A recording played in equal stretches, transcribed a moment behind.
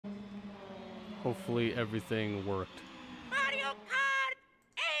Hopefully everything worked. Mario Kart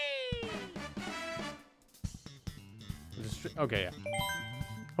 8! Okay, yeah.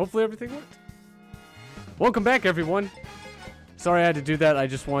 Hopefully everything worked. Welcome back, everyone. Sorry I had to do that. I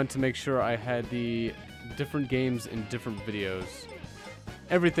just wanted to make sure I had the different games in different videos.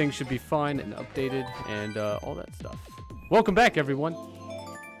 Everything should be fine and updated and all that stuff. Welcome back, everyone.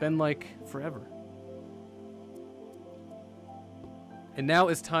 Been like forever. And now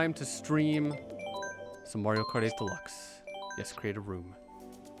it's time to stream some Mario Kart 8 Deluxe. Yes, create a room.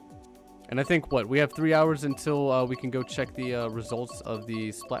 And I think, what, we have 3 hours until we can go check the results of the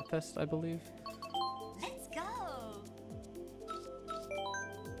Splatfest, I believe. Let's go!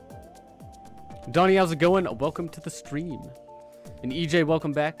 Donnie, how's it going? Welcome to the stream. And EJ,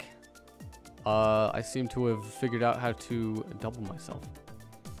 welcome back. I seem to have figured out how to double myself.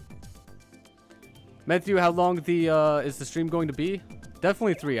 Matthew, how long is the stream going to be?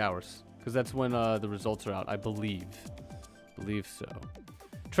 Definitely 3 hours, because that's when the results are out, I believe. Believe so.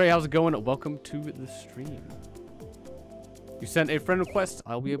 Trey, how's it going? Welcome to the stream. You sent a friend request.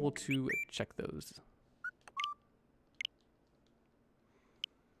 I'll be able to check those.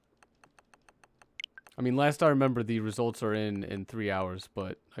 I mean, last I remember, the results are in 3 hours,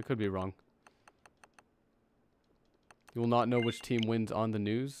 but I could be wrong. You will not know which team wins on the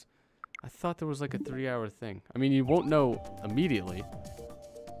news. I thought there was like a 3-hour thing. I mean, you won't know immediately.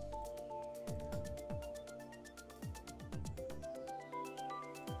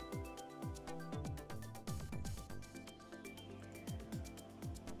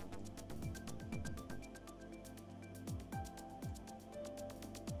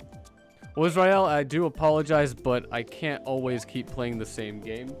 Well, Israel, I do apologize, but I can't always keep playing the same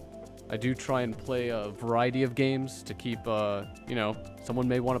game. I do try and play a variety of games to keep, you know, someone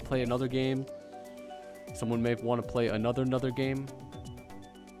may want to play another game. Someone may want to play another game.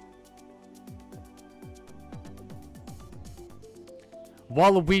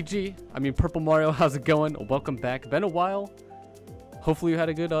 Waluigi, I mean Purple Mario, how's it going? Welcome back. Been a while. Hopefully you had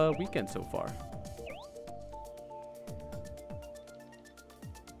a good weekend so far.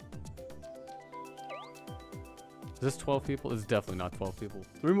 Is this 12 people? It's definitely not 12 people.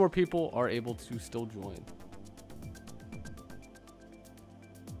 3 more people are able to still join.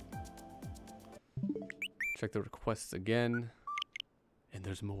 Check the requests again. And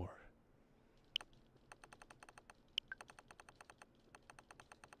there's more.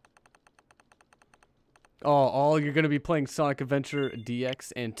 Oh, you're going to be playing Sonic Adventure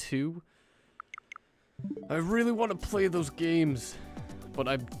DX and 2? I really want to play those games, but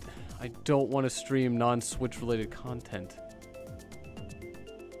I don't want to stream non-Switch related content.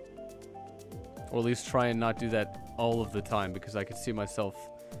 Or at least try and not do that all of the time, because I could see myself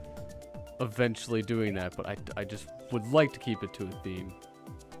eventually doing that, but I just would like to keep it to a theme.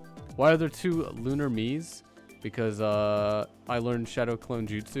 Why are there 2 Lunar Miis? Because I learned Shadow Clone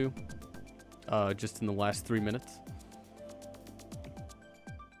Jutsu just in the last 3 minutes.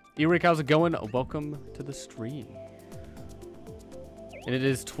 Eric, how's it going? Welcome to the stream. And it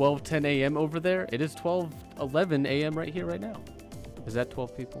is 12:10 a.m. over there. It is 12:11 a.m. right here, right now. Is that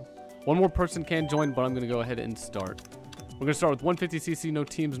 12 people? One more person can join, but I'm going to go ahead and start. We're going to start with 150cc, no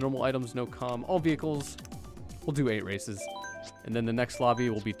teams, normal items, no comm, all vehicles. We'll do 8 races. And then the next lobby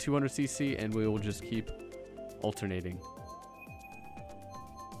will be 200cc, and we will just keep alternating.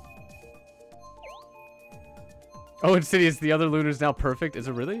 Oh, Insidious, the other Lunar's now perfect. Is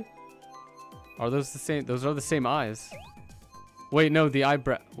it really? Are those the same? Those are the same eyes. Wait, no, the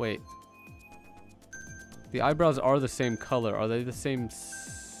eyebrow. Wait. The eyebrows are the same color. Are they the same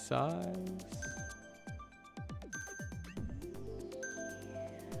size?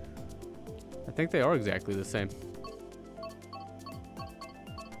 I think they are exactly the same.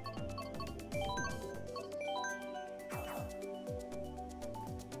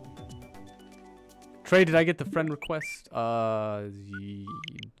 Trey, did I get the friend request?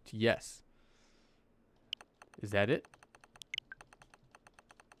 Yes. Is that it?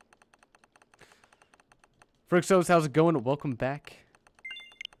 Frixos, how's it going? Welcome back.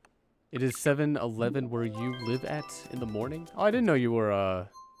 It is 7:11 where you live at in the morning. Oh, I didn't know you were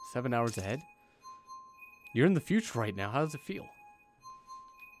 7 hours ahead. You're in the future right now. How does it feel?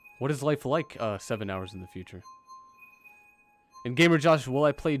 What is life like 7 hours in the future? And Gamer Josh, will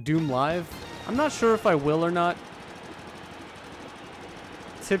I play Doom live? I'm not sure if I will or not.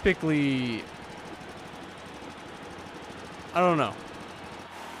 Typically, I don't know.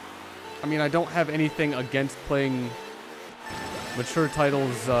 I mean, I don't have anything against playing mature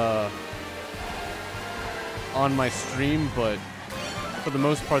titles on my stream, but for the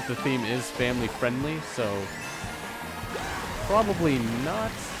most part, the theme is family friendly, so probably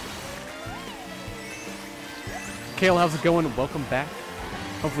not. Kale, how's it going? Welcome back.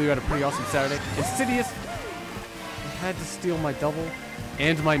 Hopefully you had a pretty awesome Saturday. Insidious had to steal my double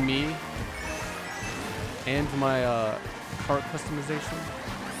and my me and my cart customization.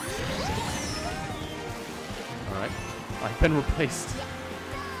 Alright. I've been replaced.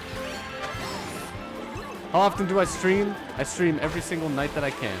 How often do I stream? I stream every single night that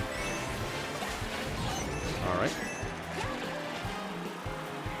I can. Alright.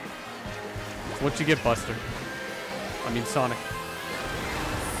 What you get, Buster? I mean, Sonic.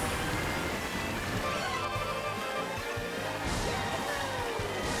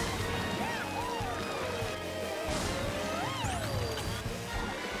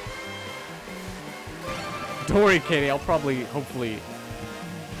 Don't worry, Katie. I'll probably, hopefully,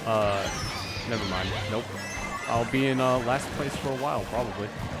 never mind. Nope. I'll be in last place for a while, probably.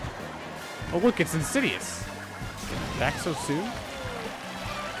 Oh, look, it's Insidious. Back so soon?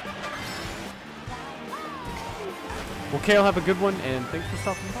 Well, Kale, have a good one, and thanks for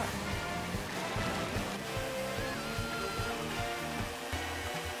stopping by.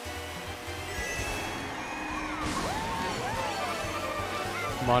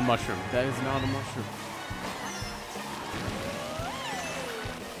 Come on, mushroom. That is not a mushroom.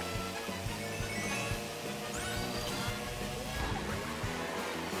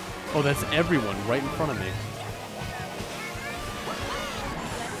 Oh, that's everyone right in front of me.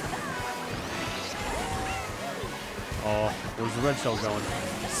 Oh, where's the red shell going?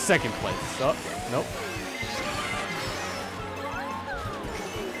 Second place. Oh, nope.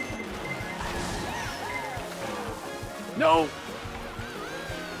 No!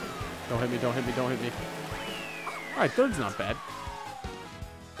 Don't hit me, don't hit me, don't hit me. Alright, third's not bad.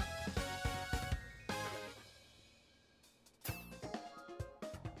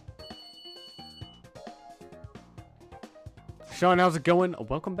 Sean, how's it going?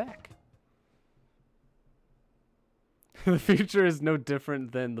 Welcome back. The future is no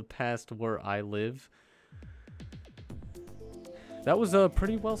different than the past where I live. That was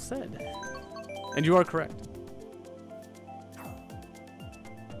pretty well said. And you are correct.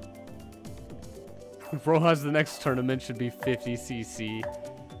 Rojas, the next tournament should be 50cc.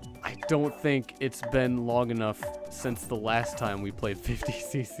 I don't think it's been long enough since the last time we played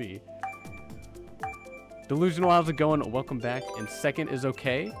 50cc. Delusional, how's it going? Welcome back. And second is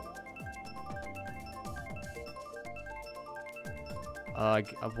okay. I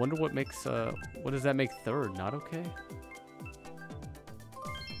wonder what makes, what does that make third? Not okay?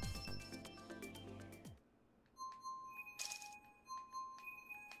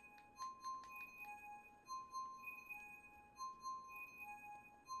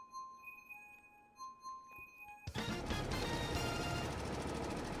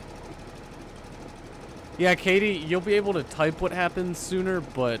 Yeah, Katie, you'll be able to type what happens sooner,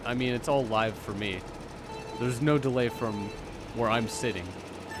 but, I mean, it's all live for me. There's no delay from where I'm sitting.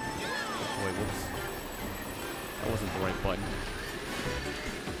 Wait, whoops. That wasn't the right button.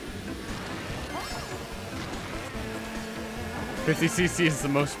 $50cc is the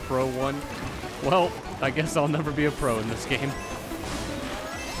most pro one. Well, I guess I'll never be a pro in this game.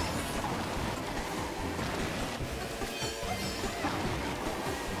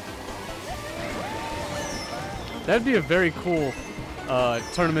 That'd be a very cool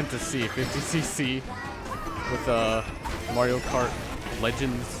tournament to see. 50cc with Mario Kart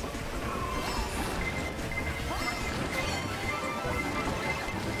Legends.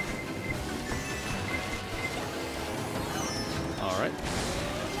 Alright.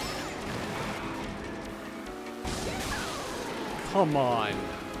 Come on.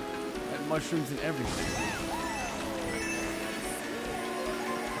 That mushrooms and everything.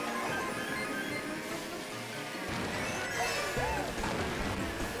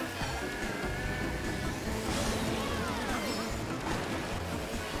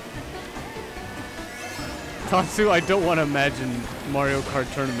 Tatsu, I don't want to imagine Mario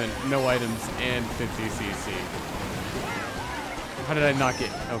Kart Tournament, no items, and 50cc. How did I not get...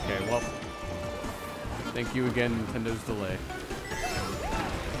 Okay, well... Thank you again, Nintendo's delay.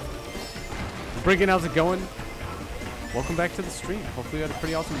 Briggan, how's it going? Welcome back to the stream. Hopefully you had a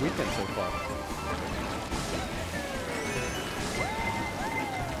pretty awesome weekend so far.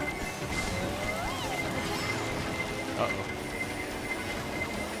 Uh-oh.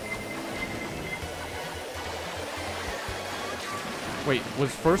 Wait, was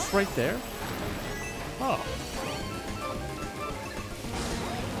first right there? Oh.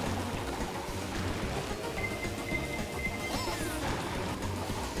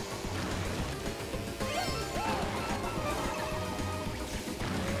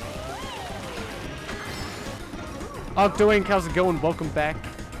 Octoink, how's it going? Welcome back.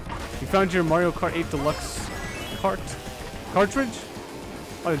 You found your Mario Kart 8 Deluxe Kart cartridge?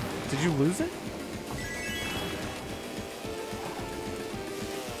 Oh, did you lose it?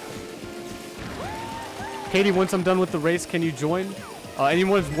 Katie, once I'm done with the race, can you join?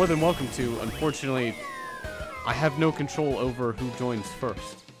 Anyone's more than welcome to. Unfortunately, I have no control over who joins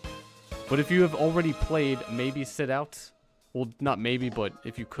first. But if you have already played, maybe sit out. Well, not maybe, but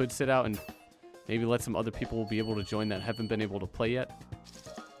if you could sit out and maybe let some other people be able to join that haven't been able to play yet.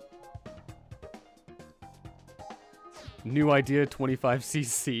 New idea,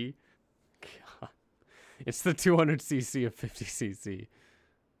 25cc. God. It's the 200cc of 50cc.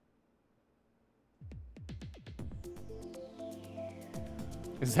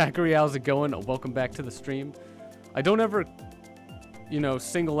 Zachary, how's it going? Welcome back to the stream. I don't ever, you know,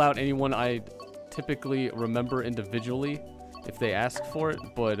 single out anyone I typically remember individually if they ask for it,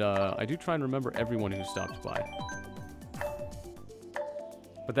 but I do try and remember everyone who stops by.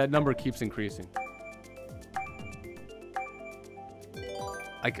 But that number keeps increasing.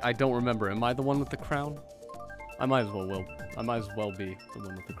 I don't remember. Am I the one with the crown? I might as well be the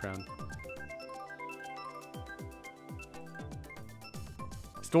one with the crown.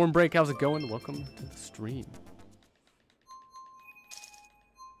 Stormbreak, how's it going? Welcome to the stream.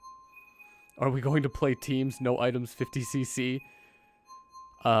 Are we going to play teams? No items, 50cc?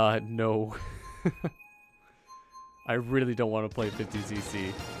 No. I really don't want to play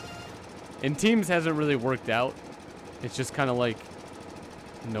 50cc. And teams hasn't really worked out. It's just kind of like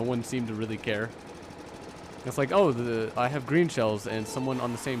no one seemed to really care. It's like, oh, I have green shells and someone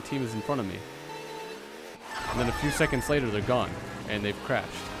on the same team is in front of me. And then a few seconds later, they're gone. And they've crashed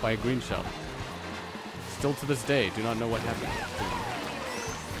by a green shell. Still to this day, do not know what happened to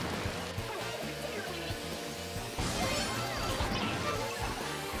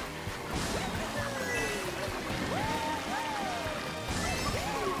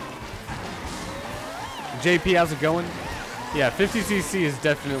them. JP, how's it going? Yeah, 50cc is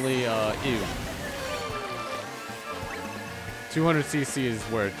definitely, ew. 200cc is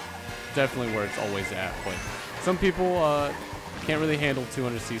definitely where it's always at, but some people, can't really handle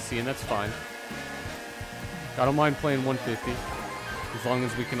 200cc, and that's fine. I don't mind playing 150, as long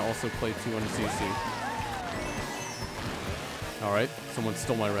as we can also play 200cc. Alright, someone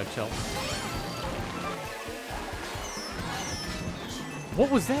stole my red shell.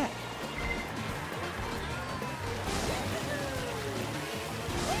 What was that?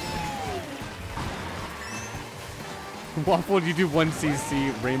 Waffle, did you do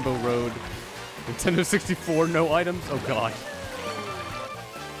 1cc, Rainbow Road, Nintendo 64, no items? Oh god.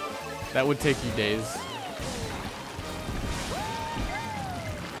 That would take you days.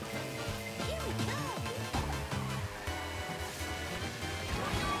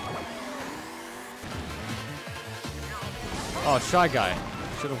 Oh, Shy Guy.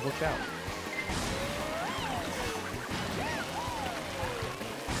 Should have looked out.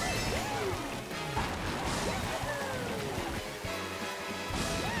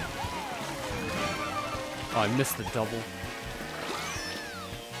 Oh, I missed the double.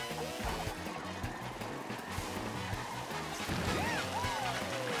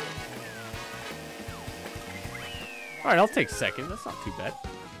 Alright, I'll take second. That's not too bad.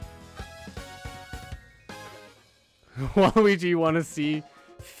 Waluigi, you want to see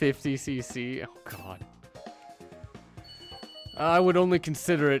 50cc? Oh, God. I would only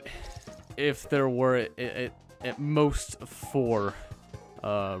consider it if there were at most 4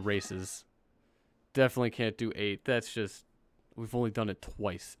 races. Definitely can't do 8. That's just... We've only done it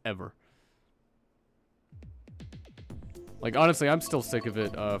twice, ever. Like, honestly, I'm still sick of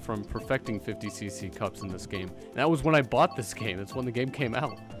it from perfecting 50cc cups in this game. And that was when I bought this game. That's when the game came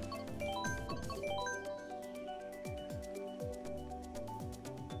out.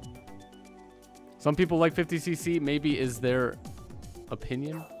 Some people like 50cc, maybe is their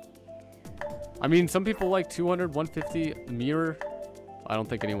opinion. I mean, some people like 200, 150, mirror. I don't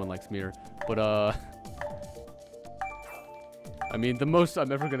think anyone likes mirror. But, I mean, the most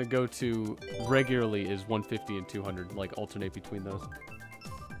I'm ever going to go to regularly is 150 and 200. Like, alternate between those.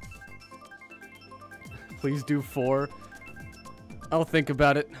 Please do 4. I'll think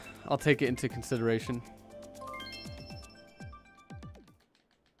about it. I'll take it into consideration.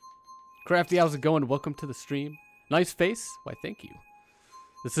 Crafty, how's it going? Welcome to the stream. Nice face. Why, thank you.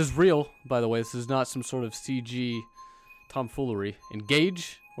 This is real, by the way. This is not some sort of CG tomfoolery. And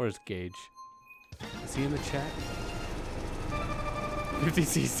Gage? Where's Gage? Is he in the chat?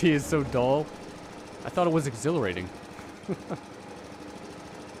 50cc is so dull. I thought it was exhilarating.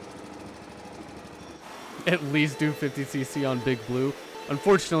 At least do 50cc on Big Blue.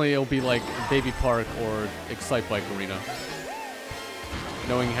 Unfortunately, it'll be like Baby Park or Excite Bike Arena.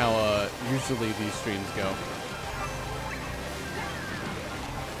 Knowing how usually these streams go.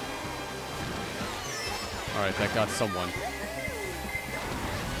 Alright, that got someone.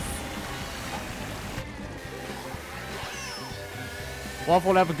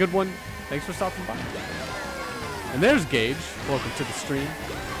 Waffle, have a good one. Thanks for stopping by. And there's Gage. Welcome to the stream.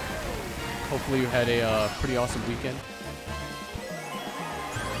 Hopefully you had a pretty awesome weekend.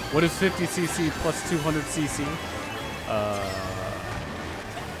 What is 50cc plus 200cc?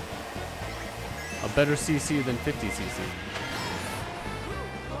 A better CC than 50cc.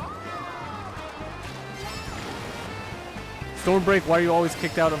 Stormbreak, why are you always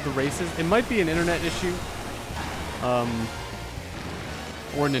kicked out of the races? It might be an internet issue.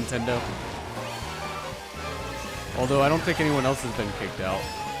 Or Nintendo. Although I don't think anyone else has been kicked out.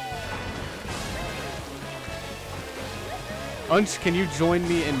 Unch, can you join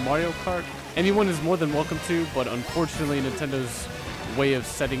me in Mario Kart? Anyone is more than welcome to, but unfortunately Nintendo's way of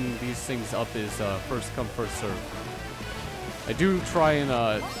setting these things up is first come, first serve. I do try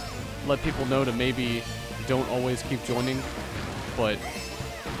and let people know to maybe don't always keep joining, but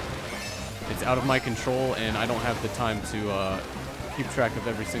it's out of my control and I don't have the time to keep track of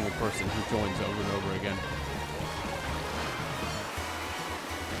every single person who joins over and over again.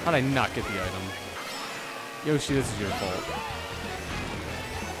 How'd I not get the item? Yoshi, this is your fault.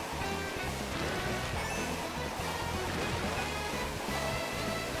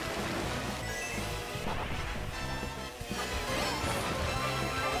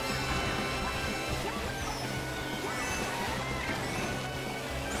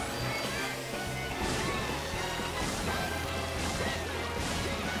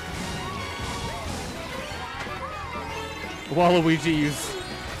 Waluigi use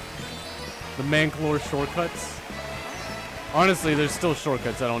the Manklore shortcuts. Honestly, there's still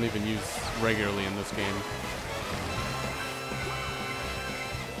shortcuts I don't even use regularly in this game.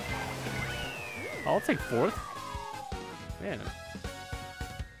 I'll take fourth. Man,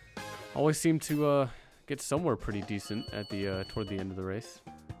 always seem to get somewhere pretty decent at the toward the end of the race.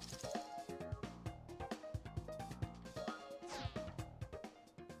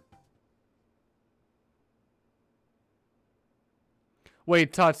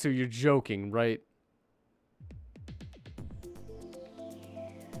 Wait, Tatsu, you're joking, right?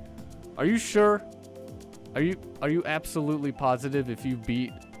 Are you sure? Are you absolutely positive if you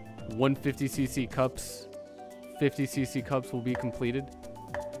beat 150cc cups, 50cc cups will be completed?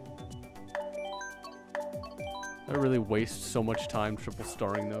 I really waste so much time triple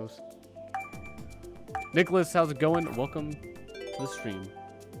starring those. Nicholas, how's it going? Welcome to the stream.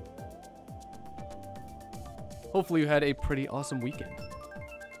 Hopefully you had a pretty awesome weekend.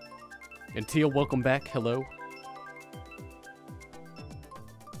 And Tia, welcome back. Hello.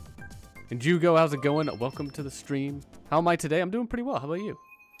 And Jugo, how's it going? Welcome to the stream. How am I today? I'm doing pretty well. How about you?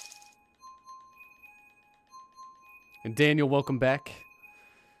 And Daniel, welcome back.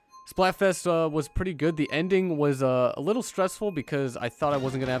 Splatfest was pretty good. The ending was a little stressful because I thought I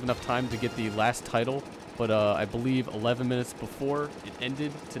wasn't going to have enough time to get the last title. But I believe 11 minutes before it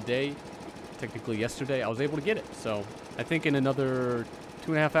ended today, technically yesterday, I was able to get it. So I think in another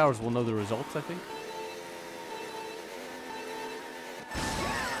 2.5 hours we'll know the results, I think.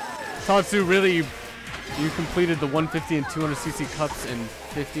 Tatsu, really, you completed the 150 and 200cc cups and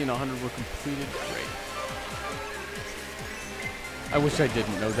 50 and 100 were completed? Great. I wish I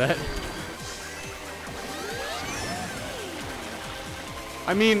didn't know that.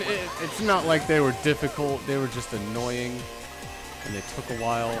 I mean, it's not like they were difficult, they were just annoying and they took a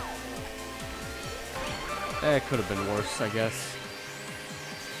while. It could have been worse, I guess.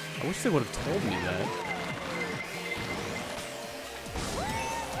 I wish they would have told me that.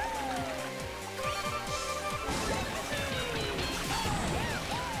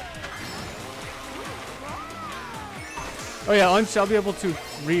 Oh yeah, Unch, I'll be able to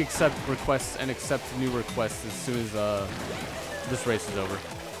re-accept requests and accept new requests as soon as this race is over.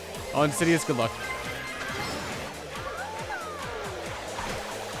 Oh, Insidious, good luck.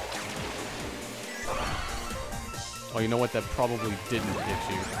 Oh, you know what? That probably didn't hit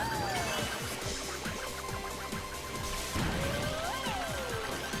you.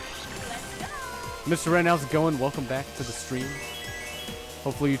 Mr. Ren, how's it going? Welcome back to the stream.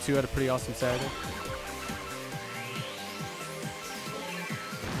 Hopefully you two had a pretty awesome Saturday.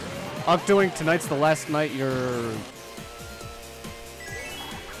 Octoing, tonight's the last night you're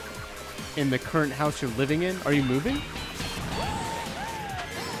in the current house you're living in. Are you moving?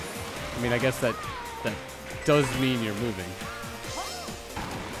 I mean, I guess that does mean you're moving.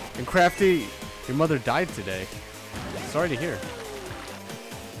 And Crafty, your mother died today. Sorry to hear.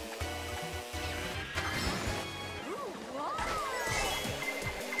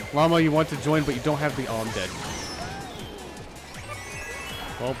 Llama, you want to join, but you don't have the... Oh, I'm dead.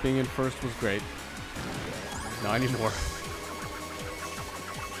 Well, being in first was great. Not anymore.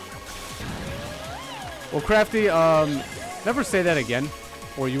 Well, Crafty, never say that again,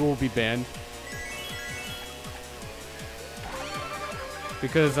 or you will be banned.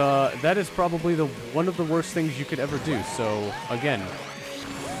 Because that is probably one of the worst things you could ever do. So again,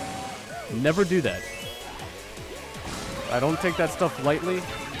 never do that. I don't take that stuff lightly,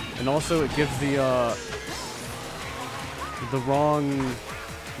 and also it gives the wrong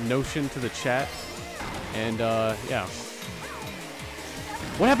notion to the chat. And yeah.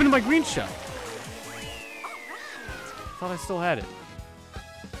 What happened to my green shell? Thought I still had it.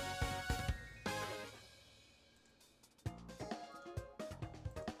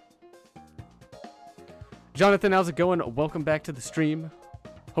 Jonathan, how's it going? Welcome back to the stream.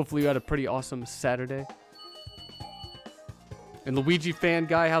 Hopefully you had a pretty awesome Saturday. And Luigi fan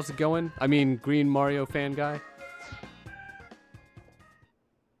guy, how's it going? I mean, Green Mario fan guy.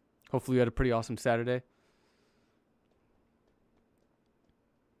 Hopefully you had a pretty awesome Saturday.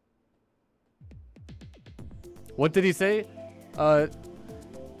 What did he say?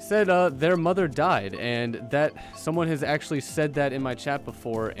 Said their mother died, and that someone has actually said that in my chat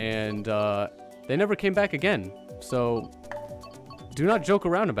before, and they never came back again. So do not joke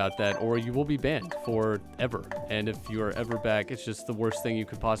around about that, or you will be banned forever. And if you are ever back, it's just the worst thing you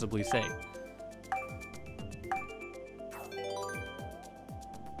could possibly say.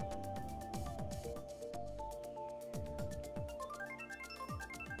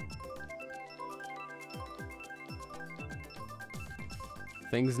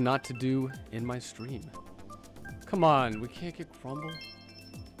 Things not to do in my stream. Come on, we can't get crumble.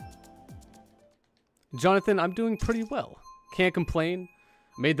 Jonathan, I'm doing pretty well. Can't complain.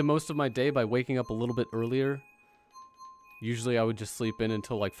 Made the most of my day by waking up a little bit earlier. Usually I would just sleep in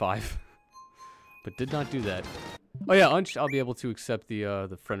until like 5. But did not do that. Oh yeah, Unch, I'll be able to accept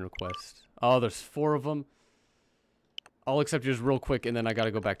the friend request. Oh, there's 4 of them. I'll accept yours real quick and then I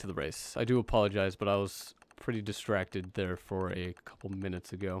gotta go back to the race. I do apologize, but I was pretty distracted there for a couple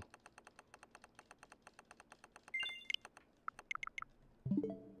minutes ago.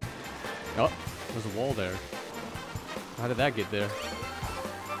 Oh, there's a wall there. How did that get there?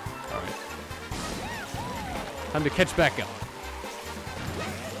 Alright. Time to catch back up.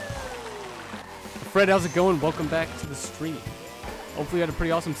 Fred, how's it going? Welcome back to the stream. Hopefully you had a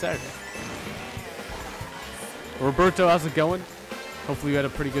pretty awesome Saturday. Roberto, how's it going? Hopefully you had a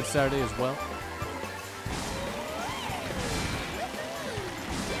pretty good Saturday as well.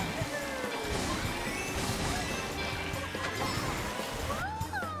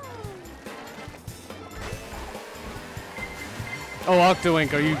 Oh,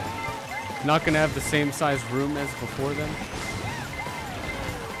 Octoink, are you not going to have the same size room as before then?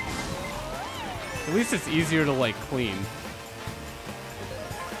 At least it's easier to, like, clean.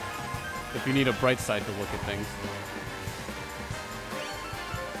 If you need a bright side to look at things.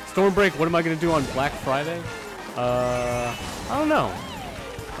 Stormbreak, what am I going to do on Black Friday? I don't know.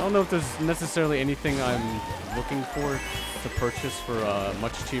 I don't know if there's necessarily anything I'm looking for to purchase for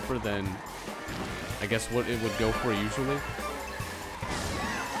much cheaper than, I guess, what it would go for usually.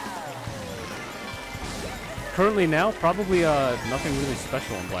 Currently now, probably nothing really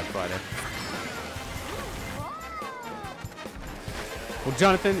special on Black Friday. Well,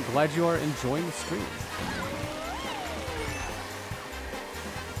 Jonathan, glad you are enjoying the stream.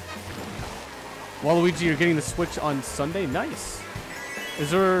 Waluigi, you're getting the Switch on Sunday? Nice. Is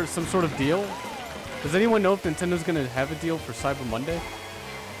there some sort of deal? Does anyone know if Nintendo's going to have a deal for Cyber Monday?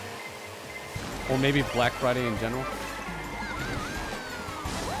 Or maybe Black Friday in general?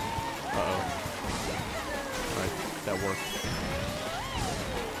 Uh-oh. Alright, that worked.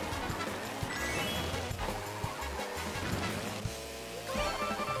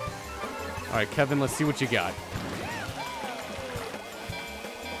 Alright, Kevin, let's see what you got.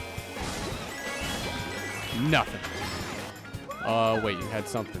 Nothing. Wait, you had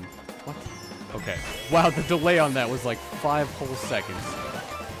something. What? Okay. Wow, the delay on that was like 5 whole seconds.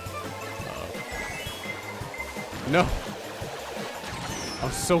 No. I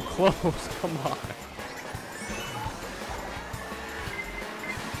was so close. Come on.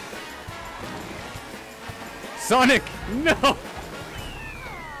 Sonic! No!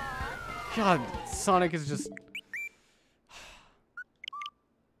 God, Sonic is just...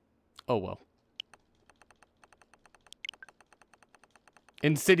 Oh, well.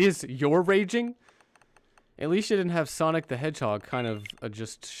 Insidious, you're raging? At least you didn't have Sonic the Hedgehog kind of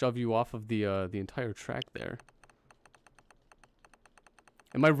just shove you off of the entire track there.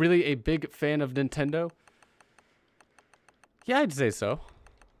 Am I really a big fan of Nintendo? Yeah, I'd say so.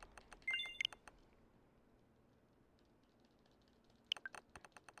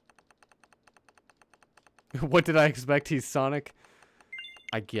 What did I expect? He's Sonic.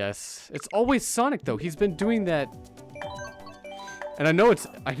 I guess it's always Sonic though. He's been doing that, and I know it's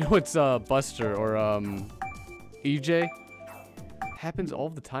Buster or EJ. Happens all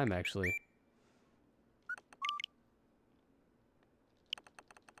the time actually.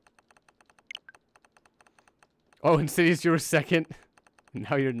 Oh, Insidious, you were second.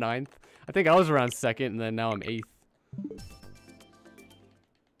 Now you're ninth. I think I was around second, and then now I'm eighth.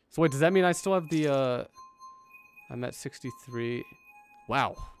 So wait, does that mean I still have the I'm at 63.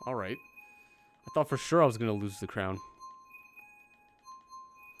 Wow. All right. I thought for sure I was gonna lose the crown.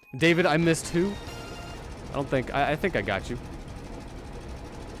 David, I missed who? I don't think. I think I got you.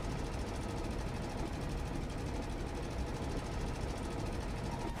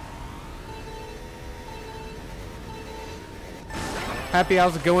 Happy,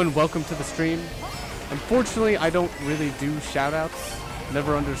 how's it going? Welcome to the stream. Unfortunately, I don't really do shoutouts.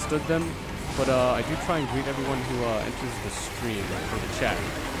 Never understood them. But I do try and greet everyone who enters the stream, or the chat.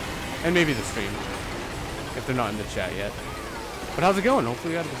 And maybe the stream, if they're not in the chat yet. But how's it going?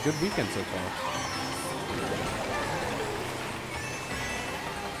 Hopefully you had a good weekend so far.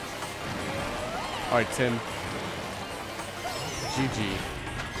 Alright, Tim. GG.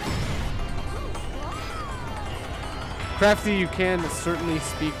 Crafty, you can certainly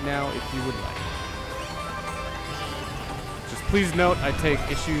speak now if you would like. Just please note, I take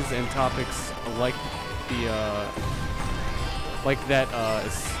issues and topics like that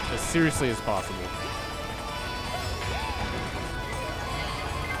as seriously as possible.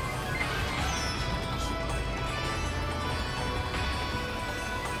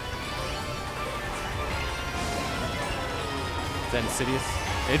 Is that Insidious?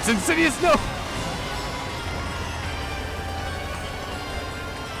 It's Insidious! No!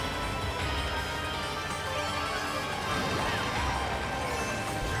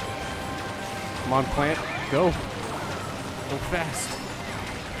 Come on, plant. Go. Go fast.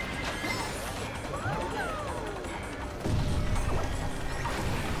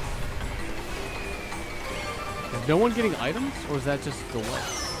 Is no one getting items? Or is that just delay?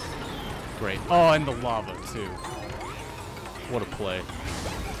 Great. Oh, and the lava, too. What a play.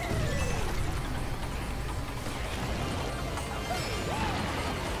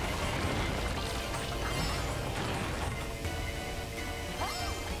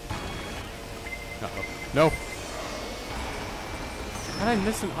 Uh-oh. No. How did I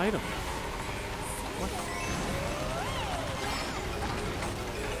miss an item? What?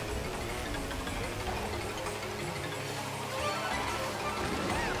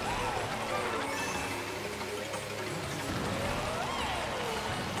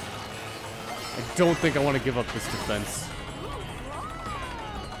 I don't think I want to give up this defense.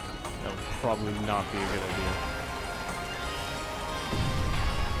 That would probably not be a good idea.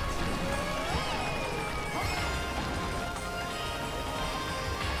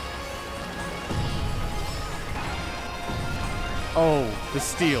 Oh, the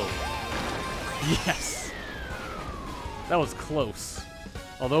steal. Yes. That was close.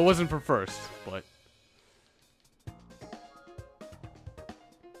 Although it wasn't for first, but...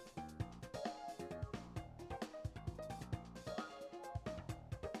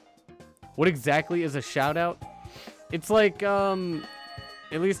 What exactly is a shout-out? It's like, at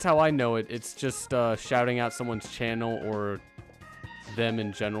least how I know it, it's just shouting out someone's channel or them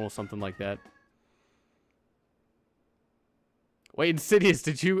in general, something like that. Wait, Insidious,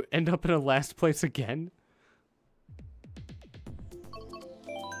 did you end up in a last place again?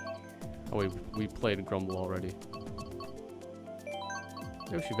 Oh wait, we played Grumble already.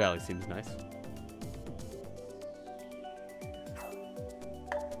 Yoshi Valley seems nice.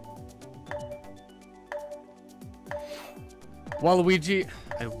 Waluigi,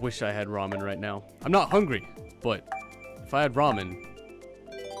 I wish I had ramen right now. I'm not hungry, but if I had ramen,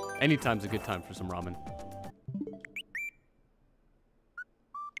 anytime's a good time for some ramen.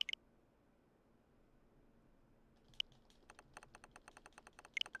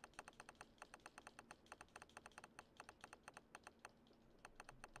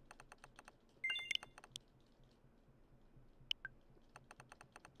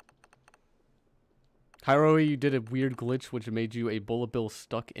 Kairoe, you did a weird glitch which made you a bullet bill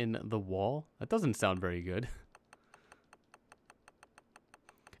stuck in the wall. That doesn't sound very good.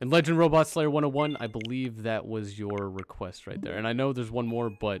 And Legend Robot Slayer 101, I believe that was your request right there. And I know there's one more,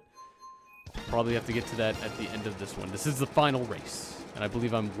 but probably have to get to that at the end of this one. This is the final race. And I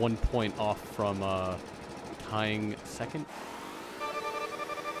believe I'm 1 point off from tying second.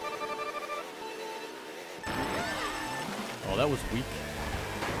 Oh, that was weak.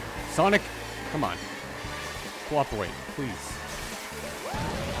 Sonic, come on. Cooperate, please.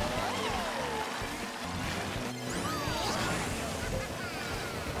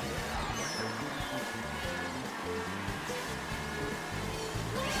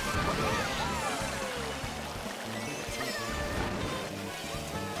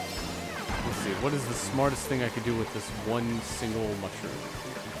 what is the smartest thing I could do with this one single mushroom?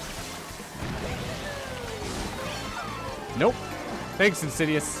 Nope. Thanks,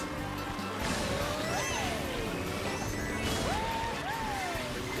 Insidious.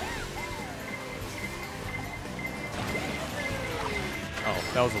 Oh,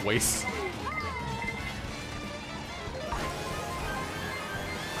 that was a waste.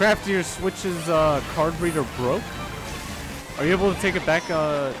 Crafty, your Switch's card reader broke? Are you able to take it back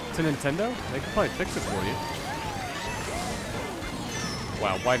to Nintendo? They could probably fix it for you.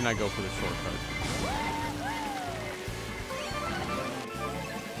 Wow, why didn't I go for the shortcut?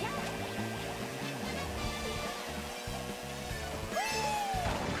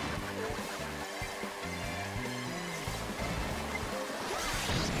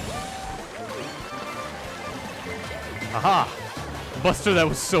 Aha! Buster, that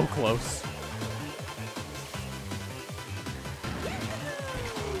was so close.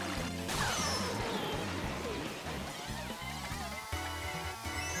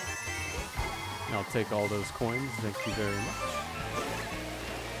 I'll take all those coins. Thank you very much.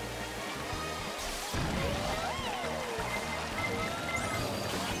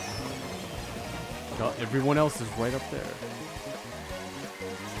 Oh, everyone else is right up there.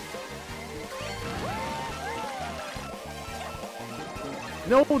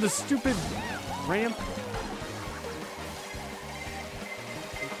 No, the stupid ramp.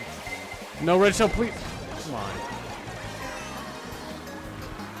 No, Red Shell, please. Come on.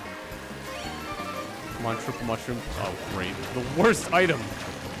 Come on, triple mushroom. Oh, great. The worst item.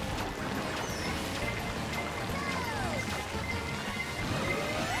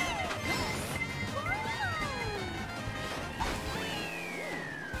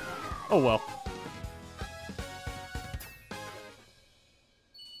 Oh, well.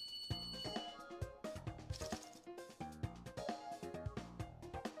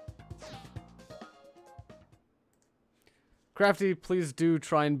 Crafty, please do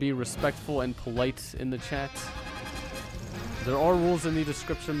try and be respectful and polite in the chat. There are rules in the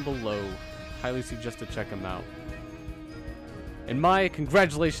description below. Highly suggest to check them out. And my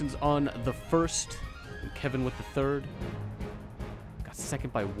congratulations on the first. And Kevin with the third. Got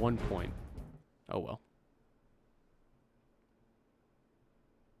second by 1 point. Oh well.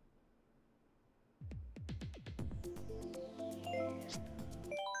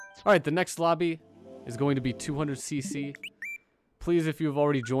 Alright, the next lobby is going to be 200cc. Please, if you've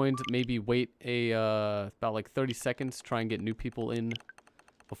already joined, maybe wait about like 30 seconds. Try and get new people in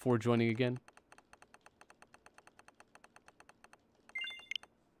before joining again.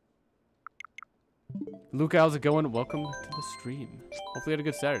 Luke, how's it going? Welcome to the stream. Hopefully you had a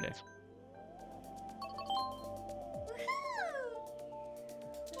good Saturday.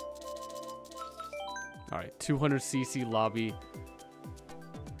 Alright, 200cc lobby.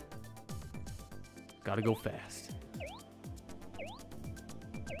 Gotta go fast.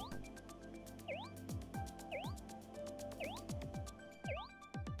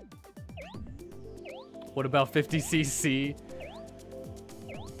 What about 50cc?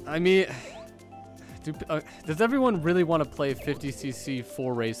 I mean, does everyone really want to play 50cc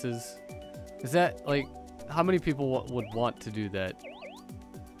 4 races? Is that, like, how many people would want to do that?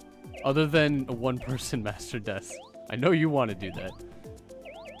 Other than a one-person Master Death. I know you want to do that.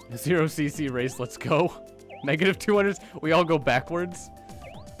 0cc race, let's go. Negative 200s, we all go backwards.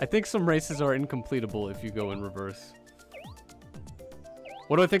 I think some races are incompletable if you go in reverse.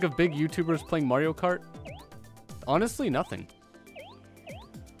 What do I think of big YouTubers playing Mario Kart? Honestly, nothing.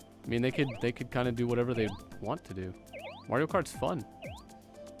 I mean, they could kind of do whatever they want to do. Mario Kart's fun.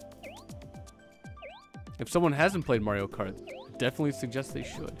 If someone hasn't played Mario Kart, I definitely suggest they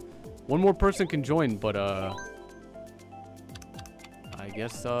should. One more person can join, but I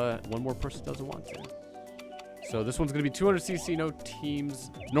guess one more person doesn't want to. So this one's gonna be 200cc, no teams,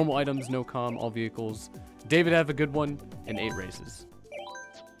 normal items, no comm, all vehicles. David, have a good one, and 8 races.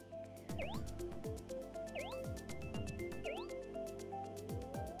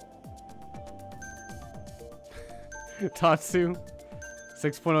 Tatsu,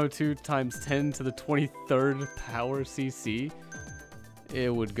 6.02 times 10 to the 23rd power cc.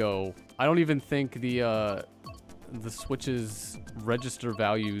 It would go. I don't even think the Switch's register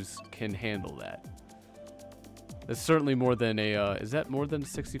values can handle that. That's certainly more than a, is that more than a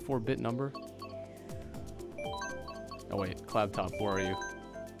 64-bit number? Oh wait, Cloudtop, where are you?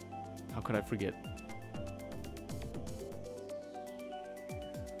 How could I forget?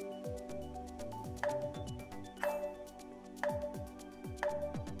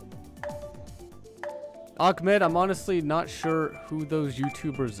 Ahmed, I'm honestly not sure who those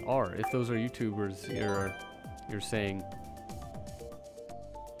YouTubers are. If those are YouTubers you're saying.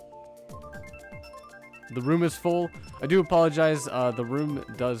 The room is full. I do apologize. The room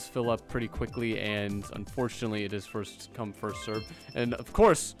does fill up pretty quickly, and unfortunately, it is first come, first serve. And of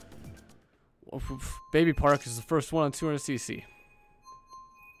course, Baby Park is the first one on 200cc.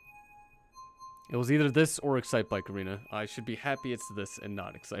 It was either this or Excite Bike Arena. I should be happy it's this and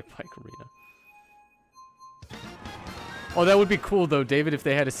not Excite Bike Arena. Oh, that would be cool though, David, if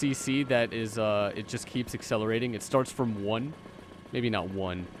they had a CC that is, it just keeps accelerating. It starts from 1. Maybe not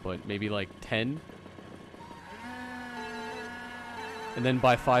 1, but maybe like 10. And then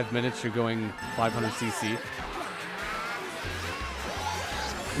by 5 minutes, you're going 500cc.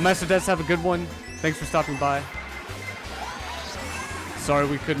 Master Des, have a good one. Thanks for stopping by. Sorry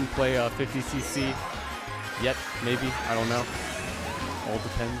we couldn't play 50cc yet, maybe. I don't know. All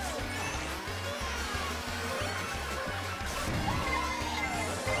depends.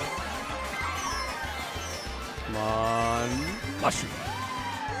 Come on. Mushroom.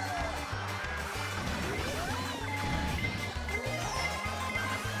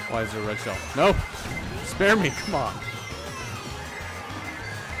 Why is there a red shell? No! Spare me, come on.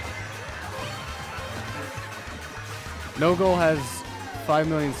 No Goal has 5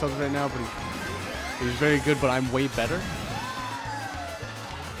 million subs right now, but he's very good, but I'm way better.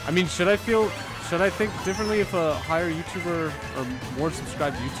 I mean, should I think differently if a higher YouTuber or more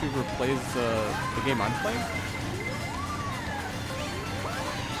subscribed YouTuber plays the game I'm playing?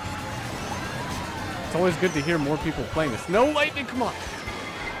 It's always good to hear more people playing this. No lightning, come on!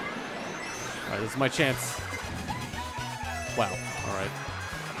 Alright, this is my chance. Wow, alright.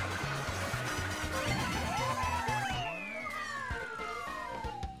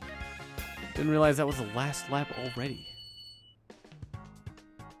 Didn't realize that was the last lap already.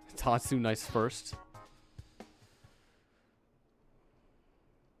 Tatsu, nice first.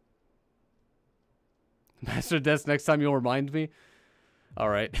 Master Des, next time you'll remind me.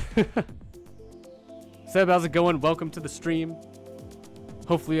 Alright. Seb, how's it going? Welcome to the stream.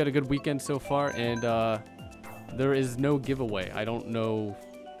 Hopefully you had a good weekend so far, and there is no giveaway. I don't know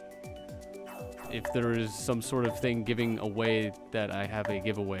if there is some sort of thing giving away that I have a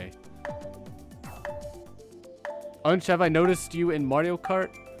giveaway. Unch, have I noticed you in Mario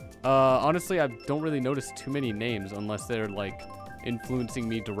Kart? Honestly, I don't really notice too many names unless they're like influencing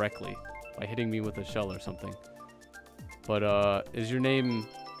me directly by hitting me with a shell or something. But is your name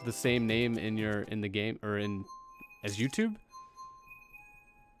the same name in the game or as YouTube?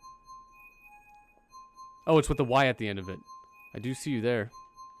 Oh, it's with the Y at the end of it. I do see you there.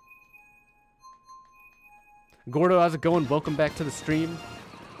 Gordo, how's it going? Welcome back to the stream.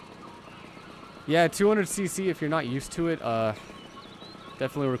 Yeah, 200cc, if you're not used to it,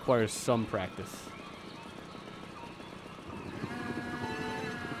 definitely requires some practice.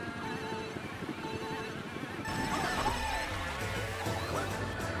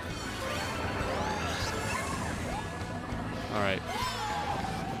 Alright.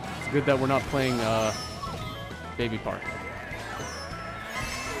 It's good that we're not playing, Baby Park.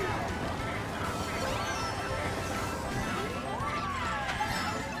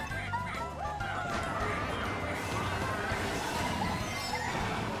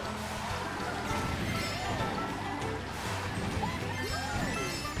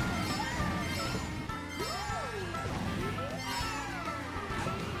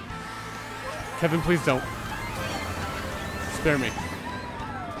 Kevin, please don't. Spare me.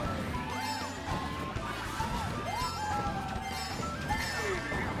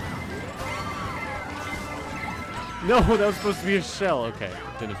 No, that was supposed to be a shell. Okay,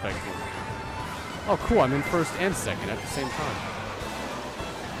 didn't affect me. Oh, cool. I'm in first and second at the same time.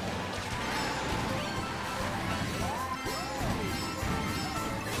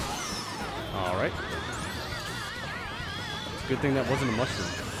 All right. It's a good thing that wasn't a mushroom.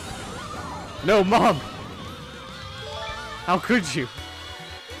 No, Mom! How could you?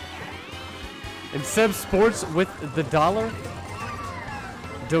 And Seb Sports with the $1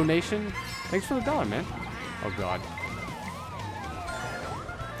 donation. Thanks for the $1, man. Oh, God.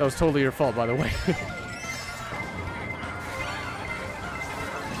 That was totally your fault, by the way.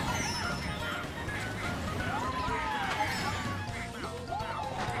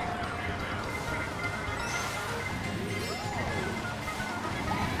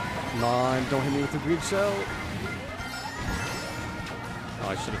 Come on, don't hit me with the green shell. Oh,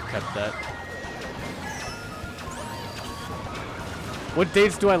 I should have kept that. What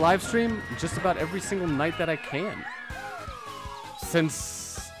dates do I live stream? Just about every single night that I can.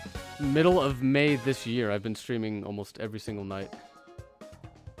 Since middle of May this year, I've been streaming almost every single night.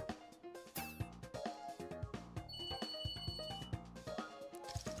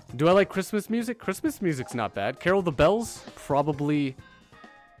 Do I like Christmas music? Christmas music's not bad. Carol the Bells? Probably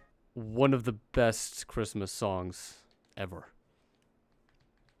one of the best Christmas songs ever.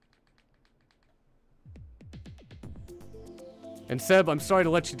 And Seb, I'm sorry to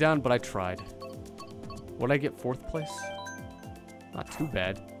let you down, but I tried. What'd I get? 4th place? Not too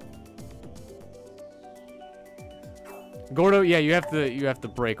bad. Gordo, yeah, you have to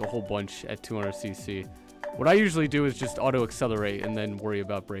brake a whole bunch at 200cc. What I usually do is just auto accelerate and then worry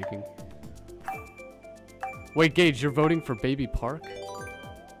about braking. Wait, Gage, you're voting for Baby Park?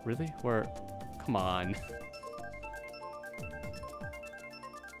 Really? Where? Come on.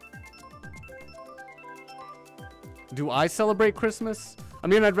 Do I celebrate Christmas? I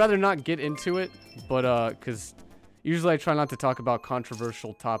mean, I'd rather not get into it, but, because usually I try not to talk about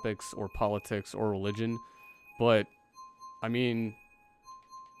controversial topics or politics or religion, but, I mean,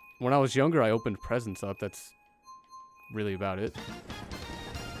 when I was younger, I opened presents up. That's really about it.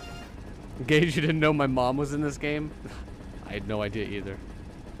 Gage, you didn't know my mom was in this game? I had no idea either.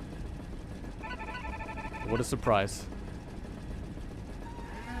 What a surprise.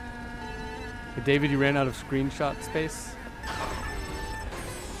 David, you ran out of screenshot space?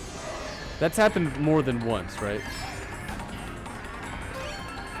 That's happened more than once, right?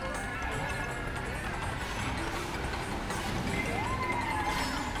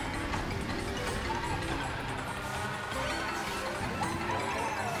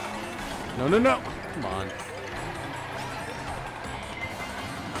 No, no, no! Come on.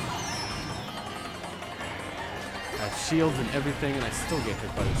 I have shields and everything, and I still get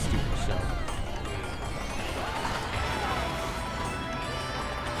hit by this stupid shell.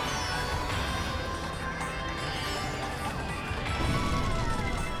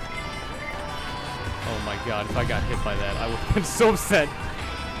 Oh my god, if I got hit by that, I would have been so upset.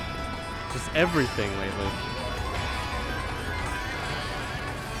 Just everything lately.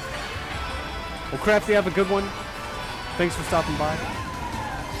 Well, Crafty, have a good one. Thanks for stopping by.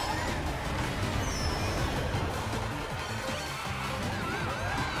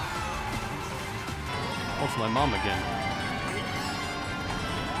 Oh, it's my mom again.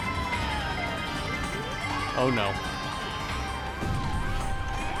 Oh no.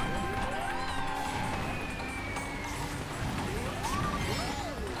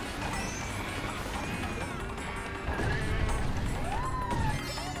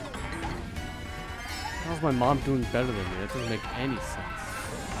 How's my mom doing better than me? That doesn't make any sense.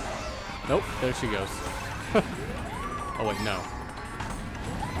 Nope, there she goes. Oh wait, no.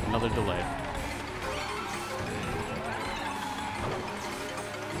 Another delay.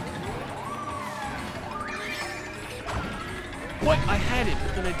 What? I had it,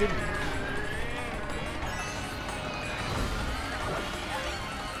 but then I didn't.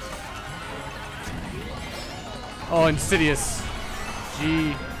 Oh, Insidious.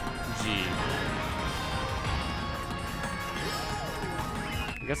 GG.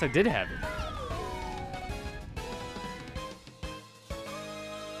 I guess I did have it.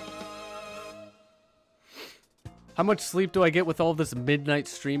 How much sleep do I get with all this midnight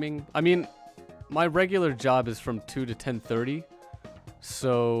streaming? I mean, my regular job is from 2 to 10:30,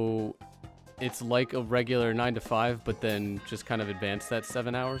 so it's like a regular 9 to 5, but then just kind of advance that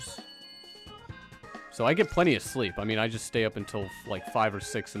 7 hours. So I get plenty of sleep. I mean, I just stay up until like 5 or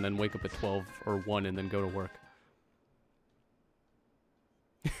 6 and then wake up at 12 or 1 and then go to work.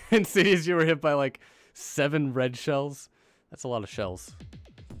 Insidious, you were hit by like 7 red shells. That's a lot of shells.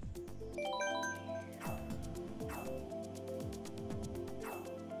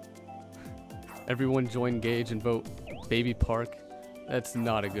 Everyone join Gage and vote Baby Park. That's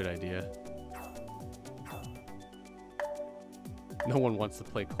not a good idea. No one wants to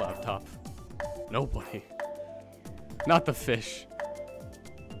play Cloud Top. Nobody. Not the fish.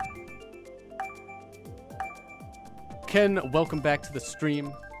 Ken, welcome back to the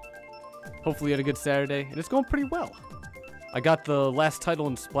stream. Hopefully you had a good Saturday, and it's going pretty well. I got the last title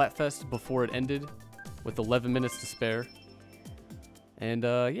in Splatfest before it ended, with 11 minutes to spare. And,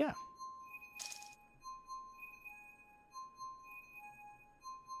 yeah.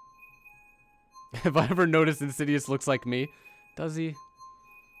 Have I ever noticed Insidious looks like me? Does he?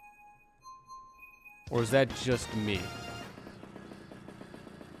 Or is that just me?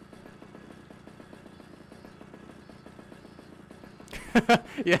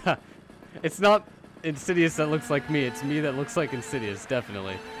 Yeah. It's not Insidious that looks like me. It's me that looks like Insidious,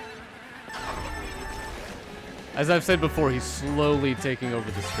 definitely. As I've said before, he's slowly taking over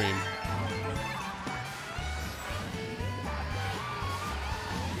the stream.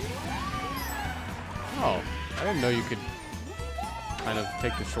 Oh, I didn't know you could kind of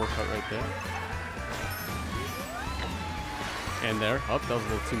take the shortcut right there. And there. Oh, that was a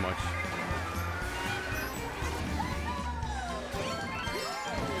little too much.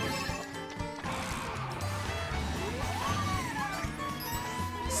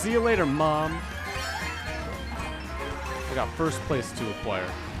 See you later, Mom. I got first place to acquire.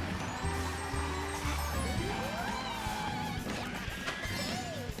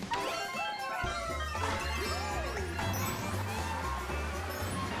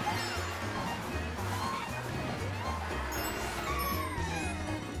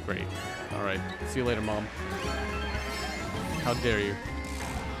 Great. Alright. See you later, Mom. How dare you?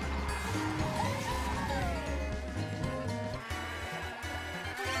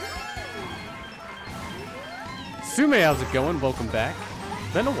 Sume, how's it going? Welcome back.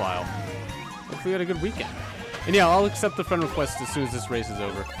 Been a while. Hopefully you had a good weekend. And yeah, I'll accept the friend request as soon as this race is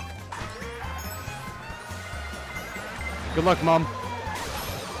over. Good luck, Mom.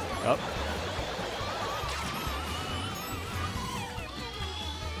 Up.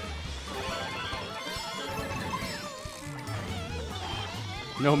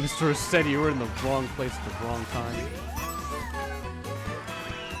 No, Mr. Rossetti, you were in the wrong place at the wrong time.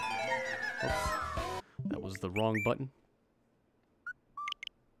 Oops. That was the wrong button.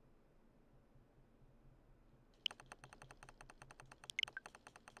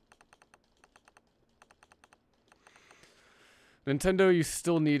 Nintendo, you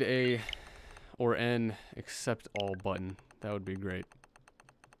still need a or an accept all button. That would be great.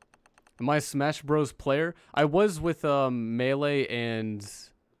 Am I a Smash Bros. Player? I was with Melee and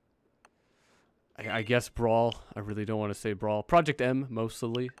I guess Brawl. I really don't want to say Brawl. Project M,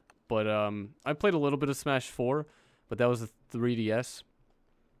 mostly. But I played a little bit of Smash 4, but that was a 3DS.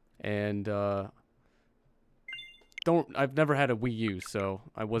 And I've never had a Wii U, so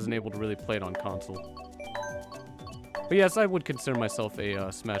I wasn't able to really play it on console. But yes, I would consider myself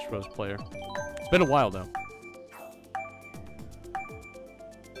a Smash Bros. Player. It's been a while, though.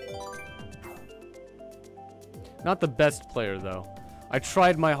 Not the best player, though. I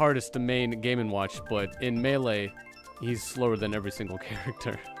tried my hardest to main Game & Watch, but in Melee, he's slower than every single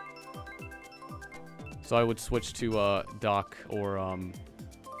character. So I would switch to Doc or,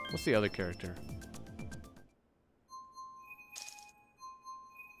 what's the other character?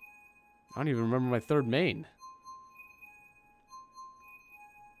 I don't even remember my third main.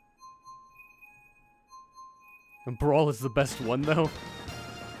 And Brawl is the best one, though.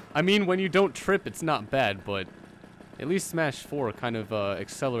 I mean, when you don't trip, it's not bad, but at least Smash 4 kind of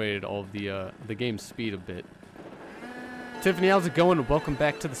accelerated all of the game's speed a bit. Tiffany, how's it going? Welcome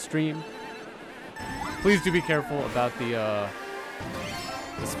back to the stream. Please do be careful about the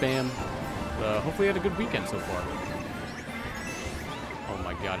spam. Hopefully you had a good weekend so far. Oh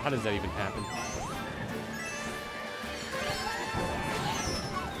my god, how does that even happen?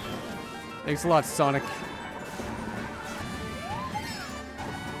 Thanks a lot, Sonic.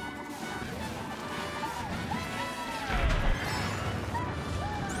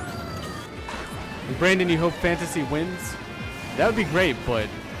 And Brandon, you hope Fantasy wins? That would be great, but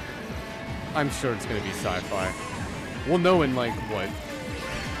I'm sure it's gonna be sci-fi. We'll know in like,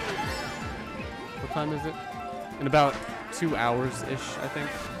 what time is it? In about 2 hours-ish, I think.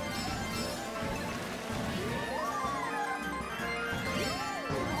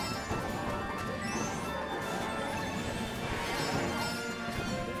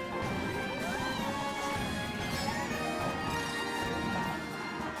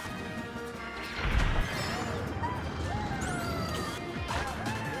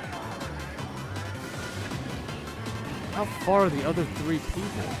 How far are the other 3 people?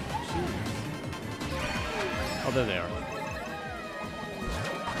 Jeez. Oh, there they are.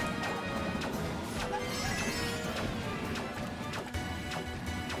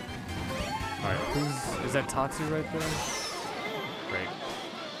 Alright, is that Tatsu right there? Great.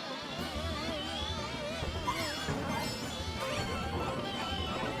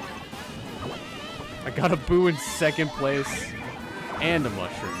 I got a Boo in 2nd place. And a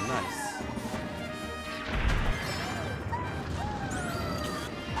mushroom. Nice.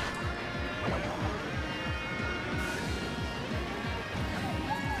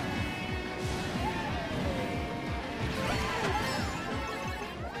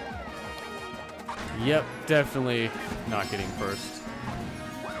 Yep, definitely not getting first.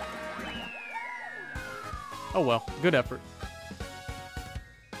 Oh well, good effort.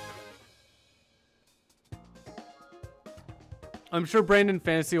 I'm sure Brandon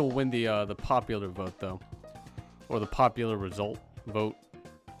Fantasy will win the popular vote though, or the popular result vote.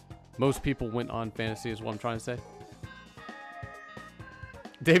 Most people went on Fantasy is what I'm trying to say.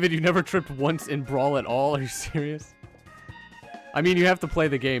 David, you never tripped once in Brawl at all? Are you serious? I mean, you have to play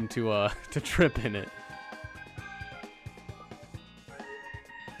the game to trip in it.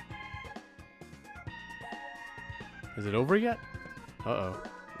 Is it over yet? Uh-oh.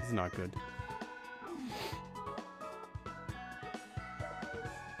 This is not good.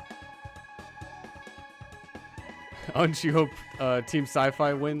 Aren't you hope Team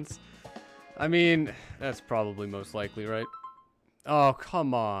Sci-Fi wins? I mean, that's probably most likely, right? Oh,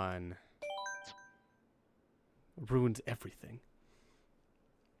 come on. Ruins everything.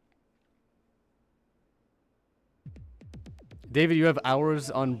 David, you have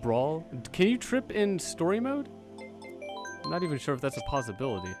hours on Brawl. Can you trip in story mode? I'm not even sure if that's a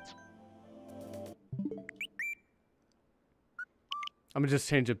possibility. I'm gonna just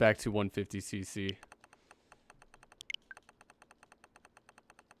change it back to 150cc.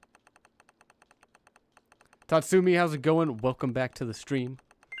 Tatsumi, how's it going? Welcome back to the stream.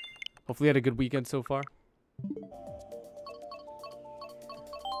 Hopefully you had a good weekend so far.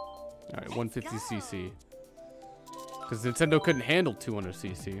 Alright, 150cc. Because Nintendo couldn't handle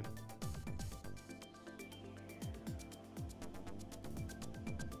 200cc.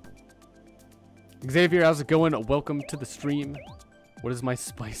 Xavier, how's it going? Welcome to the stream. What is my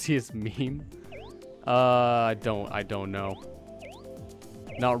spiciest meme? I don't know.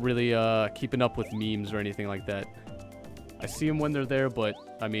 Not really keeping up with memes or anything like that. I see them when they're there, but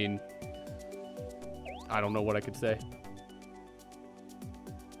I mean, I don't know what I could say.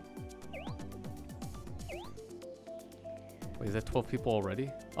 Wait, is that 12 people already?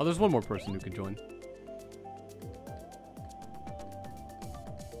 Oh, there's one more person who could join.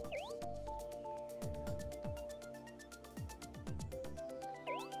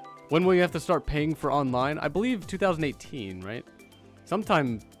 When will you have to start paying for online? I believe 2018, right?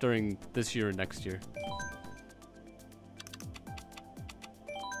 Sometime during this year or next year.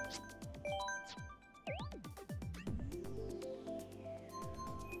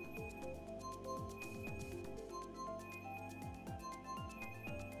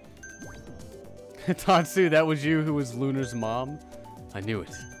 Tatsu, that was you who was Lunar's mom? I knew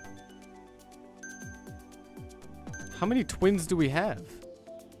it. How many twins do we have?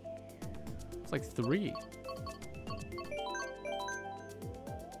 It's like 3.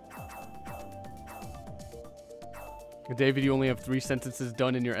 David, you only have 3 sentences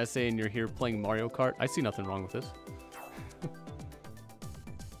done in your essay and you're here playing Mario Kart. I see nothing wrong with this.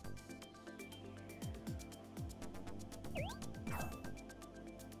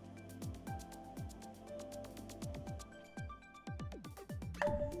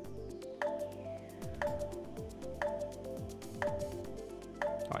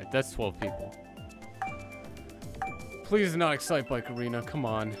 Alright, that's 12 people. Please not Excite Bike Arena, come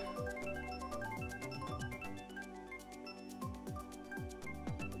on.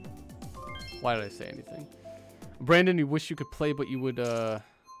 Why did I say anything? Brandon, you wish you could play, but you would,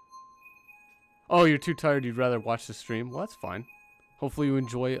 Oh, you're too tired, you'd rather watch the stream? Well, that's fine. Hopefully you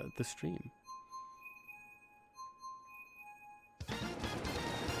enjoy the stream.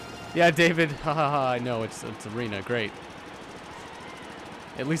 Yeah, David, haha, I know, it's Arena, great.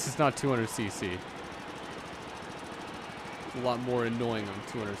 At least it's not 200cc. It's a lot more annoying on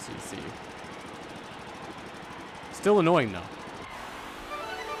 200cc. Still annoying, though.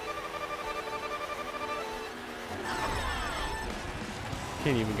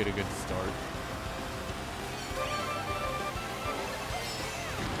 Can't even get a good start.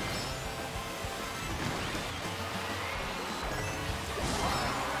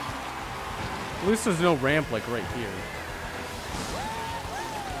 At least there's no ramp like right here.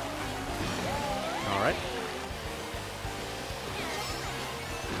 Alright.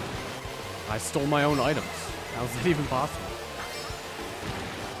 I stole my own items. How is that even possible?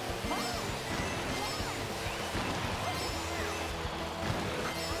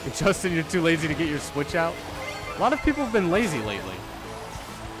 Justin, you're too lazy to get your Switch out? A lot of people have been lazy lately.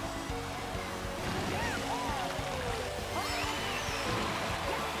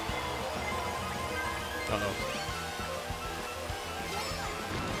 Uh-oh.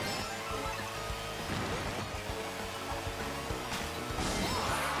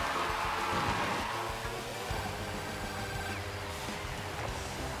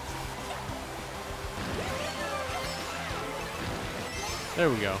 There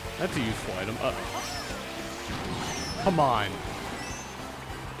we go. That's a useful item. Come on.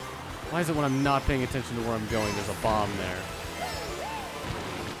 Why is it when I'm not paying attention to where I'm going, there's a bomb there?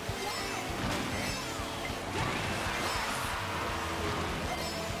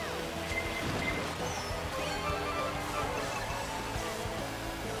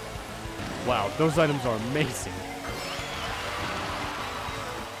 Wow, those items are amazing.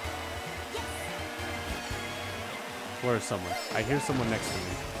 Where is someone? I hear someone next to me.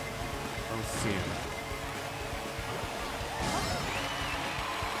 I don't see him.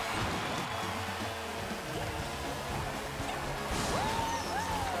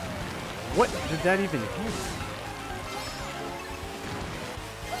 What did that even hit?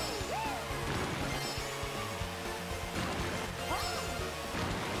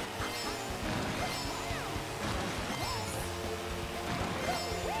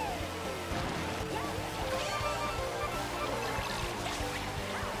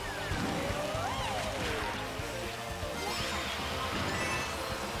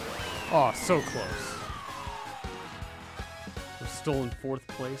 Oh, so close. We're still in 4th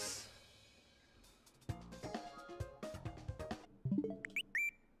place.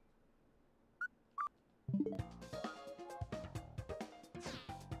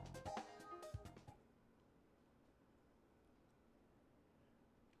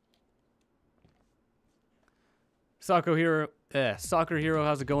 Soccer Hero,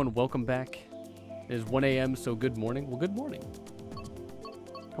 how's it going? Welcome back. It is 1 a.m., so good morning. Well, good morning.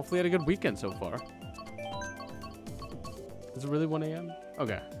 Hopefully you had a good weekend so far. Is it really 1 a.m.?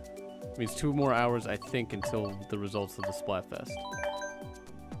 Okay. It means 2 more hours, I think, until the results of the Splatfest.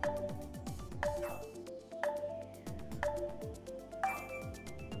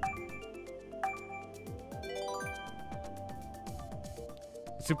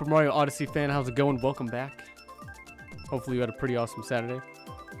 Super Mario Odyssey fan, how's it going? Welcome back. Hopefully you had a pretty awesome Saturday.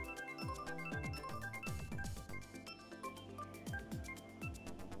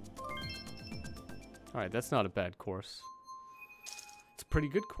 Alright, that's not a bad course. It's a pretty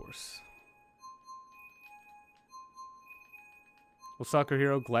good course. Well, Soccer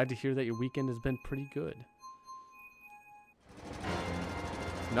Hero, glad to hear that your weekend has been pretty good.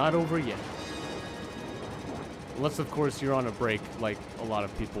 Not over yet. Unless, of course, you're on a break, like a lot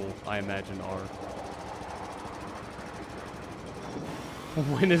of people, I imagine, are.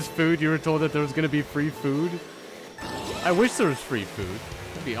 When is food? You were told that there was going to be free food? I wish there was free food.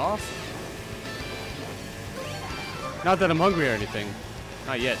 That'd be awesome. Not that I'm hungry or anything.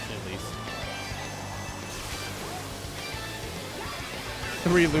 Not yet, at least.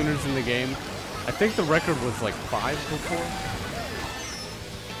 3 Lunars in the game. I think the record was like 5 before.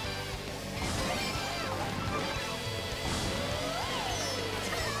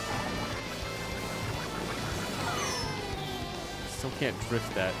 Still can't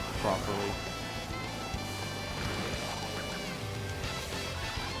drift that properly.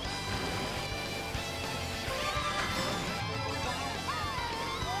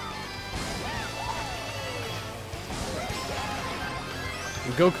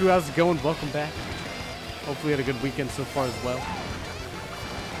 And Goku, how's it going? Welcome back. Hopefully you had a good weekend so far as well.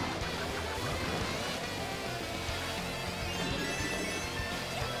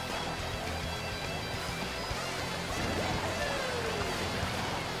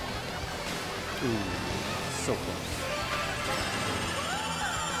 Ooh, so close.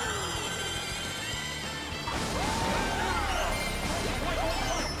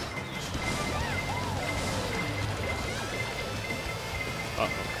 Uh-oh.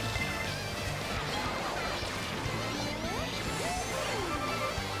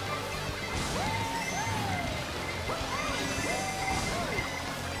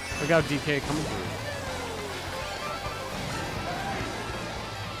 Look out, DK coming through.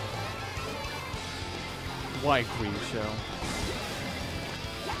 White Queen Shell.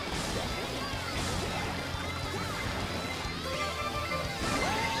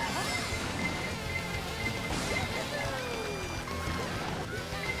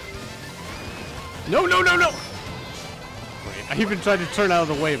 No, no, no, no! Wait, I even tried to turn out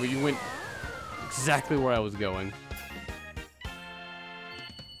of the way, but you went exactly where I was going.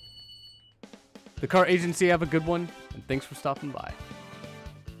 The Kart Agency, have a good one, and thanks for stopping by.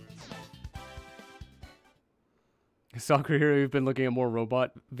 Soccer Hero, you've been looking at more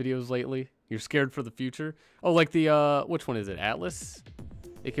robot videos lately. You're scared for the future. Oh, like the, which one is it? Atlas?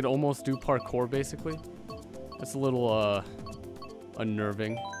 It can almost do parkour, basically. That's a little,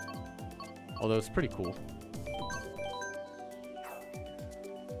 unnerving. Although it's pretty cool.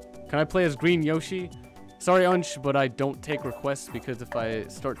 Can I play as Green Yoshi? Sorry, Unch, but I don't take requests because if I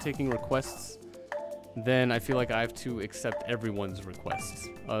start taking requests, then I feel like I have to accept everyone's requests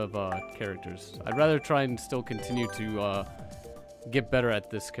of characters. I'd rather try and still continue to get better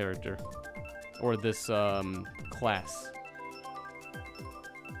at this character or this class.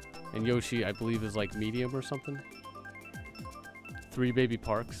 And Yoshi, I believe, is like medium or something. 3 baby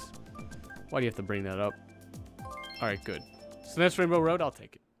parks. Why do you have to bring that up? All right, good. So that's Rainbow Road. I'll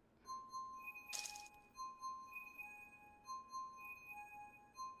take it.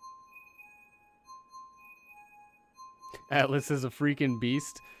 Atlas is a freaking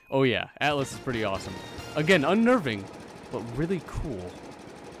beast. Oh yeah, Atlas is pretty awesome. Again, unnerving, but really cool.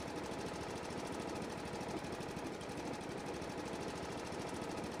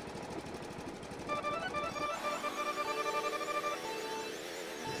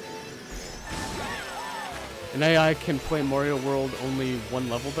 And AI can play Mario World only 1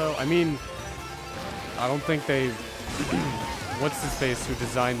 level though. I mean, I don't think they... What's his face who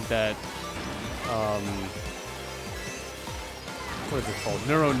designed that... what is it called?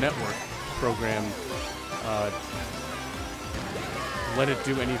 Neural network program. let it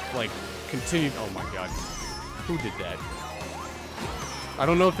do any, like, continued. Oh my god. Who did that? I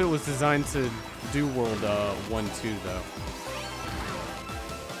don't know if it was designed to do World 1-2, though.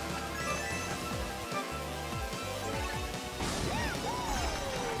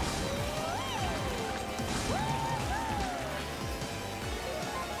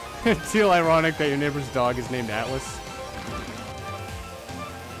 It's still ironic that your neighbor's dog is named Atlas.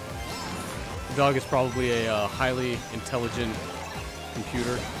 The dog is probably a highly intelligent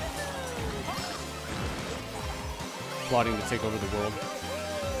computer plotting to take over the world.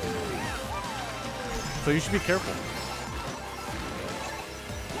 So you should be careful.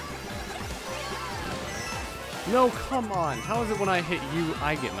 No, come on. How is it when I hit you,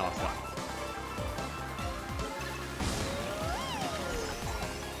 I get knocked off?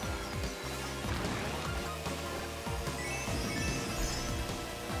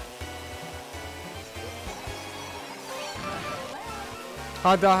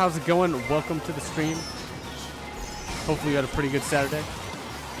 Hada, how's it going? Welcome to the stream. Hopefully you had a pretty good Saturday.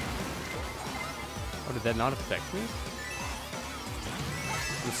 Oh, did that not affect me?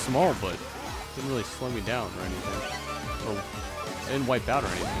 It was small, but it didn't really slow me down or anything. Or it didn't wipe out or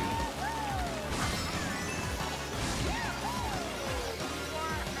anything.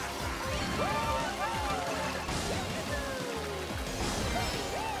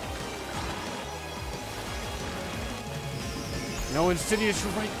 No, Insidious,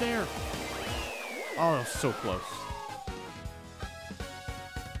 you're right there. Oh, that was so close.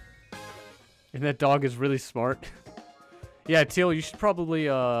 And that dog is really smart. Yeah, Teal, you should probably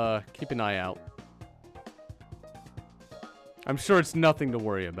keep an eye out. I'm sure it's nothing to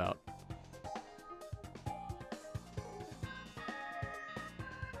worry about.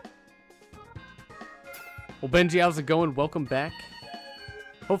 Well, Benji, how's it going? Welcome back.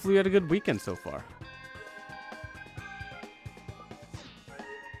 Hopefully you had a good weekend so far.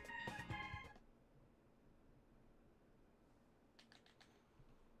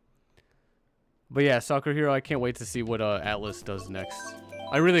 But yeah, Soccer Hero, I can't wait to see what Atlas does next.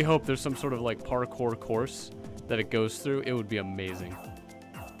 I really hope there's some sort of like parkour course that it goes through. It would be amazing.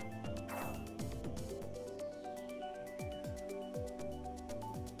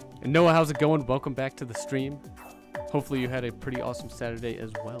 And Noah, how's it going? Welcome back to the stream. Hopefully you had a pretty awesome Saturday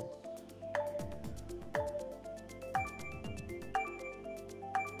as well.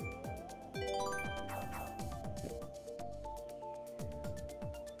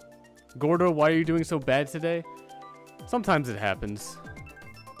 Gordo, why are you doing so bad today? Sometimes it happens.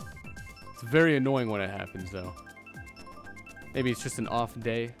 It's very annoying when it happens, though. Maybe it's just an off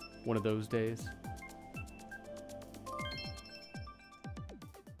day, one of those days.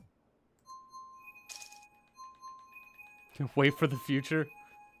 Wait for the future.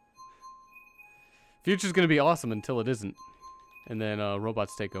 Future's gonna be awesome until it isn't. And then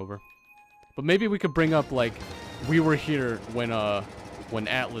robots take over. But maybe we could bring up, like, we were here when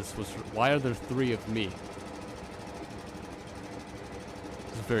Atlas was... Why are there 3 of me?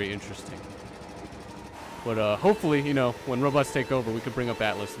 It's very interesting. But hopefully, you know, when robots take over, we could bring up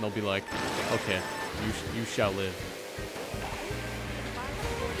Atlas and they'll be like, okay, you shall live.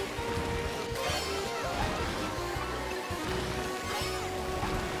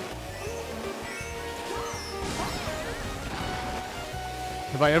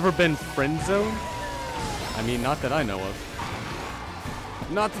 Have I ever been friend zoned? I mean, not that I know of.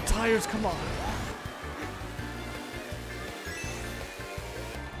 Not the tires, come on.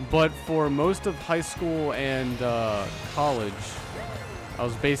 But for most of high school and college, I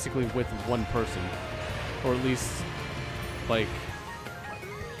was basically with one person. Or at least, like,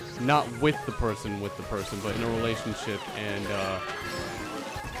 not with the person, but in a relationship and,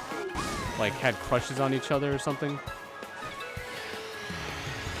 like, had crushes on each other or something.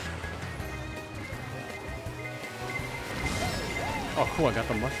 Oh, cool, I got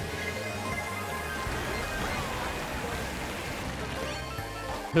the mushroom.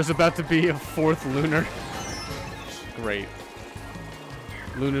 There's about to be a 4th Lunar. Great.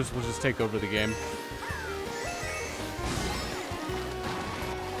 Lunars will just take over the game.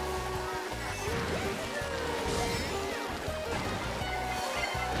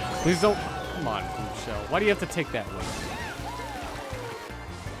 Please don't... Come on, Michelle. Why do you have to take that one?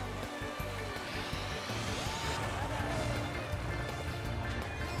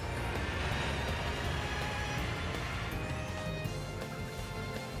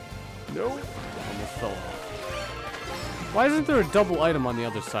 No. Almost fell off. Why isn't there a double item on the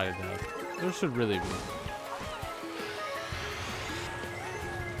other side of that? There should really be.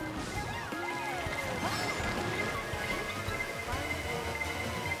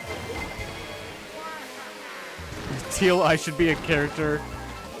 Teal, I should be a character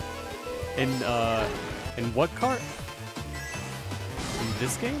in what cart? In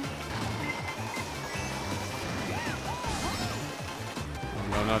this game? Oh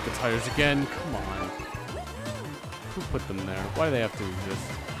no, not the tires again. Come on. Who put them there? Why do they have to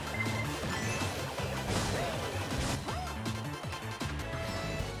exist?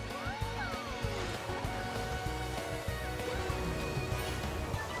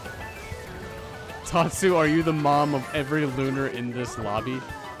 Tatsu, are you the mom of every Lunar in this lobby?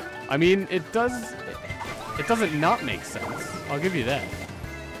 I mean, it doesn't not make sense. I'll give you that.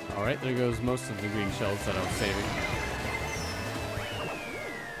 Alright, there goes most of the green shells that I was saving.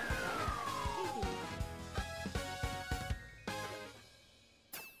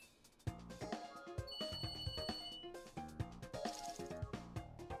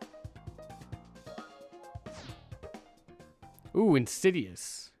 Ooh,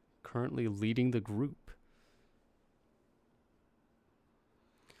 Insidious. Currently leading the group.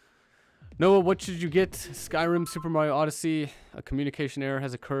 Noah, what should you get? Skyrim, Super Mario Odyssey, a communication error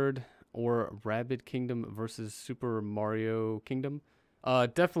has occurred, or Rabbit Kingdom versus Super Mario Kingdom?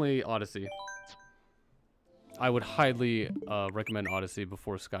 Definitely Odyssey. I would highly recommend Odyssey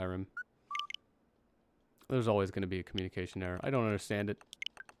before Skyrim. There's always going to be a communication error. I don't understand it.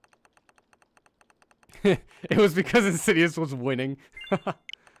 It was because Insidious was winning.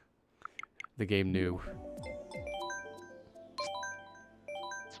 The game knew.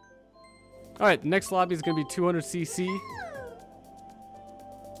 Alright, next lobby is going to be 200cc.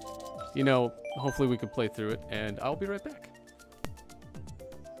 You know, hopefully we can play through it, and I'll be right back.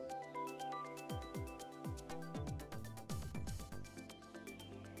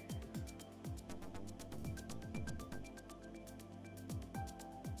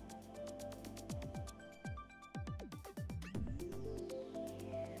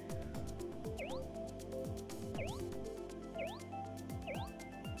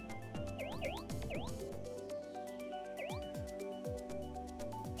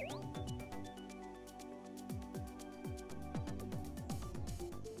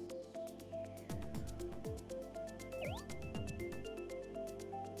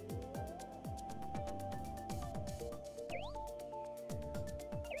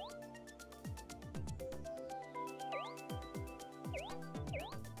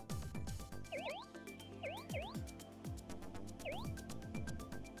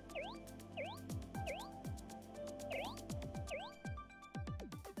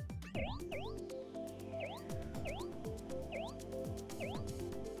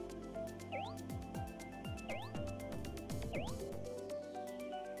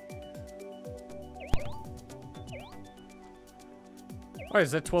 Alright,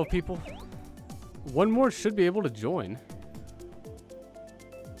 is that 12 people? One more should be able to join.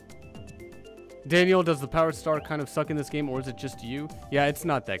 Daniel, does the power star kind of suck in this game, or is it just you? Yeah, it's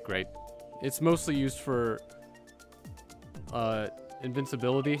not that great. It's mostly used for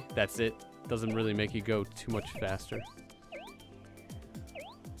invincibility. That's it. Doesn't really make you go too much faster.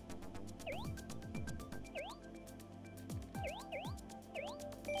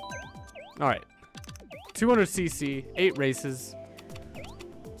 Alright. 200cc, 8 races.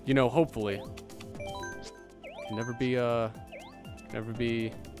 You know, hopefully. Can never be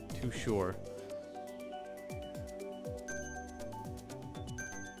too sure.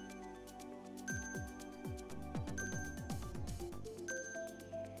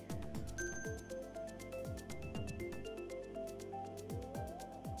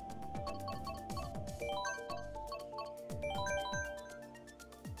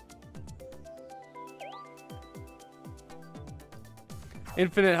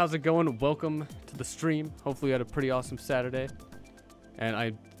 Infinite, how's it going? Welcome to the stream. Hopefully you had a pretty awesome Saturday. And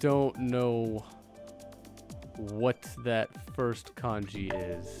I don't know what that first kanji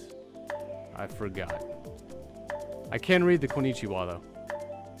is. I forgot. I can read the konnichiwa though.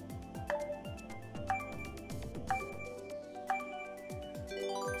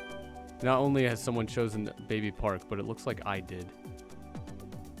 Not only has someone chosen Baby Park, but it looks like I did.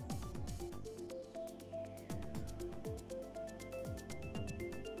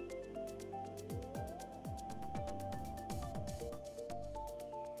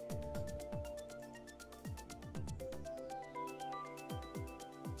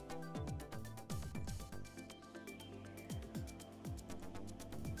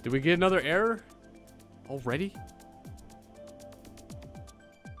 Did we get another error? Already?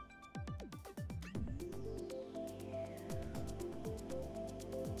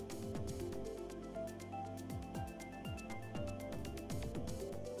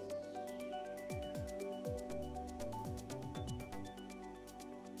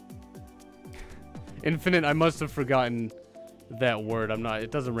 Infinite, I must have forgotten that word.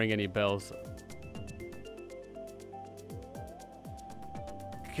 It doesn't ring any bells.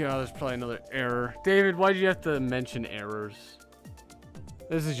 God, there's probably another error. David, why did you have to mention errors?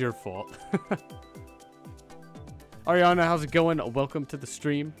 This is your fault. Ariana, how's it going? Welcome to the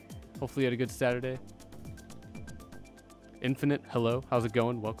stream. Hopefully you had a good Saturday. Infinite, hello. How's it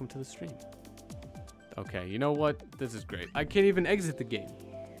going? Welcome to the stream. Okay, you know what? This is great. I can't even exit the game.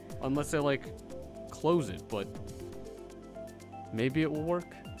 Unless I, like, close it, but... maybe it will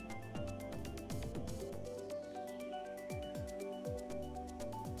work.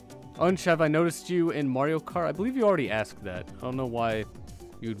 Unch, have I noticed you in Mario Kart? I believe you already asked that. I don't know why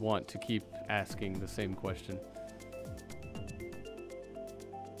you'd want to keep asking the same question.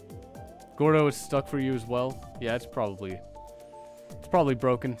 Gordo is stuck for you as well. Yeah, it's probably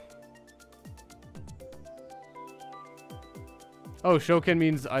broken. Oh, Shoken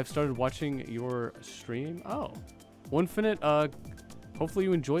means I've started watching your stream. Oh, Infinite. Hopefully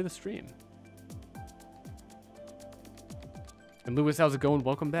you enjoy the stream. And Lewis, how's it going?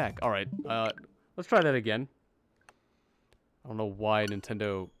 Welcome back. All right, let's try that again. I don't know why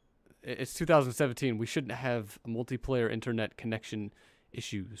Nintendo. It's 2017. We shouldn't have multiplayer internet connection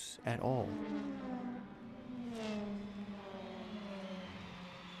issues at all.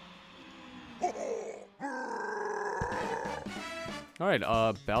 All right,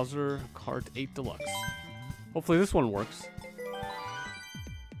 Bowser Kart 8 Deluxe. Hopefully this one works.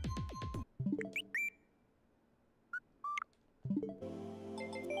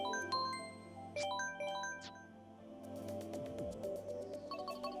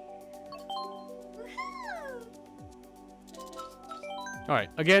 All right,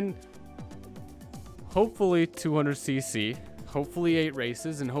 again, hopefully 200cc, hopefully 8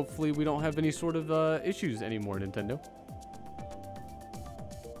 races, and hopefully we don't have any sort of issues anymore, Nintendo.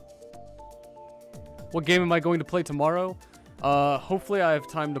 What game am I going to play tomorrow? Hopefully I have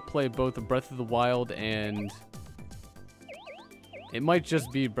time to play both Breath of the Wild and... it might just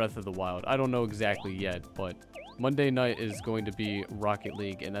be Breath of the Wild. I don't know exactly yet, but Monday night is going to be Rocket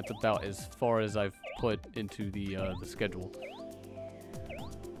League, and that's about as far as I've put into the schedule.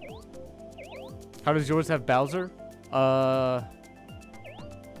 How does yours have Bowser?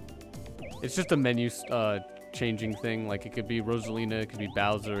 It's just a menu changing thing. Like, it could be Rosalina, it could be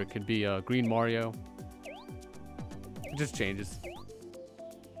Bowser, it could be Green Mario. It just changes.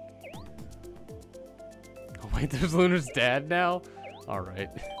 Oh wait, there's Lunar's dad now? Alright.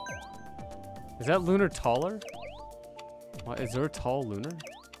 Is that Lunar taller? What, is there a tall Lunar?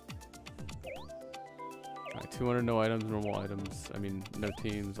 Alright, 200 no items, normal items. I mean, no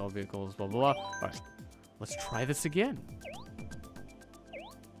teams, all vehicles, blah, blah, blah. Alright, let's try this again.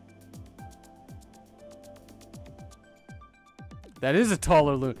 That is a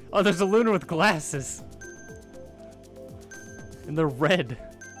taller Lunar. Oh, there's a Lunar with glasses. And they're red.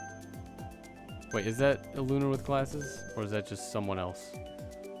 Wait, is that a Lunar with glasses? Or is that just someone else?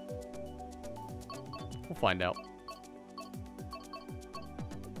 We'll find out.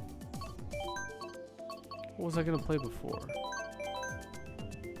 What was I gonna play before?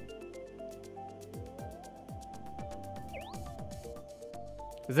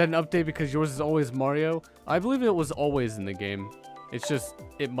 Is that an update because yours is always Mario? I believe it was always in the game. It's just,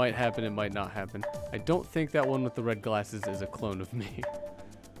 it might happen, it might not happen. I don't think that one with the red glasses is a clone of me.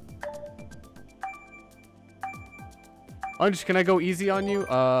 Unch, can I go easy on you?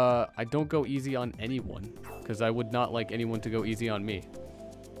 I don't go easy on anyone, because I would not like anyone to go easy on me.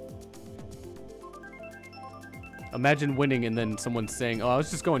 Imagine winning and then someone saying, oh, I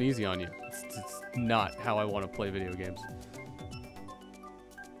was just going easy on you. It's not how I want to play video games.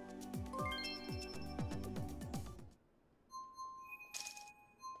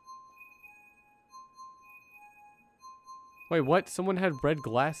 Wait, what? Someone had red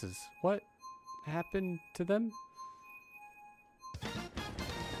glasses. What happened to them?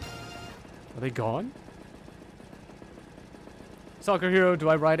 Are they gone? Soccer Hero, do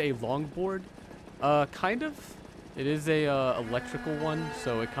I ride a longboard? Kind of. It is a electrical one,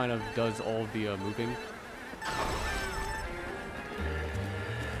 so it kind of does all of the moving.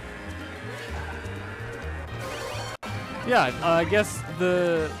 Yeah, I guess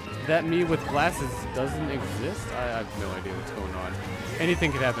that me with glasses doesn't exist. I have no idea what's going on.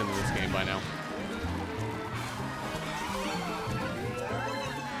 Anything could happen in this game by now.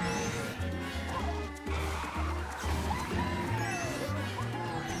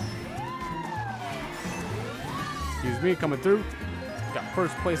 Excuse me, coming through. Got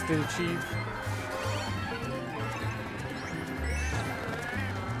first place to achieve.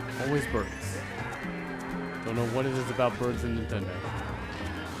 Always birds. Don't know what it is about birds in Nintendo.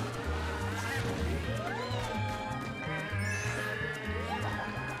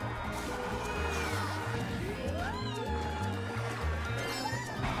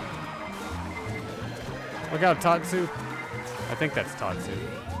 Look out, Tatsu. I think that's Tatsu.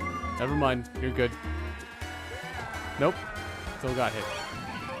 Never mind. You're good. Nope. Still got hit.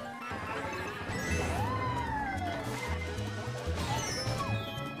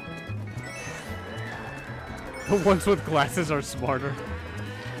 The ones with glasses are smarter.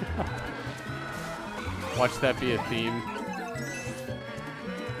 Watch that be a theme.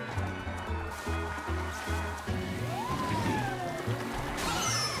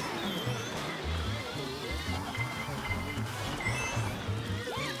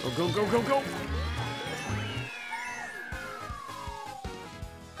 Go, go, go, go, go!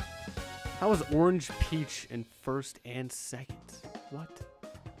 How was Orange Peach in first and second? What?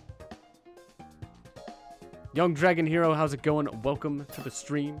 Young Dragon Hero, how's it going? Welcome to the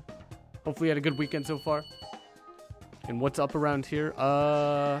stream. Hopefully you had a good weekend so far. And what's up around here?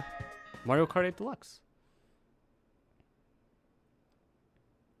 Mario Kart 8 Deluxe.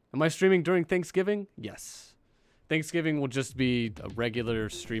 Am I streaming during Thanksgiving? Yes. Thanksgiving will just be a regular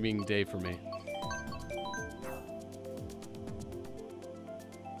streaming day for me.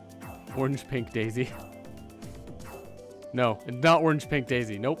 Orange Pink Daisy. No, it's not Orange Pink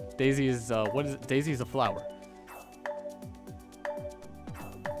Daisy. Nope. Daisy is, what is it? Daisy is a flower.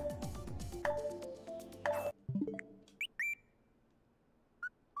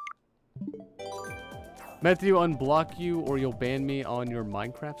 Matthew, unblock you or you'll ban me on your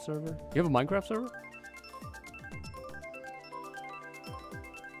Minecraft server. You have a Minecraft server?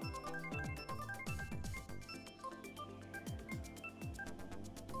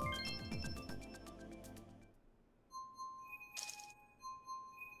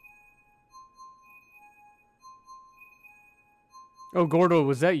 Oh, Gordo,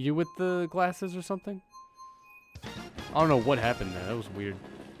 was that you with the glasses or something? I don't know what happened there. That was weird.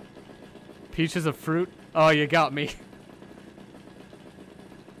 Peach is a fruit? Oh, you got me.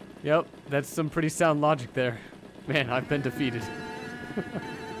 Yep, that's some pretty sound logic there. Man, I've been defeated.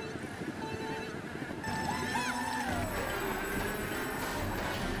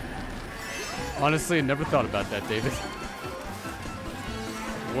 Honestly, I never thought about that, David.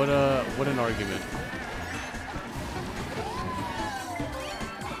 What an argument.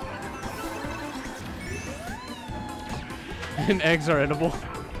 And eggs are edible.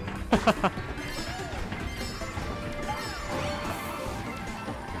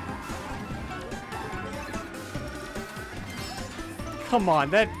 Come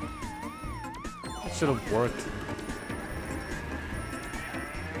on, that should have worked.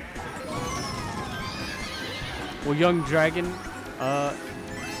 Well, Young Dragon,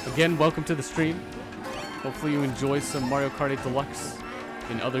 again, welcome to the stream. Hopefully you enjoy some Mario Kart 8 Deluxe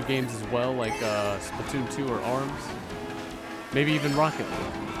and other games as well, like Splatoon 2 or ARMS. Maybe even Rocket League.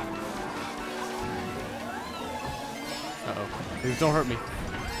 Uh-oh. Please don't hurt me.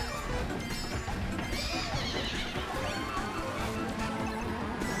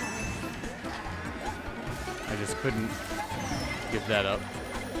 I just couldn't give that up.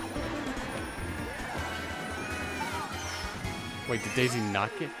 Wait, did Daisy not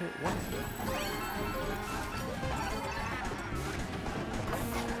get hit? What?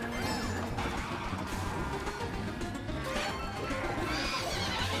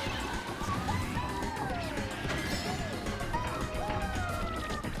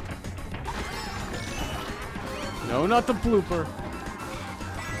 No, not the blooper.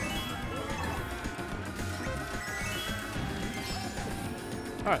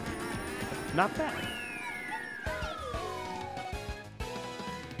 Alright. Not bad.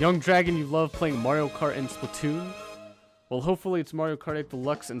 Young Dragon, you love playing Mario Kart and Splatoon? Well, hopefully it's Mario Kart 8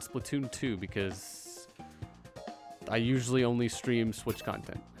 Deluxe and Splatoon 2 because I usually only stream Switch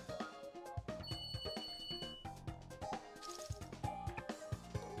content.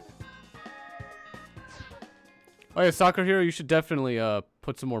 Oh yeah, Soccer Hero, you should definitely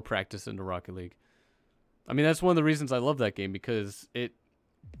put some more practice into Rocket League. I mean, that's one of the reasons I love that game, because it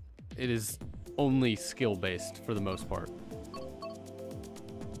is only skill-based for the most part.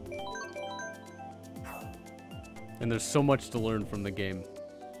 And there's so much to learn from the game.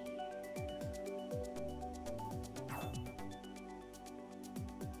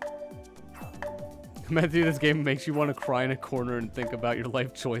 Matthew, this game makes you want to cry in a corner and think about your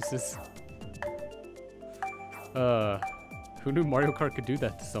life choices. Who knew Mario Kart could do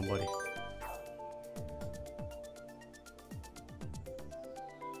that to somebody?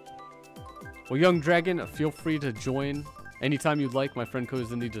 Well, Young Dragon, feel free to join anytime you'd like. My friend code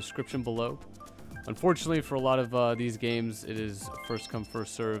is in the description below. Unfortunately, for a lot of these games, it is first come,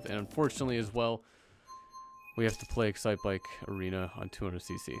 first serve. And unfortunately as well, we have to play Excite Bike Arena on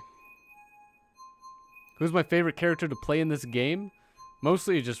 200cc. Who's my favorite character to play in this game?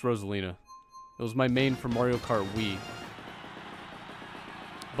 Mostly just Rosalina. It was my main for Mario Kart Wii.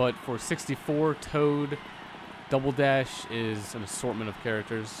 But for 64, Toad, Double Dash is an assortment of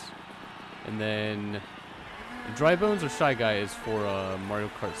characters. And then Dry Bones or Shy Guy is for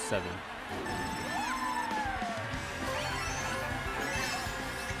Mario Kart 7.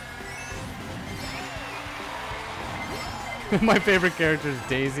 My favorite character is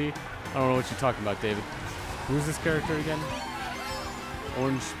Daisy. I don't know what you're talking about, David. Who's this character again?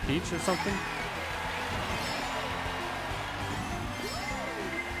 Orange Peach or something?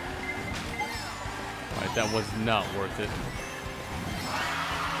 Alright, that was not worth it.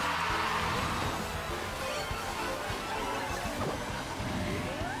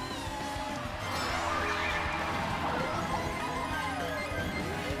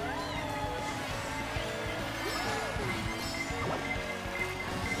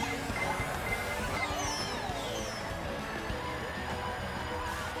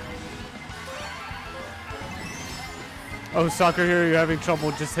 Oh, Soccer Hero, you're having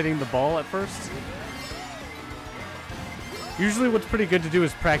trouble just hitting the ball at first? Usually what's pretty good to do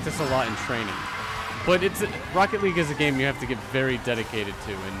is practice a lot in training. But Rocket League is a game you have to get very dedicated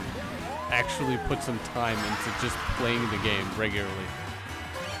to and actually put some time into just playing the game regularly.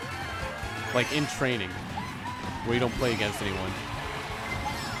 Like in training, where you don't play against anyone.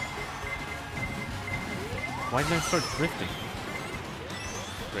 Why didn't I start drifting?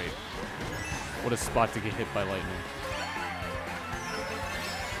 Great. What a spot to get hit by lightning.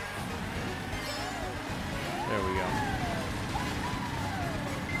 There we go.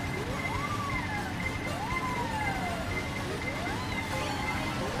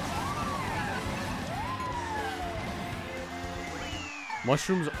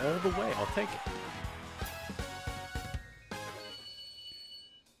 Mushrooms all the way. I'll take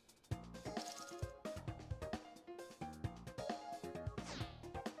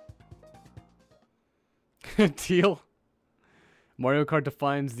it. Teal. Mario Kart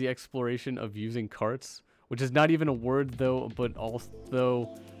defines the exploration of using carts, which is not even a word though, but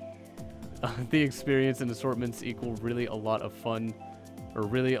also the experience and assortments equal really a lot of fun, or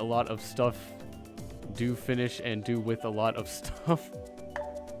really a lot of stuff. Do finish and do with a lot of stuff.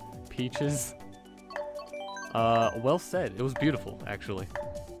 Peaches. Well said. It was beautiful, actually.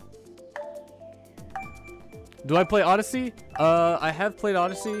 Do I play Odyssey? I have played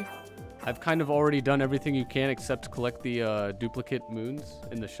Odyssey. I've kind of already done everything you can except collect the duplicate moons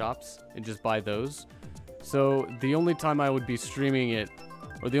in the shops and just buy those. So the only time I would be streaming it,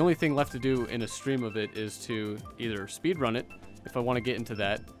 or the only thing left to do in a stream of it, is to either speedrun it, if I want to get into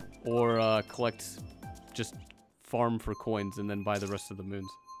that, or just farm for coins and then buy the rest of the moons.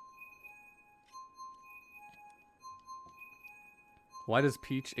 Why does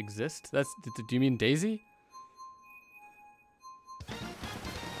Peach exist? Do you mean Daisy?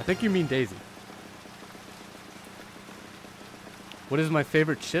 I think you mean Daisy. What is my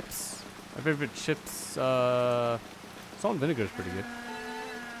favorite chips? My favorite chips, salt and vinegar is pretty good.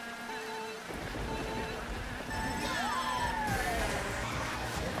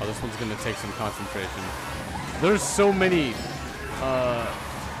 Oh, this one's gonna take some concentration. There's so many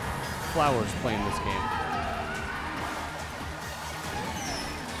flowers playing this game.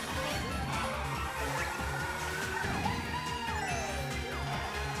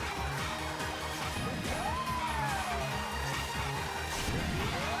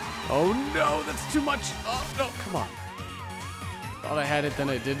 Oh no, that's too much. Oh no, come on. Thought I had it, then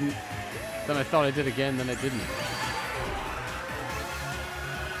I didn't. Then I thought I did again, then I didn't.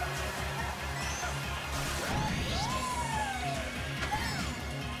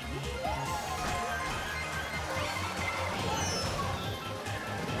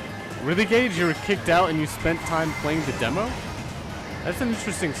 Really, Gage? You were kicked out and you spent time playing the demo? That's an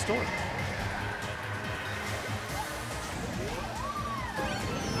interesting story.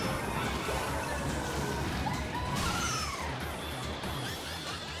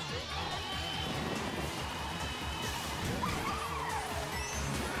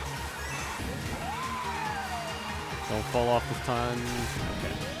 Don't fall off this time.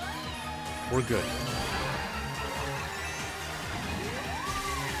 Okay. We're good.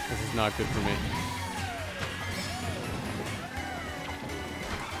 This is not good for me.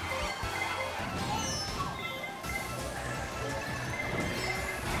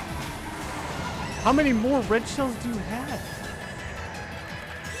 How many more red shells do you have?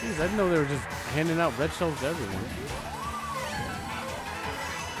 Jeez, I didn't know they were just handing out red shells to everyone.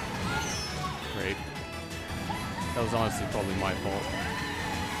 Great. That was honestly probably my fault.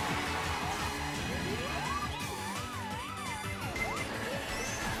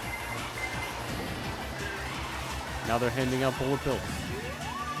 Now they're handing out bullet bills.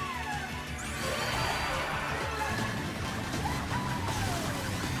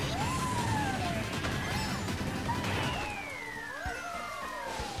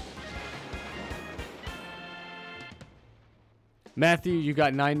 Matthew, you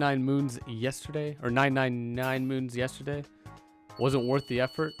got 99 moons yesterday, or 999 moons yesterday. Wasn't worth the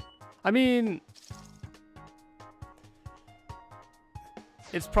effort. I mean,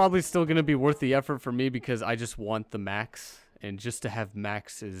 it's probably still gonna be worth the effort for me because I just want the max, and just to have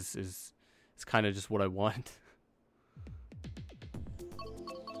max is kind of just what I want.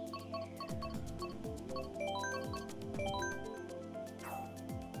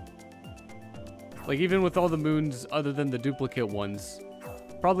 Like, even with all the moons other than the duplicate ones,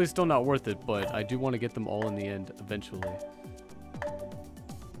 probably still not worth it, but I do want to get them all in the end eventually.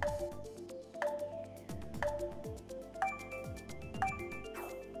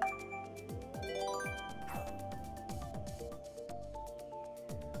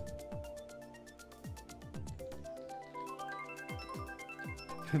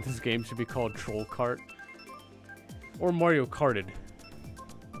 This game should be called Troll Kart. Or Mario Karted.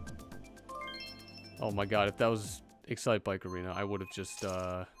 Oh my god, if that was Excite Bike Arena, I would have just,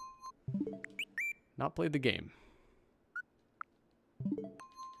 not played the game.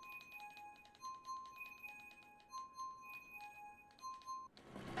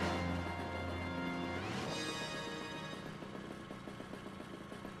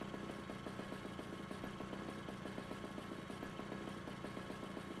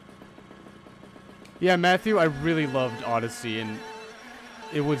 Yeah, Matthew, I really loved Odyssey, and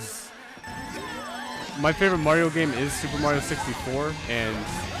it was... My favorite Mario game is Super Mario 64, and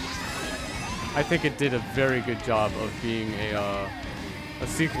I think it did a very good job of being a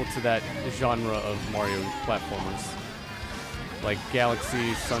sequel to that genre of Mario platformers. Like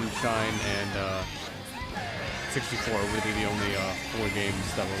Galaxy, Sunshine, and 64 are really the only 4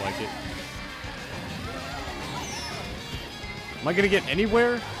 games that were like it. Am I gonna get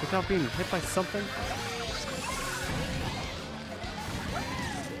anywhere without being hit by something?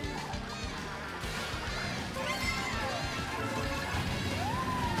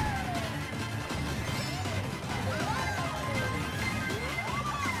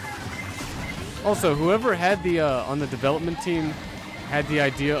 Also, whoever had the, on the development team, had the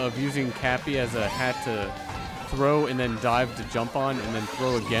idea of using Cappy as a hat to throw and then dive to jump on and then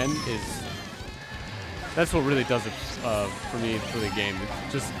throw again that's what really does it for me for the game.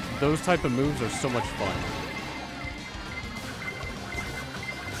 It's just, those type of moves are so much fun.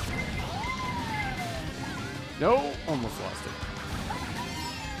 No, almost lost it.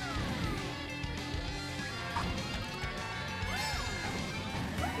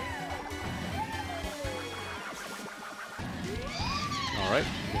 Alright,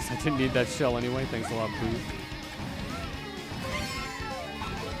 guess I didn't need that shell anyway. Thanks a lot, Boo.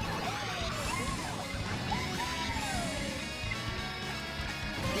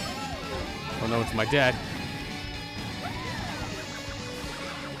 Oh no, it's my dad.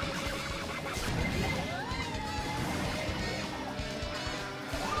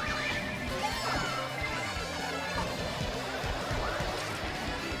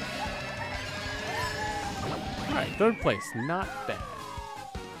 Alright, 3rd place. Not bad.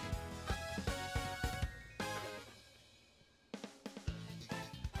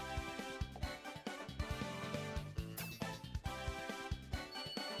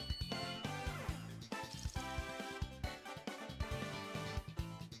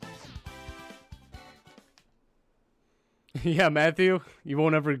 Yeah, Matthew, you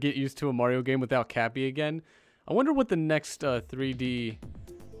won't ever get used to a Mario game without Cappy again. I wonder what the next 3D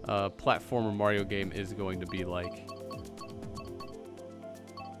platformer Mario game is going to be like.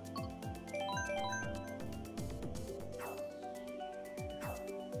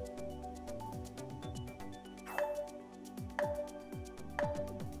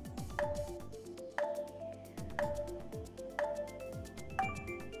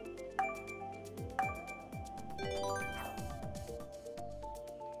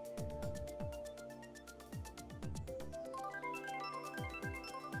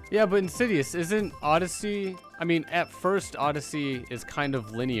 Yeah, but Insidious, isn't Odyssey... I mean, at first, Odyssey is kind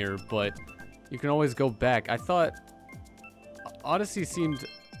of linear, but you can always go back. I thought Odyssey seemed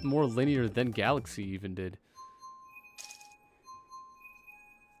more linear than Galaxy even did.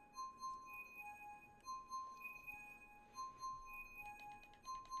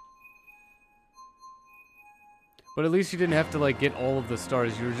 But at least you didn't have to, like, get all of the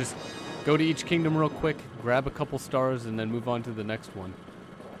stars. You were just go to each kingdom real quick, grab a couple stars, and then move on to the next one.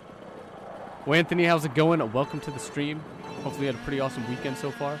 Well, Anthony, how's it going? Welcome to the stream. Hopefully you had a pretty awesome weekend so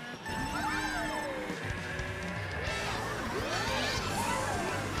far.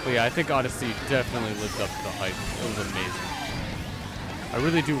 But yeah, I think Odyssey definitely lived up to the hype. It was amazing. I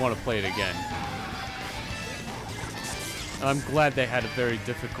really do want to play it again. And I'm glad they had a very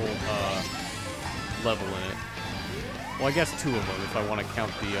difficult level in it. Well, I guess 2 of them if I want to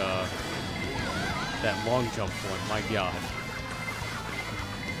count the, that long jump one. My god.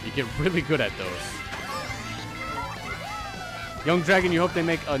 You get really good at those. Young Dragon, you hope they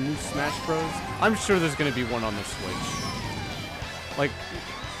make a new Smash Bros? I'm sure there's going to be one on the Switch. Like,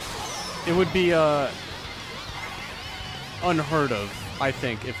 it would be, unheard of, I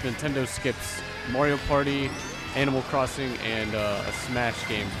think, if Nintendo skips Mario Party, Animal Crossing, and a Smash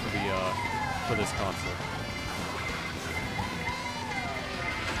game for this console.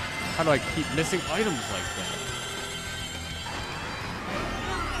 How do I keep missing items like that?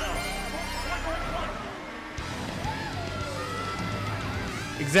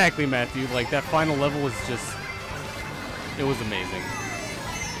 Exactly, Matthew. Like, that final level was just... It was amazing.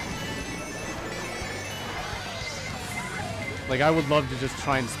 Like, I would love to just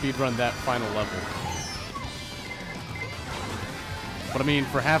try and speedrun that final level. But I mean,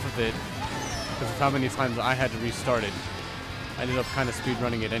 for half of it, because of how many times I had to restart it, I ended up kind of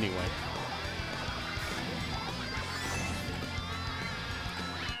speedrunning it anyway.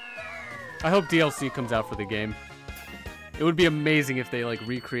 I hope DLC comes out for the game. It would be amazing if they, like,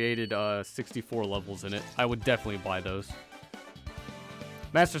 recreated 64 levels in it. I would definitely buy those.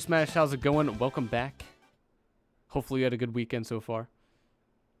 Master Smash, how's it going? Welcome back. Hopefully you had a good weekend so far.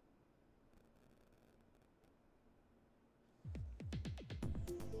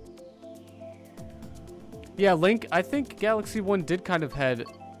 Yeah, Link, I think Galaxy 1 did kind of had...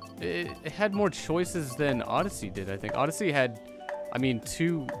 It had more choices than Odyssey did, I think. Odyssey had, I mean,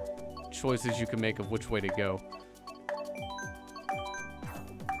 2 choices you can make of which way to go.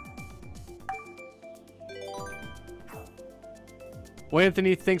 Well,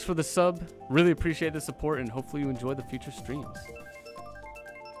 Anthony, thanks for the sub. Really appreciate the support, and hopefully you enjoy the future streams.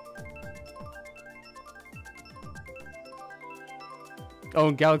 Oh,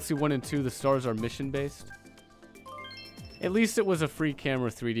 in Galaxy 1 and 2, the stars are mission-based. At least it was a free camera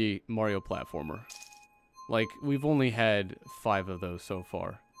 3D Mario platformer. Like, we've only had 5 of those so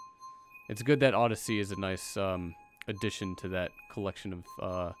far. It's good that Odyssey is a nice addition to that collection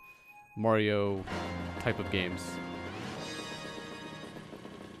of Mario type of games.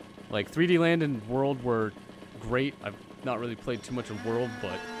 Like, 3D Land and World were great. I've not really played too much of World,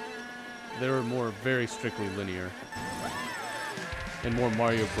 but they were more very strictly linear. And more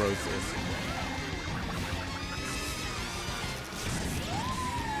Mario Bros-esque.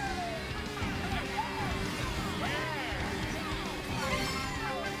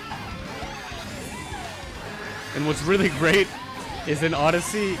 And what's really great is in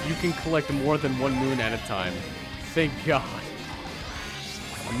Odyssey, you can collect more than 1 moon at a time. Thank God.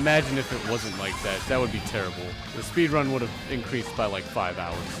 Imagine if it wasn't like that. That would be terrible. The speedrun would have increased by like 5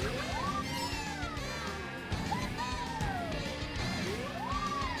 hours.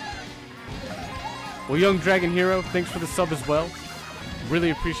 Well, Young Dragon Hero, thanks for the sub as well. Really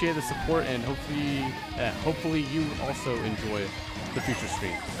appreciate the support, and hopefully you also enjoy the future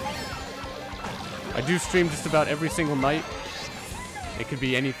streams. I do stream just about every single night. It could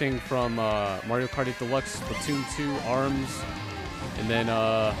be anything from Mario Kart 8 Deluxe, Splatoon 2, ARMS, and then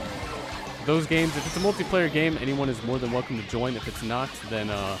those games. If it's a multiplayer game, anyone is more than welcome to join. If it's not, then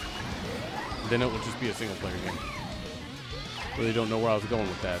it will just be a single player game. Really don't know where I was going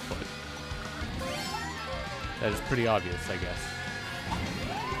with that, but that is pretty obvious, I guess.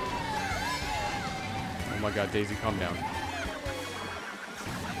 Oh my God, Daisy, calm down.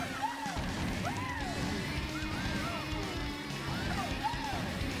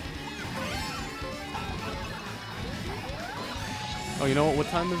 Oh, you know what? What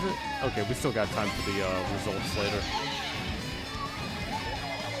time is it? Okay, we still got time for the results later.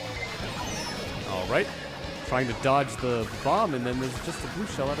 All right. Trying to dodge the bomb, and then there's just a blue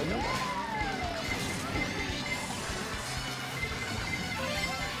shell out of nowhere.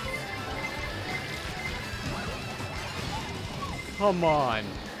 Come on.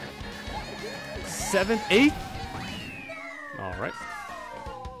 7th, 8th? All right.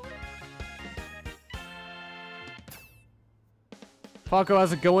 Paco,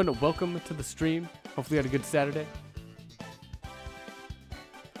 how's it going? Welcome to the stream. Hopefully you had a good Saturday.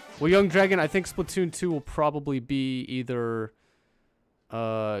 Well, Young Dragon, I think Splatoon 2 will probably be either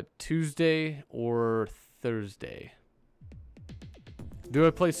Tuesday or Thursday. Do I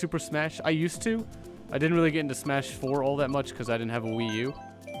play Super Smash? I used to. I didn't really get into Smash 4 all that much because I didn't have a Wii U.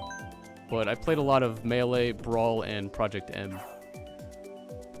 But I played a lot of Melee, Brawl, and Project M.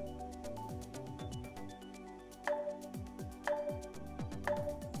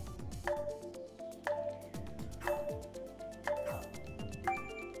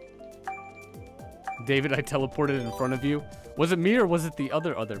 David, I teleported in front of you. Was it me or was it the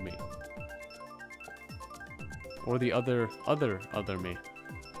other me? Or the other me.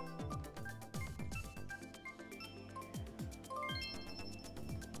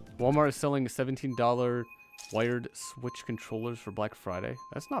 Walmart is selling $17 wired Switch controllers for Black Friday.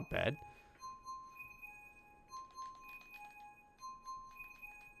 That's not bad.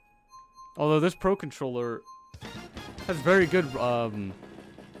 Although this Pro controller has very good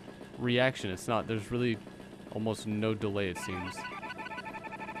reaction. It's not, there's really almost no delay, it seems.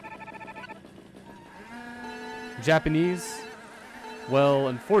 Japanese? Well,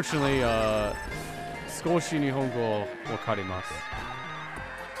 unfortunately, Skoshi Nihongo wakarimasu.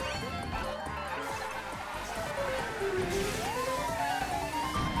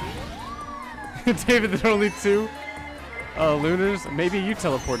 David, there are only 2 Lunars. Maybe you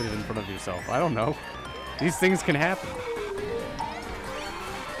teleported in front of yourself. I don't know. These things can happen.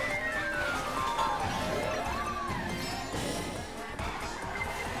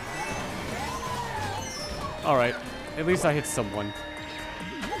 Alright. At least I hit someone.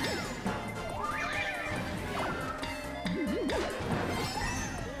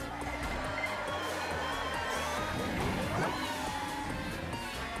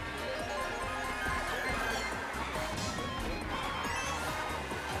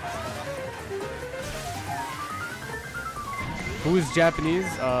 Who is Japanese?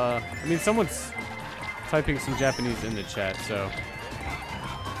 I mean, someone's typing some Japanese in the chat, so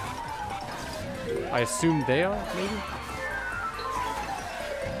I assume they are, maybe?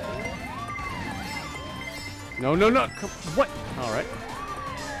 No, no, no! What? Alright.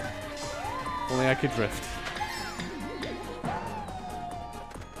 Only I could drift.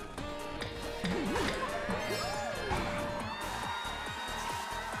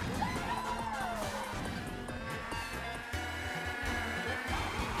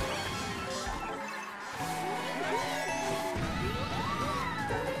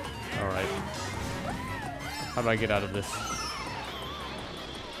 How do I get out of this?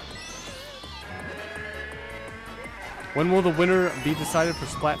 When will the winner be decided for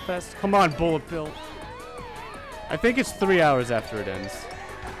Splatfest? Come on, Bullet Bill. I think it's 3 hours after it ends.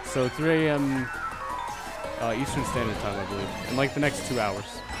 So 3 a.m. Eastern Standard Time, I believe. In like the next 2 hours.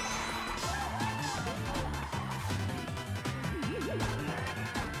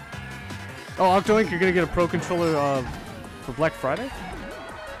 Oh, Octoink, you're gonna get a Pro Controller for Black Friday?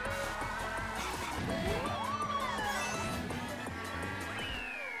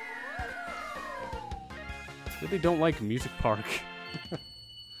 They don't like Music Park.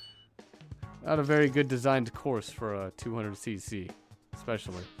 Not a very good designed course for a 200cc,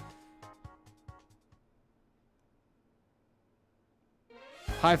 especially.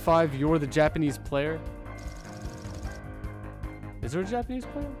 High five, you're the Japanese player. Is there a Japanese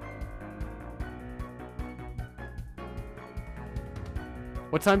player?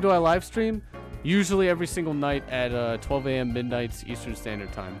 What time do I live stream? Usually every single night at 12 a.m. midnight Eastern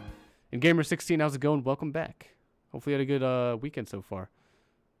Standard Time. And Gamer16, how's it going? Welcome back. Hopefully you had a good weekend so far.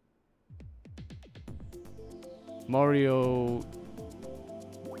 Mario...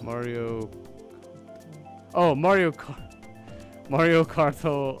 Oh, Mario Kart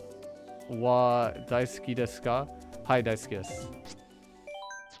wa daisuki desu ka? Hi, daisuki desu.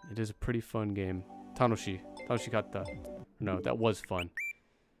 It is a pretty fun game. Tanoshikatta. No, that was fun.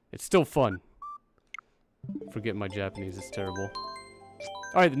 It's still fun. Forget my Japanese, it's terrible.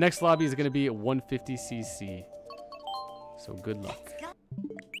 Alright, the next lobby is going to be at 150cc. So good luck.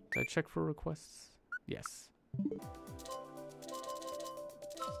 Did I check for requests? Yes.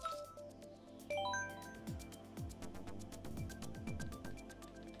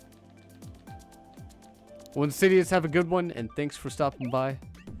 Well, Insidious, have a good one, and thanks for stopping by.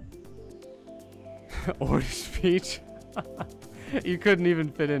 Orange peach? You couldn't even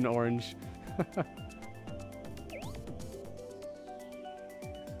fit in orange.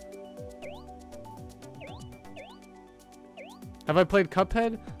 Have I played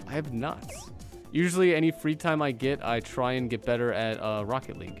Cuphead? I have not. Usually any free time I get, I try and get better at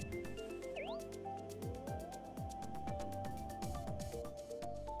Rocket League.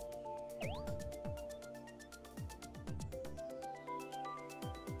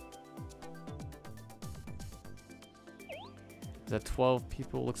 Is that 12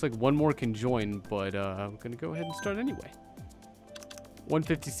 people? Looks like one more can join, but I'm gonna go ahead and start anyway.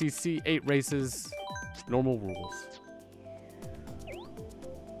 150cc, 8 races, normal rules.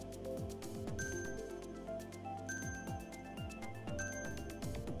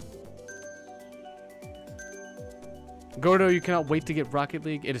 Gordo, you cannot wait to get Rocket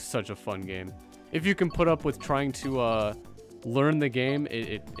League. It is such a fun game. If you can put up with trying to learn the game,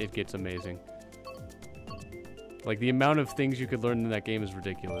 it gets amazing. Like, the amount of things you could learn in that game is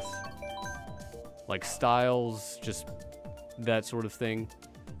ridiculous. like styles, just that sort of thing.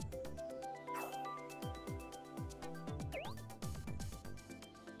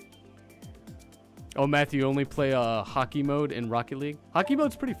 Oh, Matthew, you only play hockey mode in Rocket League? Hockey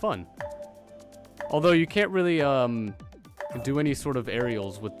mode's pretty fun. Although you can't really do any sort of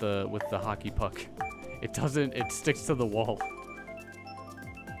aerials with the hockey puck. It doesn't, it sticks to the wall.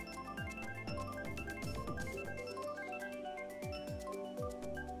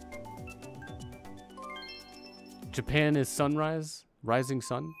 Japan is sunrise, rising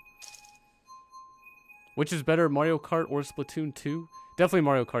sun. Which is better, Mario Kart or Splatoon 2? Definitely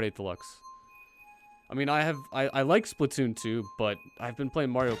Mario Kart 8 Deluxe. I mean, I like Splatoon 2, but I've been playing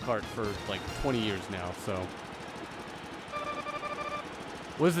Mario Kart for like 20 years now, so.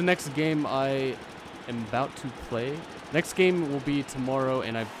 What is the next game I am about to play? Next game will be tomorrow,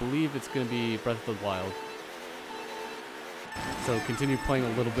 and I believe it's going to be Breath of the Wild. So continue playing a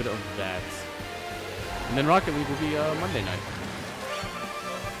little bit of that. And then Rocket League will be Monday night.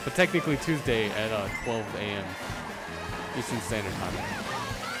 But technically Tuesday at 12 a.m. Eastern Standard Time.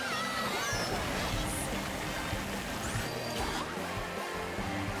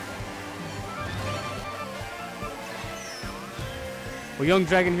 Well, Young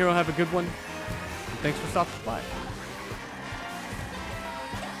Dragon Hero, have a good one. And thanks for stopping by.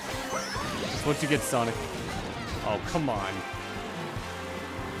 So what you get, Sonic? Oh, come on.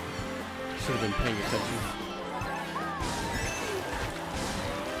 Should have been paying attention.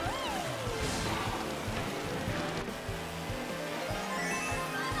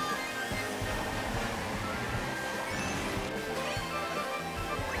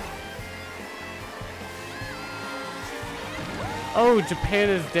 Oh, Japan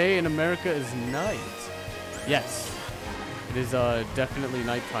is day and America is night. Yes. It is definitely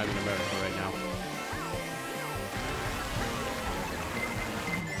nighttime in America right now.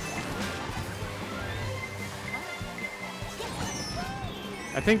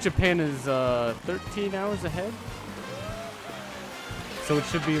 I think Japan is 13 hours ahead. So it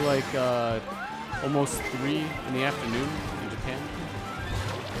should be like almost 3 in the afternoon in Japan.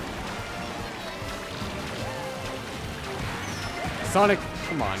 Sonic,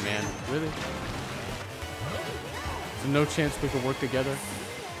 come on, man. Really? There's no chance we could work together?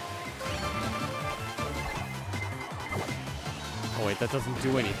 Oh wait, that doesn't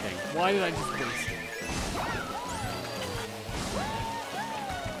do anything. Why did I just waste it?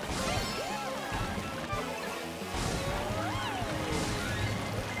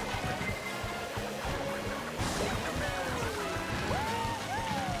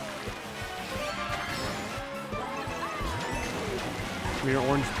 Your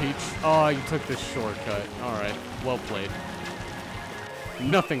orange peach. Oh, you took this shortcut. Alright, well played.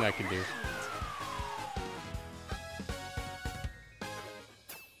 Nothing I can do.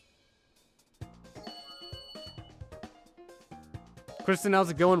 Kristen, how's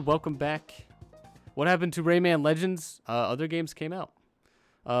it going? Welcome back. What happened to Rayman Legends? Other games came out.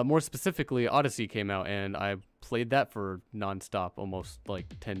 More specifically, Odyssey came out, and I played that for non-stop, almost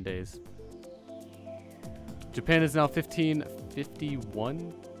like 10 days. Japan is now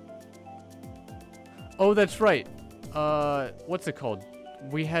 1551. Oh, that's right. What's it called?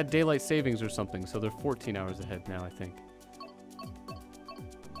 We had daylight savings or something, so they're 14 hours ahead now, I think.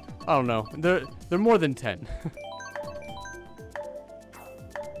 I don't know. They're more than 10.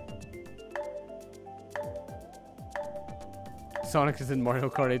 Sonic is in Mario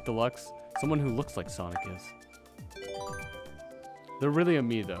Kart 8 Deluxe. Someone who looks like Sonic is. They're really a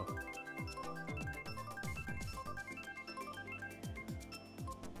me, though.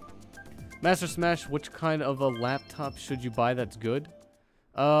 Master Smash, which kind of a laptop should you buy that's good?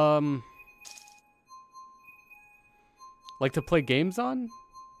 Like to play games on?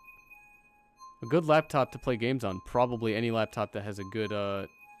 A good laptop to play games on. Probably any laptop that has a good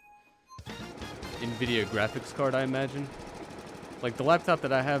NVIDIA graphics card, I imagine. Like the laptop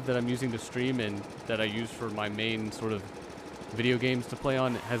that I have that I'm using to stream and that I use for my main sort of video games to play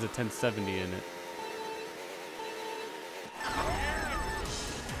on, it has a 1070 in it.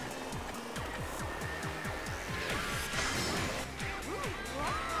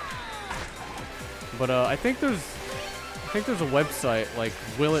 But I think there's a website like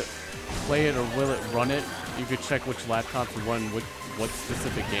will it play it or will it run it? You could check which laptops run what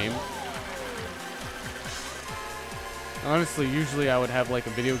specific game. Honestly, usually I would have like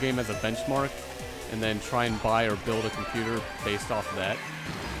a video game as a benchmark and then try and buy or build a computer based off of that.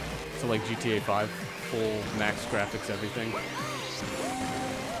 So like GTA 5, full max graphics, everything.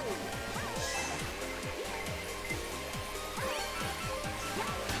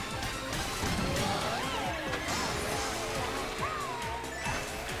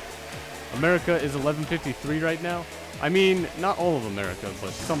 America is 11:53 right now. I mean, not all of America,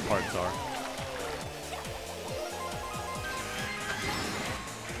 but some parts are.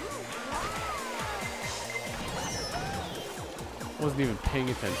 Wasn't even paying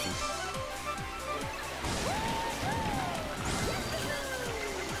attention.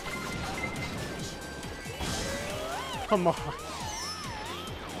 Come on.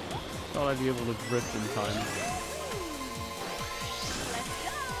 Thought I'd be able to drift in time.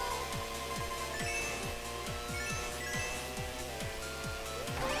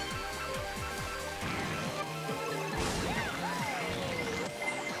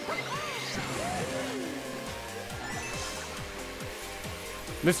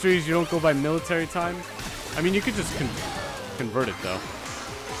 Mysteries, you don't go by military time? I mean, you could just convert it, though.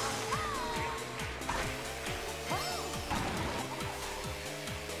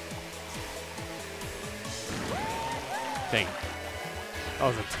 Dang. That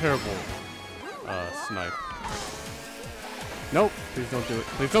was a terrible snipe. Nope. Please don't do it.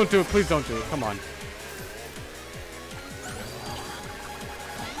 Please don't do it. Please don't do it. Come on.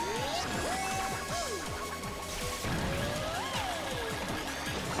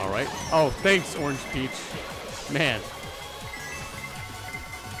 Alright. Oh, thanks, Orange Peach. Man.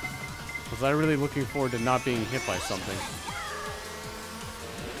 Was I really looking forward to not being hit by something?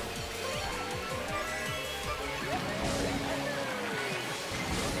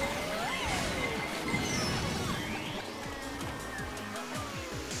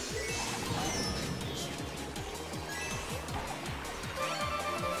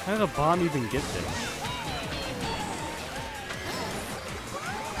 How did a bomb even get there?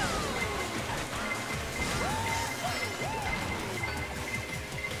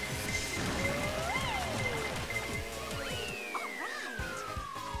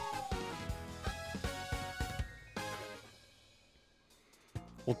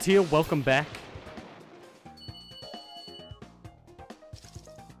 Well, Tia, welcome back.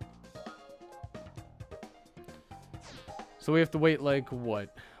 So we have to wait, like,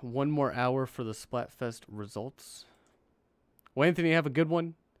 what? 1 more hour for the Splatfest results? Well, Anthony, have a good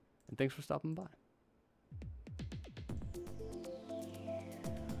one. And thanks for stopping by.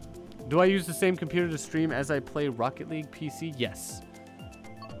 Do I use the same computer to stream as I play Rocket League PC? Yes.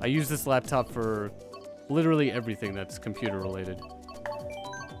 I use this laptop for literally everything that's computer related.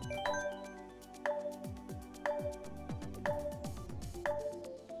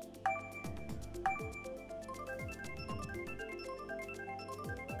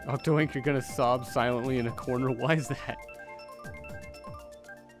 Octoink, you're gonna sob silently in a corner. Why is that?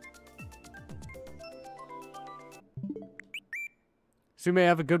 Sume,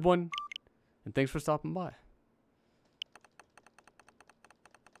 have a good one. And thanks for stopping by.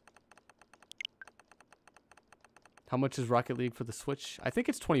 How much is Rocket League for the Switch? I think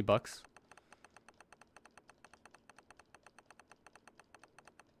it's 20 bucks.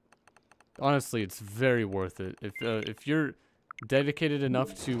 Honestly, it's very worth it. If you're dedicated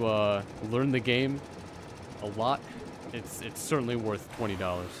enough to learn the game a lot, it's certainly worth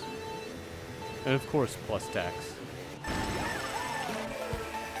 $20. And of course, plus tax.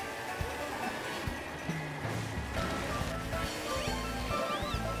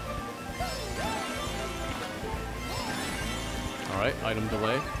 Alright, item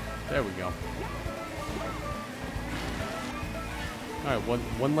delay. There we go. Alright,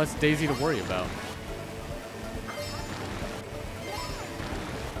 one less Daisy to worry about.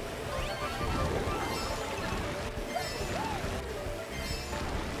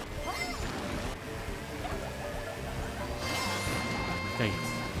 Dang it.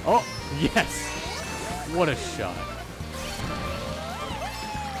 Oh, yes! What a shot.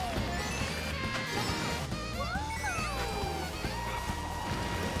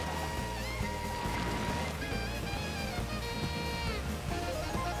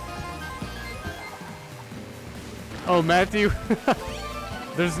 Oh, Matthew,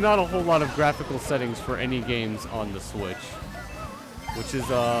 there's not a whole lot of graphical settings for any games on the Switch, which is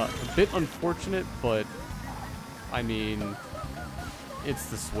a bit unfortunate, but I mean, it's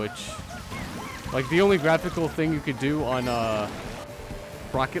the Switch. Like, the only graphical thing you could do on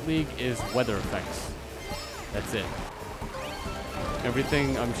Rocket League is weather effects. That's it.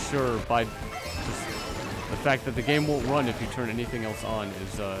 Everything, I'm sure, by just the fact that the game won't run if you turn anything else on,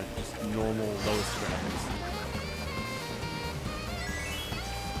 is just normal lowest graphics.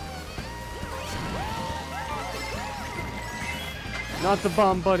 Not the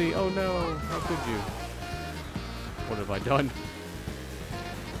bomb, buddy. Oh no. How could you? What have I done?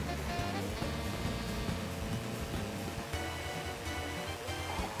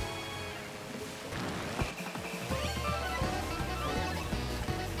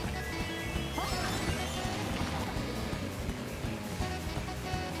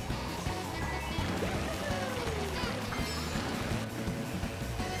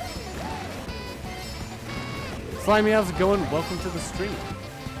 Slimy, how's it going? Welcome to the stream.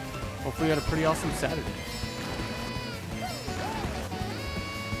 Hopefully you had a pretty awesome Saturday.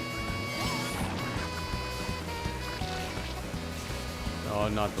 Oh,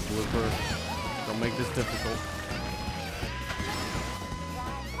 not the blooper. Don't make this difficult.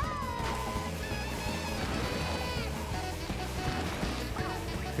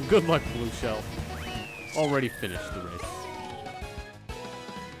 Good luck, Blue Shell. Already finished the race.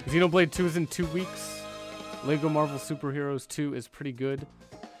 Xenoblade 2 is in 2 weeks. Lego Marvel Superheroes 2 is pretty good.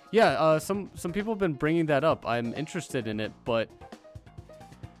 Yeah, some people have been bringing that up. I'm interested in it, but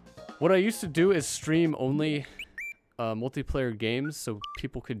what I used to do is stream only multiplayer games so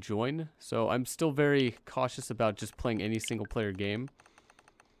people could join. So I'm still very cautious about just playing any single player game.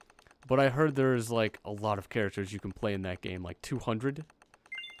 But I heard there's like a lot of characters you can play in that game, like 200.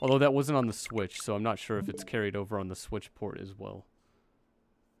 Although that wasn't on the Switch, so I'm not sure if it's carried over on the Switch port as well.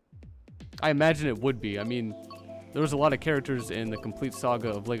 I imagine it would be. I mean, there was a lot of characters in the complete saga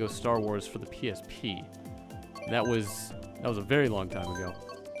of Lego Star Wars for the PSP. And that was a very long time ago.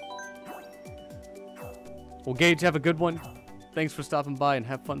 Well, Gage, have a good one. Thanks for stopping by and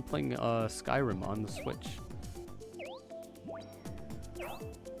have fun playing Skyrim on the Switch.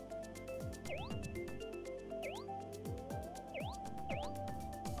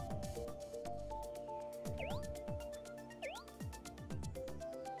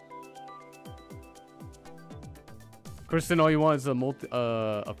 Kristen, all you want is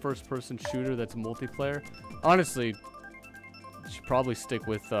a first-person shooter that's multiplayer. Honestly, you should probably stick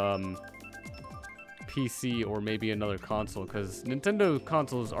with PC or maybe another console, because Nintendo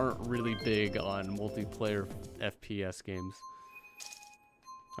consoles aren't really big on multiplayer FPS games.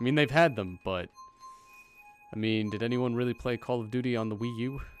 I mean, they've had them, but I mean, did anyone really play Call of Duty on the Wii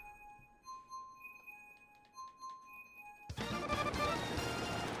U?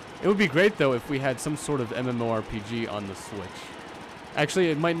 It would be great, though, if we had some sort of MMORPG on the Switch. Actually,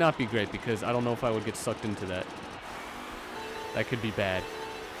 it might not be great, because I don't know if I would get sucked into that. That could be bad.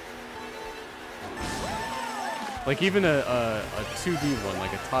 Like, even a 2D one,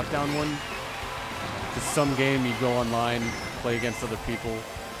 like a top-down one. Just some game, you go online, play against other people,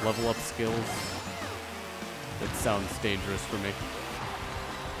 level up skills. That sounds dangerous for me.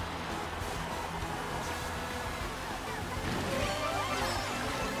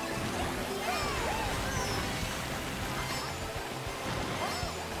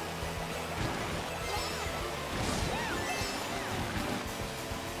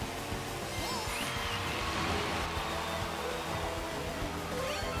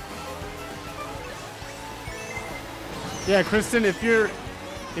 Yeah, Kristen, if you're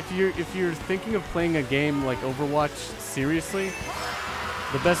thinking of playing a game like Overwatch seriously,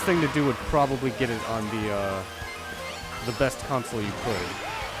 the best thing to do would probably get it on the best console you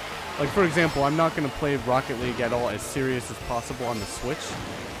could. Like, for example, I'm not going to play Rocket League at all as serious as possible on the Switch.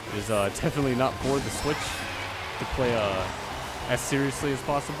 It is definitely not for the Switch to play as seriously as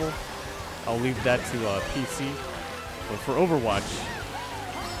possible. I'll leave that to PC. But for Overwatch,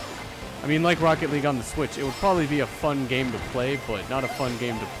 I mean, like Rocket League on the Switch, it would probably be a fun game to play, but not a fun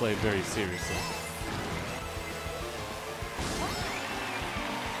game to play very seriously.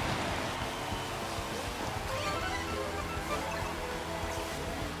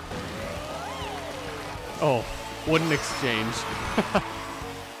 Oh, what an exchange. That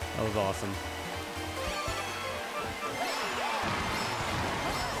was awesome.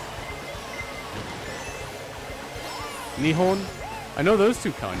 Nihon? I know those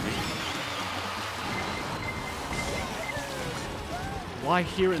two kanji. Why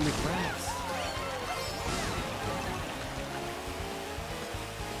here in the grass?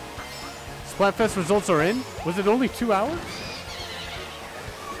 Splatfest results are in? Was it only 2 hours?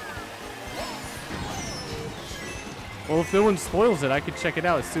 Well, if no one spoils it, I could check it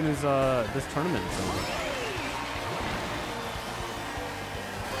out as soon as this tournament is over.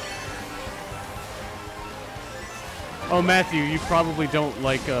 Oh, Matthew, you probably don't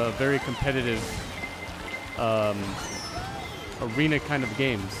like very competitive arena kind of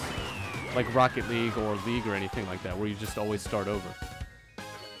games, like Rocket League or League or anything like that, where you just always start over.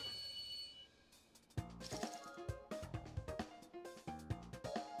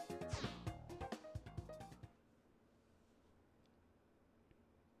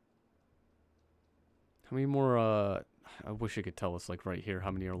 How many more, I wish it could tell us, like, right here, how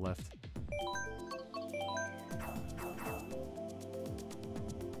many are left.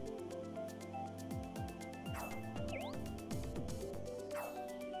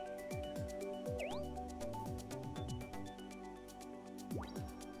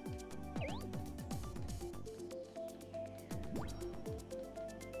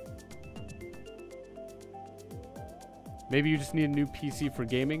 Maybe you just need a new PC for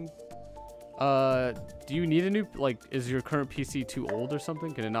gaming. Do you need a new, like, is your current PC too old or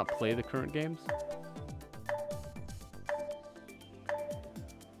something? Can it not play the current games?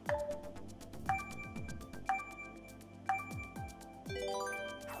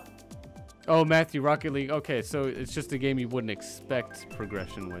 Oh, Matthew, Rocket League. Okay, so it's just a game you wouldn't expect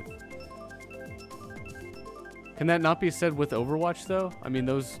progression with. Can that not be said with Overwatch, though? I mean,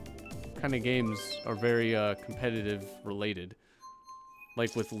 those kind of games are very competitive related.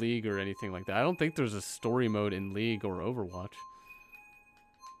 Like with League or anything like that. I don't think there's a story mode in League or Overwatch.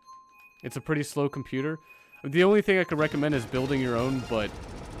 It's a pretty slow computer. The only thing I could recommend is building your own, but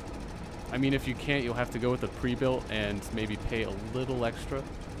I mean, if you can't, you'll have to go with a pre-built and maybe pay a little extra.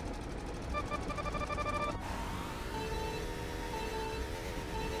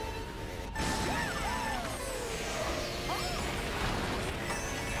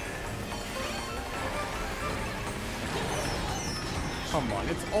 Come on,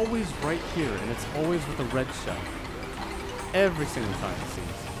 it's always right here, and it's always with a red shell. Every single time it seems.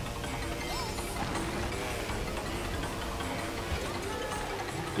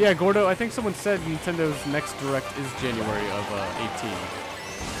 Yeah, Gordo, I think someone said Nintendo's next Direct is January of 18.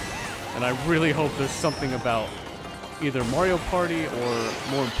 And I really hope there's something about either Mario Party or,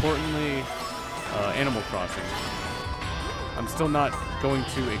 more importantly, Animal Crossing. I'm still not going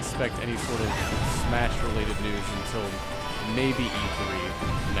to expect any sort of Smash-related news until maybe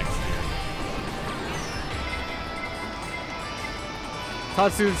E3 next year.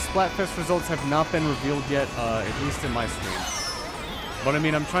 Tatsu's Splatfest results have not been revealed yet, at least in my stream. But I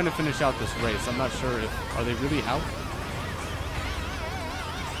mean, I'm trying to finish out this race. I'm not sure if, are they really out?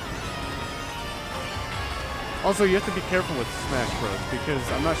 Also, you have to be careful with Smash Bros. Because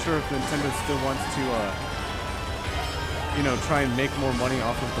I'm not sure if Nintendo still wants to, you know, try and make more money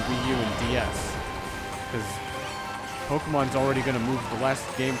off of the Wii U and DS. Because Pokemon's already going to move. The last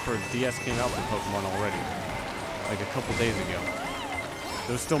game for DS came out for Pokemon already. Like a couple days ago.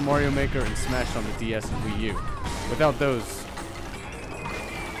 There's still Mario Maker and Smash on the DS and Wii U. Without those,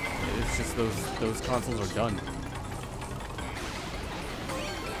 it's just those consoles are done.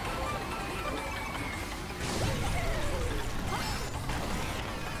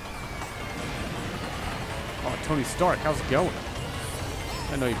 Oh, Tony Stark, how's it going?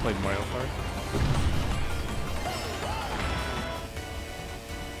 I know you played Mario Kart.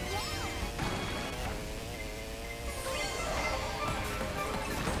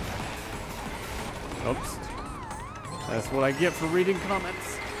 Oops. That's what I get for reading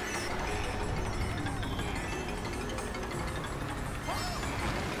comments.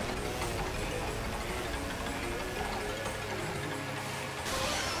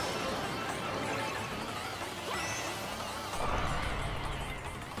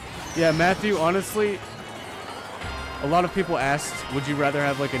 Yeah, Matthew, honestly, a lot of people asked, would you rather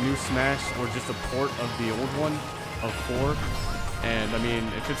have like a new Smash or just a port of the old one of 4? And I mean,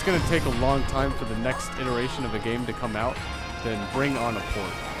 if it's going to take a long time for the next iteration of a game to come out, then bring on a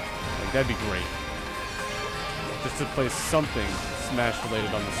port. Like, that'd be great. Just to play something Smash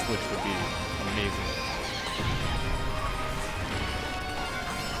related on the Switch would be amazing.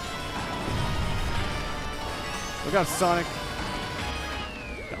 Look out, Sonic.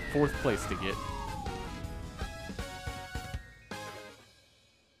 Got 4th place to get.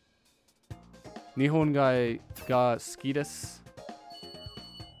 Nihon ga Skidas.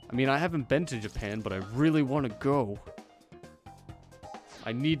 I mean, I haven't been to Japan, but I really want to go.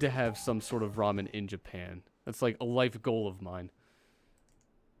 I need to have some sort of ramen in Japan. That's like a life goal of mine.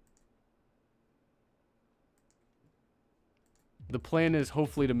 The plan is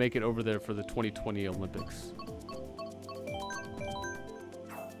hopefully to make it over there for the 2020 Olympics.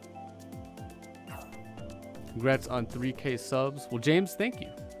 Congrats on 3K subs. Well, James, thank you.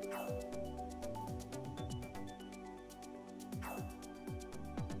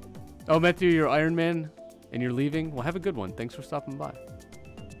 Oh, Matthew, you're Iron Man and you're leaving? Well, have a good one. Thanks for stopping by.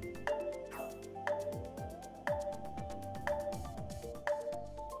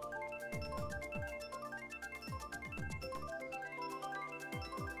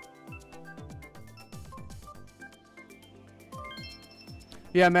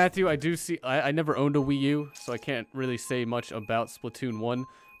 Yeah, Matthew, I do see... I never owned a Wii U, so I can't really say much about Splatoon 1.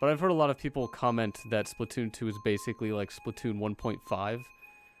 But I've heard a lot of people comment that Splatoon 2 is basically like Splatoon 1.5.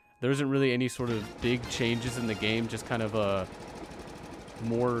 There isn't really any sort of big changes in the game, just kind of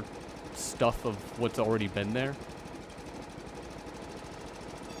more stuff of what's already been there.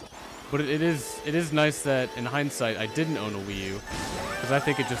 But it is nice that, in hindsight, I didn't own a Wii U, because I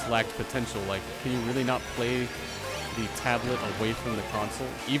think it just lacked potential. Like, can you really not play the tablet away from the console?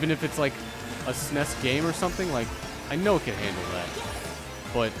 Even if it's like a SNES game or something, like, I know it can handle that.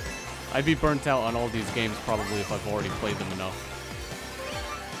 But I'd be burnt out on all these games probably if I've already played them enough.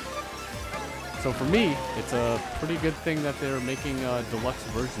 So for me, it's a pretty good thing that they're making deluxe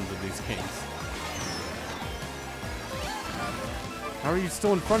versions of these games. How are you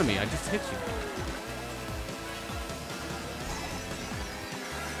still in front of me? I just hit you.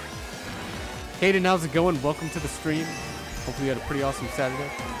 Hayden, how's it going? Welcome to the stream. Hopefully you had a pretty awesome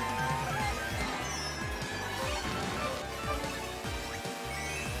Saturday.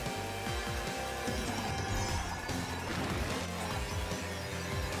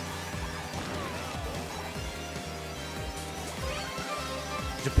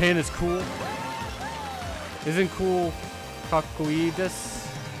 Japan is cool. Isn't cool Kakuides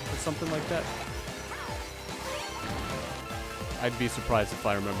or something like that? I'd be surprised if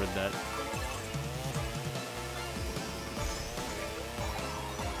I remembered that.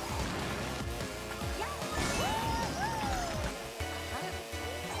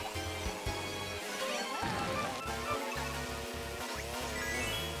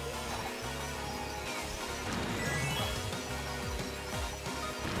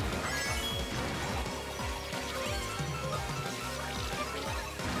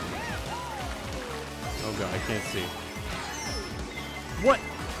 I can't see. What?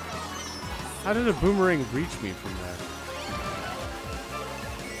 How did a boomerang reach me from there?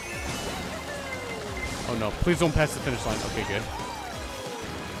 Oh no, please don't pass the finish line. Okay, good.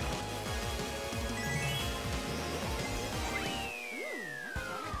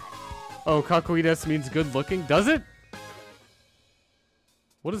 Oh, Kakuides means good looking? Does it?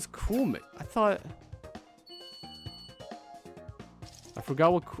 What does cool mean? I thought... I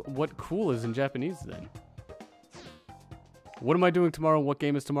forgot what cool is in Japanese then. What am I doing tomorrow? What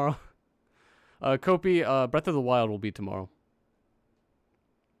game is tomorrow? Kopi, Breath of the Wild will be tomorrow.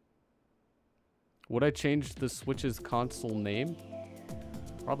 Would I change the Switch's console name?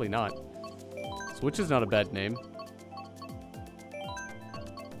 Probably not. Switch is not a bad name.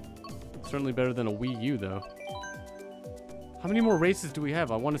 Certainly better than a Wii U, though. How many more races do we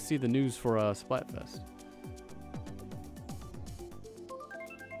have? I want to see the news for Splatfest.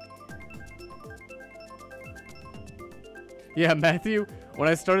 Yeah, Matthew, when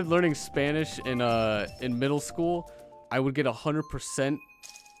I started learning Spanish in middle school, I would get 100%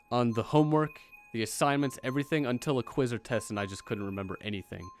 on the homework, the assignments, everything until a quiz or test, and I just couldn't remember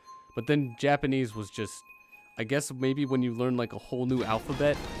anything. But then Japanese was just, I guess maybe when you learn like a whole new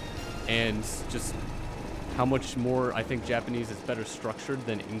alphabet and just how much more I think Japanese is better structured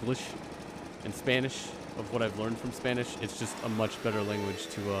than English and Spanish of what I've learned from Spanish. It's just a much better language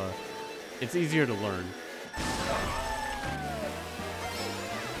to, it's easier to learn.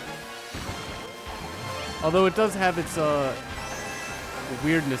 Although it does have its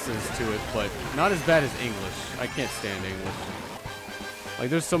weirdnesses to it, but not as bad as English. I can't stand English. Like,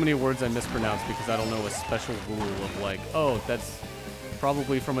 there's so many words I mispronounce because I don't know a special rule of like, oh, that's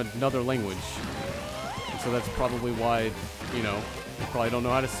probably from another language. And so that's probably why, you know, you probably don't know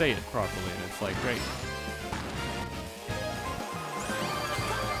how to say it properly. And it's like, great.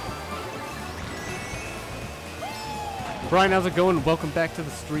 Brian, how's it going? Welcome back to the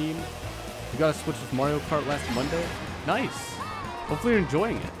stream. You got a Switch with Mario Kart last Monday? Nice. Hopefully you're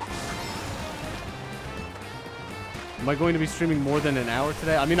enjoying it. Am I going to be streaming more than an hour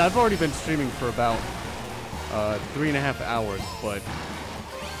today? I mean, I've already been streaming for about 3.5 hours, but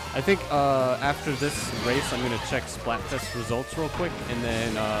I think after this race, I'm going to check Splatfest results real quick and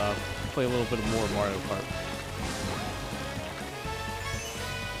then play a little bit more Mario Kart.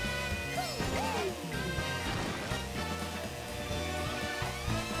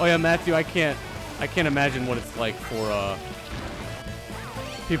 Oh yeah, Matthew, I can't imagine what it's like for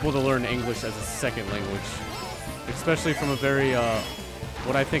people to learn English as a second language, especially from a very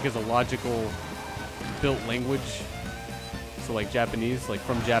what I think is a logical built language. So like Japanese, like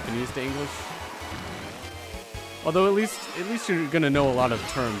from Japanese to English. Although at least you're gonna know a lot of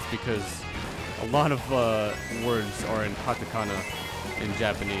terms because a lot of words are in katakana in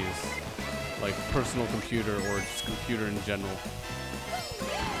Japanese, like personal computer or just computer in general.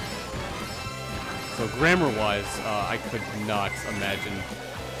 So grammar-wise, I could not imagine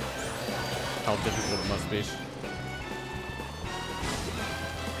how difficult it must be.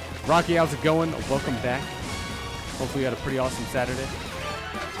 Rocky, how's it going? Welcome back. Hopefully you had a pretty awesome Saturday.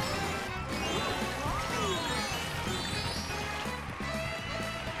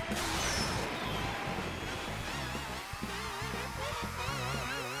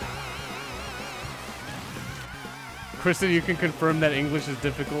 Kristen, you can confirm that English is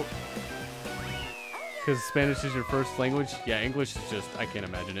difficult? Because Spanish is your first language? Yeah, English is just, I can't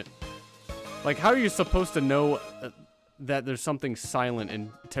imagine it. Like, how are you supposed to know that there's something silent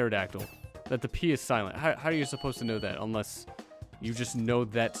in pterodactyl. That the P is silent. How are you supposed to know that unless you just know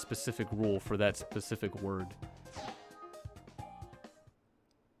that specific rule for that specific word?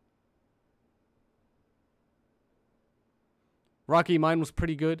 Rocky, mine was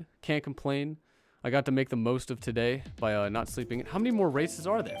pretty good. Can't complain. I got to make the most of today by not sleeping. How many more races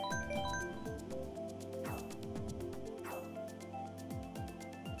are there?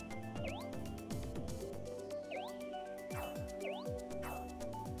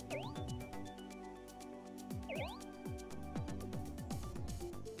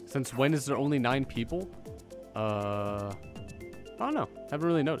 Since when is there only 9 people? I don't know. Haven't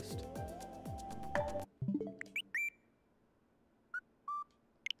really noticed.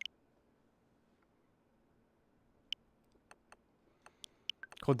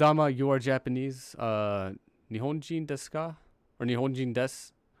 Kodama, you are Japanese. Nihonjin desu ka? Or Nihonjin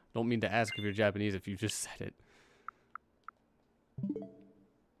desu? Don't mean to ask if you're Japanese if you just said it.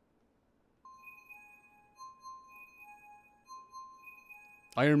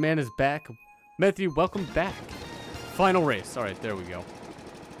 Iron Man is back. Matthew, welcome back. Final race. All right, there we go.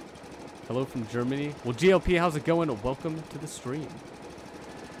 Hello from Germany. Well, GLP, how's it going? Welcome to the stream.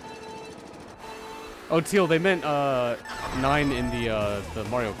 Oh, Teal, they meant 9 in the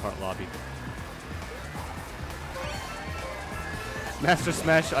Mario Kart lobby. Master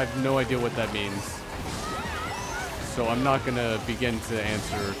Smash, I have no idea what that means. So I'm not gonna begin to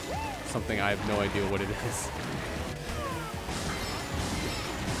answer something I have no idea what it is.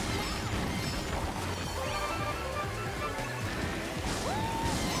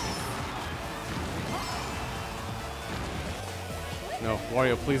 No,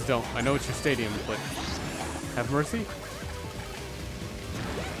 Wario, please don't. I know it's your stadium, but have mercy.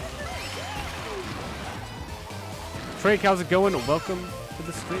 Drake, how's it going? Welcome to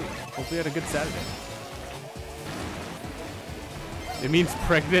the stream. Hope you had a good Saturday. It means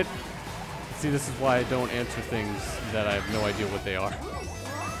pregnant. See, this is why I don't answer things that I have no idea what they are.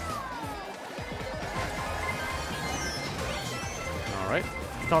 Alright.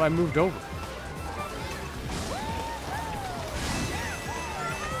 Thought I moved over.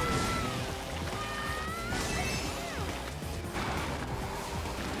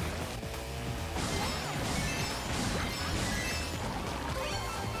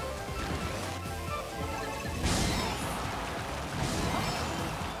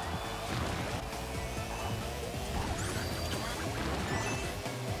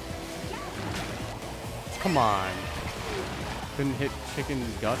 Come on. Couldn't hit chicken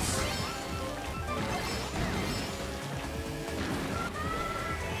guts.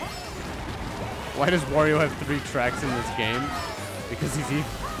 Why does Wario have 3 tracks in this game? Because he's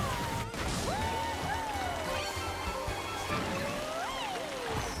evil.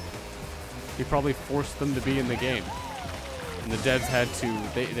 He probably forced them to be in the game. And the devs had to,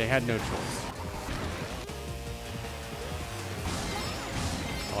 they had no choice.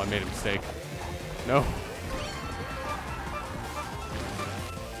 Oh, I made a mistake. No.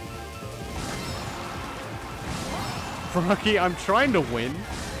 Rocky, I'm trying to win.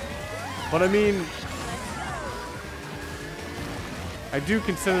 But I mean, I do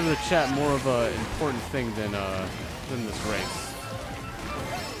consider the chat more of an important thing than this race.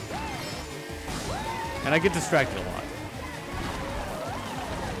 And I get distracted a lot.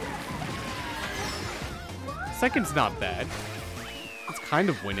 Second's not bad. It's kind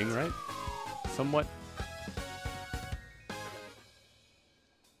of winning, right? Somewhat.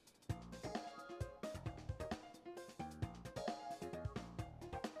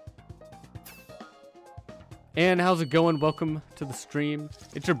 And how's it going? Welcome to the stream.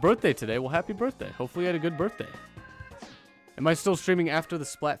 It's your birthday today. Well, happy birthday. Hopefully you had a good birthday. Am I still streaming after the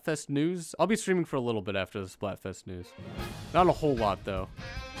Splatfest news? I'll be streaming for a little bit after the Splatfest news. Not a whole lot, though.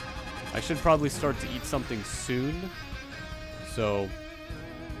 I should probably start to eat something soon. So,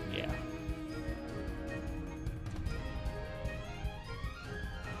 yeah.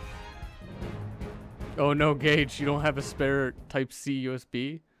 Oh no, Gage, you don't have a spare Type-C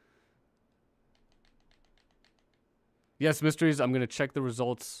USB? Yes, Mysteries, I'm going to check the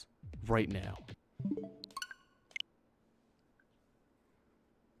results right now.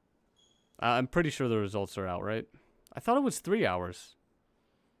 I'm pretty sure the results are out, right? I thought it was 3 hours,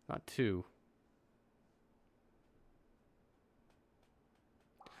 not 2.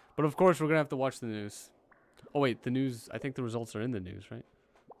 But of course, we're going to have to watch the news. Oh wait, the news, I think the results are in the news, right?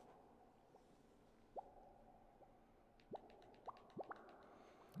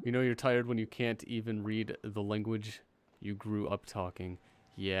 You know you're tired when you can't even read the language you grew up talking.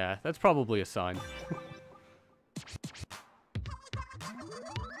 Yeah, that's probably a sign.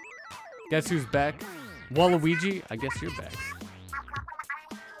 Guess who's back? Waluigi, I guess you're back.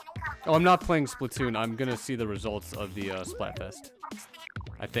 Oh, I'm not playing Splatoon. I'm gonna see the results of the Splatfest.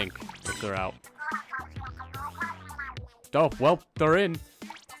 I think, if they're out. Oh, well, they're in.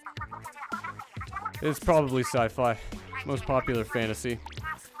 It's probably sci-fi. Most popular fantasy.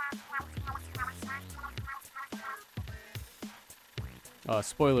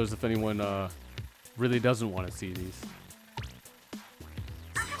 Spoilers if anyone really doesn't want to see these.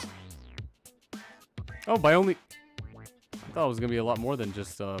 Oh, by only... I thought it was going to be a lot more than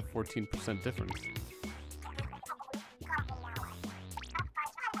just 14% difference.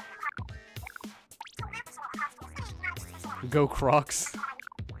 Go Crocs.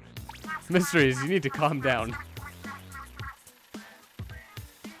 Mysteries, you need to calm down.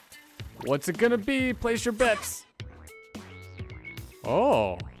 What's it gonna be? Place your bets.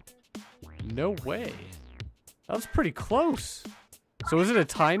 Oh. No way. That was pretty close. So is it a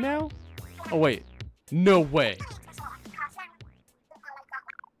tie now? Oh, wait. No way.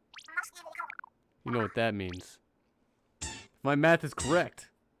 You know what that means. My math is correct.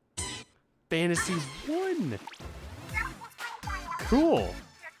 Fantasy won. Cool.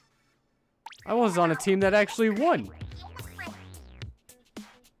 I was on a team that actually won.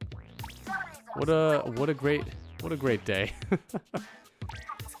 What a great day.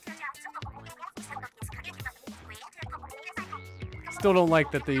 Still don't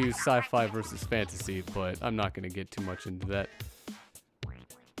like that they use sci-fi versus fantasy, but I'm not gonna get too much into that.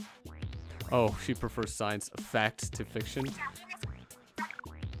 Oh, she prefers science, fact to fiction.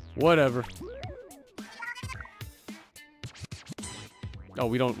 Whatever. Oh,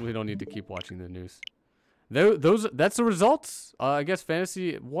 we don't need to keep watching the news. That's the results. I guess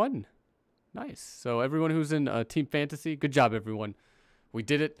fantasy won. Nice. So everyone who's in Team Fantasy, good job, everyone. We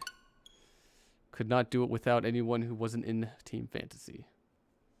did it. Could not do it without anyone who wasn't in Team Fantasy.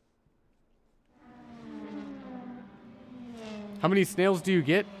 How many snails do you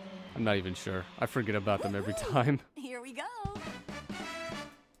get? I'm not even sure. I forget about them every time. Here we go.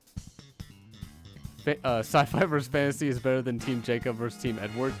 Sci-fi versus fantasy is better than Team Jacob versus Team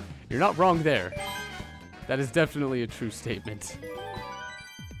Edward. You're not wrong there. That is definitely a true statement.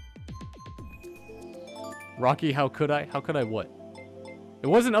 Rocky, how could I? How could I what? It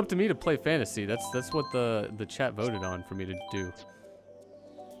wasn't up to me to play fantasy. That's what the chat voted on for me to do.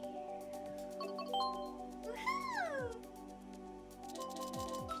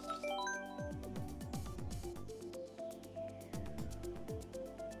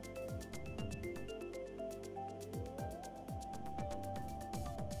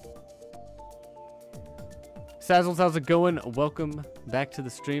 Sazzles, how's it going? Welcome back to the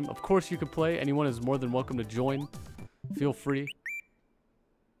stream. Of course you could play. Anyone is more than welcome to join. Feel free.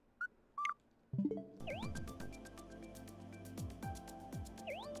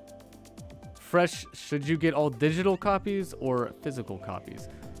 Fresh, should you get all digital copies or physical copies?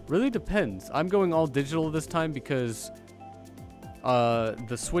 Really depends. I'm going all digital this time because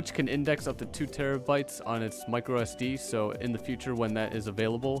the Switch can index up to 2 terabytes on its micro SD. So in the future when that is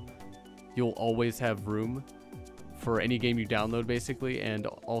available, you'll always have room for any game you download, basically. And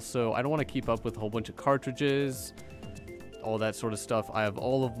also, I don't want to keep up with a whole bunch of cartridges, all that sort of stuff. I have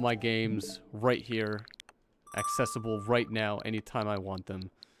all of my games right here, accessible right now, anytime I want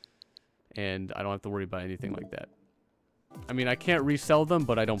them. And I don't have to worry about anything like that. I mean, I can't resell them,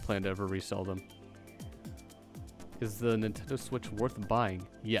 but I don't plan to ever resell them. Is the Nintendo Switch worth buying?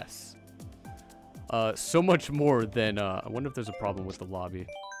 Yes. So much more than, I wonder if there's a problem with the lobby.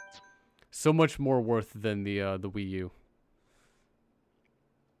 So much more worth than the Wii U.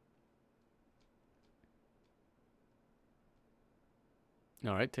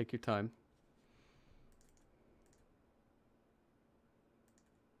 All right, take your time.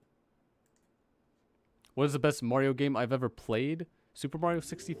 What is the best Mario game I've ever played? Super Mario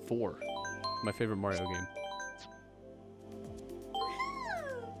 64. My favorite Mario game.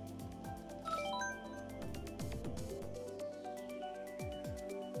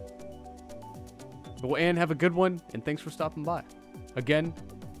 Well, Anne, have a good one, and thanks for stopping by. Again,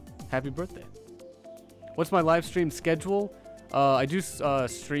 happy birthday. What's my live stream schedule? I do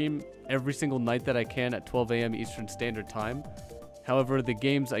stream every single night that I can at 12 a.m. Eastern Standard Time. However, the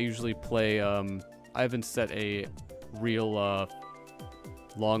games I usually play, I haven't set a real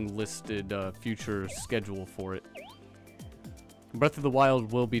long-listed future schedule for it. Breath of the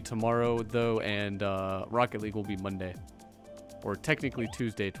Wild will be tomorrow, though, and Rocket League will be Monday. Or technically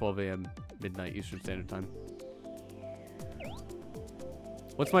Tuesday, 12 a.m. midnight Eastern Standard Time.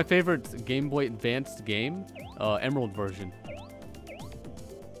 What's my favorite Game Boy Advanced game? Emerald version.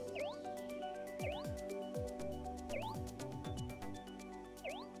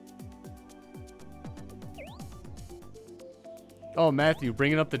 Oh, Matthew,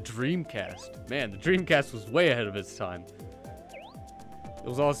 bringing up the Dreamcast. Man, the Dreamcast was way ahead of its time. It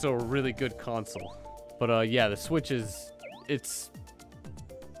was also a really good console. But, yeah, the Switch is... It's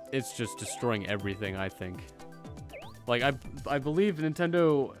just destroying everything, I think. Like, I believe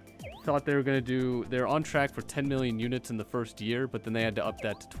Nintendo thought they were going to do... They're on track for 10 million units in the first year, but then they had to up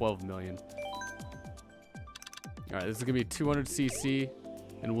that to 12 million. Alright, this is going to be 200cc,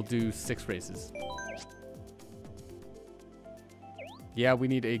 and we'll do 6 races. Yeah, we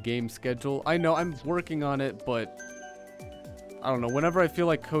need a game schedule. I know, I'm working on it, but... I don't know, whenever I feel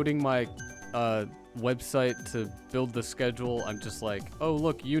like coding my website to build the schedule, I'm just like, oh,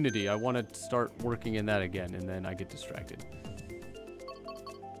 look, Unity. I want to start working in that again, and then I get distracted.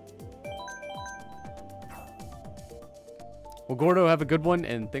 Well, Gordo, have a good one,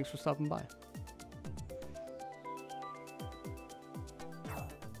 and thanks for stopping by.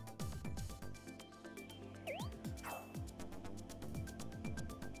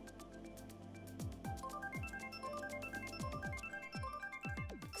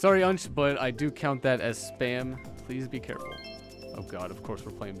 Sorry, Unch, but I do count that as spam. Please be careful. Oh god, of course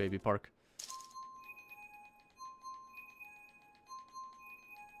we're playing Baby Park.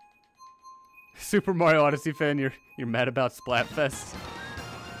 Super Mario Odyssey fan, you're mad about Splatfest.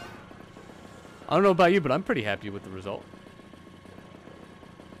 I don't know about you, but I'm pretty happy with the result.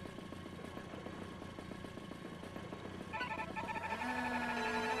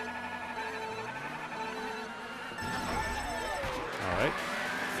 Alright.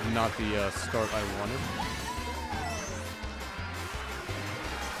 Not the start I wanted.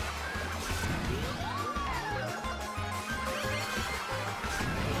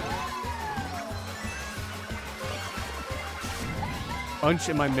 Unch,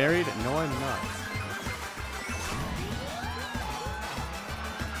 am I married? No, I'm not.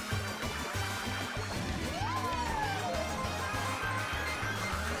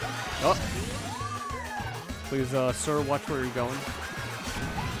 Oh. Please, sir, watch where you're going.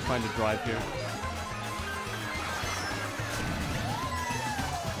 Trying to drive here.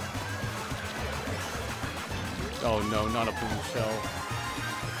 Oh no, not a blue shell.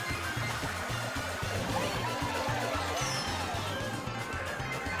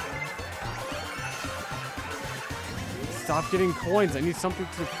 Stop getting coins. I need something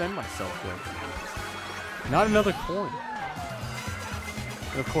to defend myself with. Not another coin.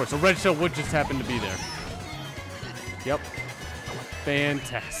 And of course, a red shell would just happen to be there. Yep.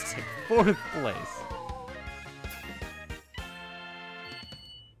 Fantastic. 4th place.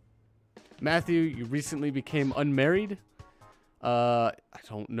 Matthew, you recently became unmarried. I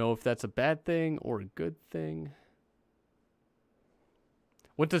don't know if that's a bad thing or a good thing.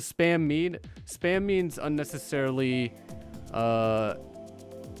 What does spam mean? Spam means unnecessarily, I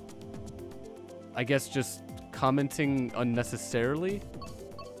guess just commenting unnecessarily.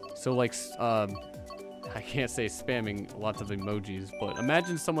 So like, I can't say spamming lots of emojis, but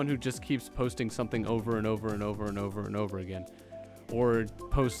imagine someone who just keeps posting something over and over and over and over and over again. Or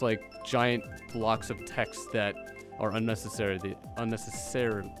posts like giant blocks of text that are unnecessary.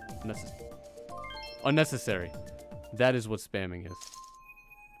 Unnecessary. That is what spamming is.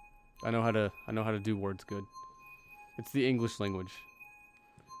 I know how to do words good. It's the English language.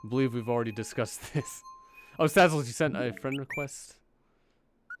 I believe we've already discussed this. Oh, Sazzles, you sent a friend request.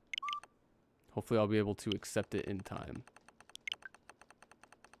 Hopefully I'll be able to accept it in time.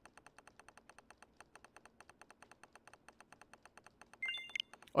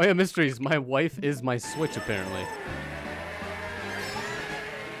 Oh yeah, mysteries. My wife is my Switch, apparently.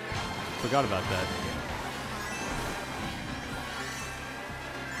 Forgot about that.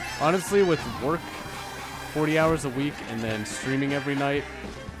 Honestly, with work, 40 hours a week, and then streaming every night,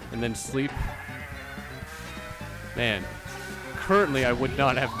 and then sleep. Man, currently I would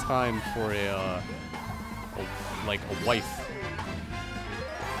not have time for a wife.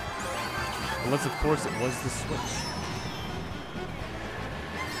 Unless, of course, it was the Switch.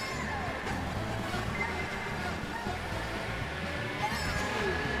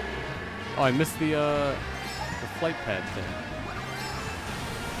 Oh, I missed the flight pad thing.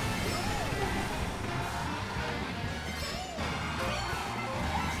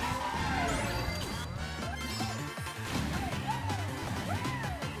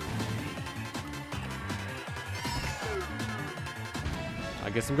 I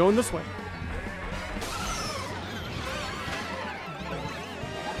guess I'm going this way.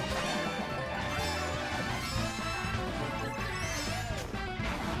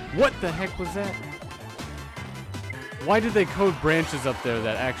 What the heck was that? Why did they code branches up there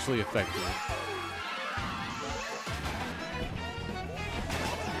that actually affect me?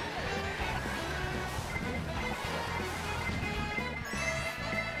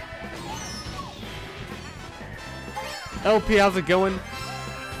 LP, how's it going?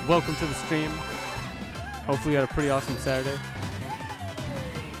 Welcome to the stream. Hopefully you had a pretty awesome Saturday.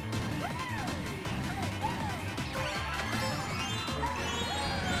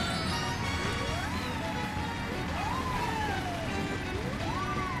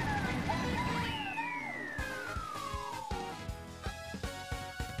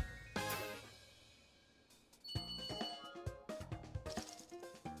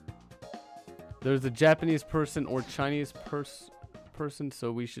 There's a Japanese person or Chinese person,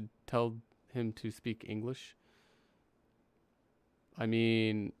 so we should tell him to speak English. I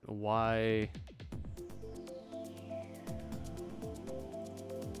mean, why?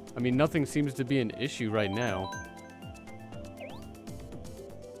 I mean, nothing seems to be an issue right now.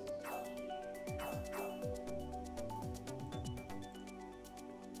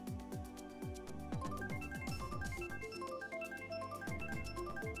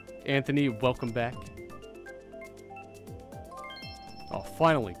 Anthony, welcome back. Oh,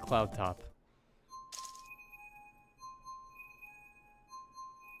 finally, Cloud Top.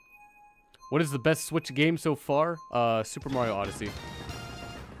 What is the best Switch game so far? Super Mario Odyssey.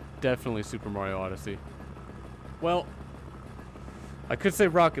 Definitely Super Mario Odyssey. Well, I could say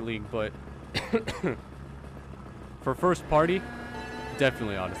Rocket League, but for first party,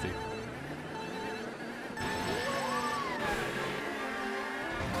 definitely Odyssey.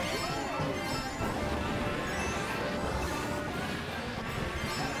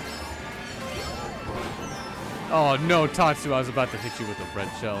 Oh no, Tatsu, I was about to hit you with a red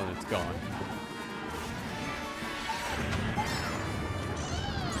shell and it's gone.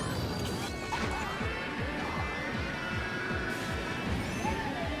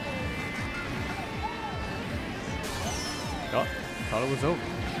 Oh, thought it was over.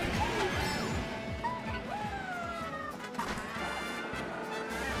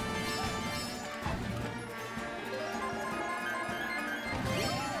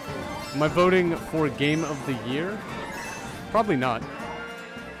 Am I voting for Game of the Year? Probably not.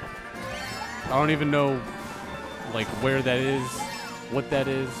 I don't even know, like, where that is, what that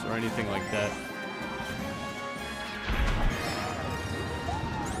is, or anything like that.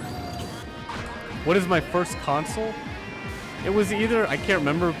 What is my first console? It was either, I can't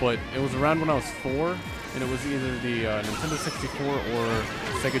remember, but it was around when I was 4, and it was either the Nintendo 64 or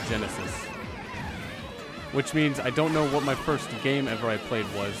Sega Genesis. Which means I don't know what my first game ever I played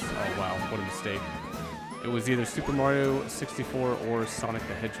was. Oh wow, what a mistake. It was either Super Mario 64 or Sonic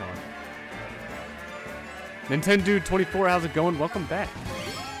the Hedgehog. Nintendo24, how's it going? Welcome back.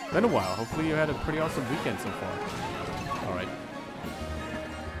 Been a while. Hopefully you had a pretty awesome weekend so far. Alright.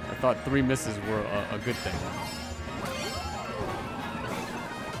 I thought 3 misses were a good thing.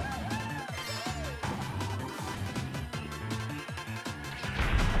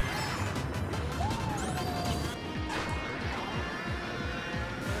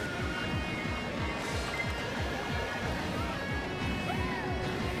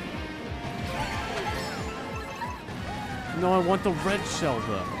 No, I want the red shell,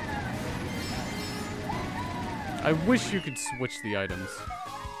 though. I wish you could switch the items.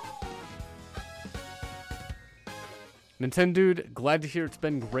 Nintendude, glad to hear it's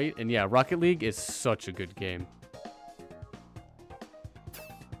been great. And yeah, Rocket League is such a good game.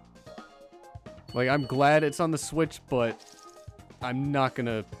 Like, I'm glad it's on the Switch, but I'm not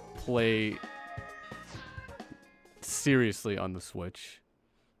gonna play seriously on the Switch.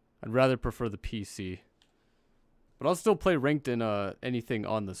 I'd rather prefer the PC. But I'll still play ranked in anything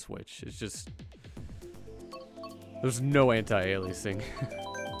on the Switch. It's just... there's no anti-aliasing.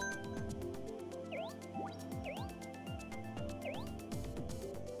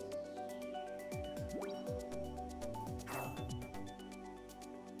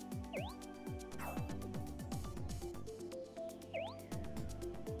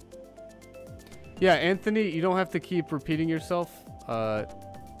 Yeah, Anthony, you don't have to keep repeating yourself.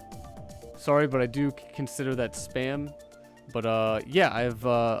 Sorry, but I do consider that spam. But yeah, I've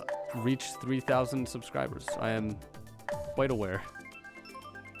reached 3,000 subscribers. I am quite aware.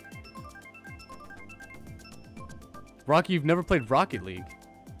 Rocky, you've never played Rocket League.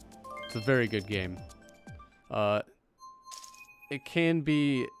 It's a very good game. It can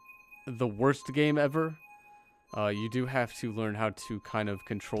be the worst game ever. You do have to learn how to kind of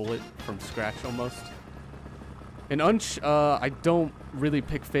control it from scratch almost. In Unch, I don't really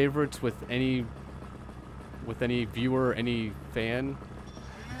pick favorites with any viewer, any fan.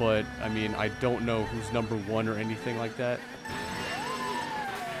 But, I mean, I don't know who's number 1 or anything like that.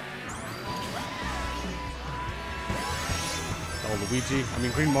 Oh, Luigi. I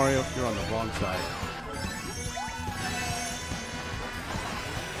mean, Green Mario, you're on the wrong side.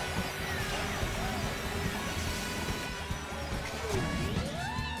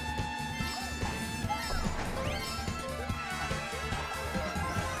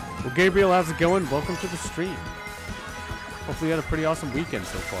 Well, Gabriel, how's it going? Welcome to the stream. Hopefully you had a pretty awesome weekend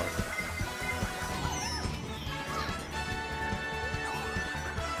so far.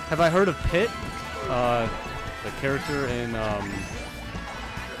 Have I heard of Pit? The character in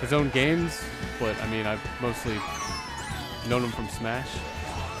his own games, but I mean, I've mostly known him from Smash.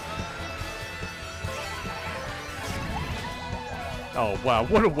 Oh, wow,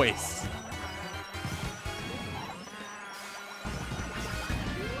 what a waste.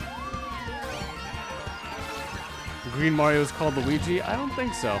 Green Mario is called Luigi? I don't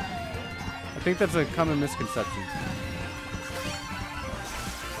think so. I think that's a common misconception.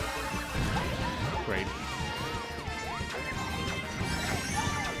 Great.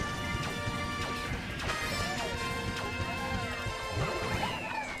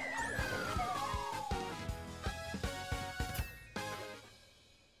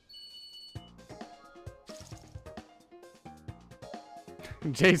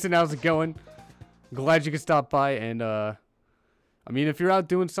 Jason, how's it going? Glad you could stop by, and I mean, if you're out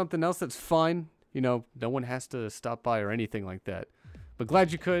doing something else, that's fine. You know, no one has to stop by or anything like that. But glad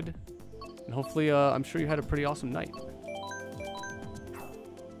you could, and hopefully, I'm sure you had a pretty awesome night.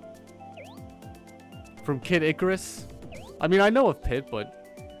 From Kid Icarus? I mean, I know of Pit,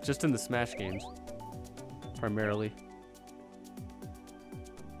 but just in the Smash games, primarily.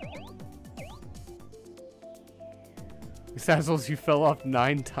 Sazzles, you fell off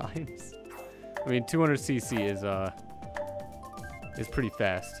 9 times. I mean, 200cc is pretty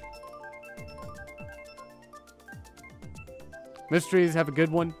fast. Mysteries, have a good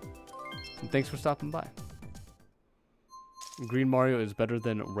one. And thanks for stopping by. Green Mario is better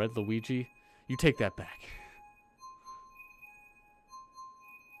than Red Luigi. You take that back.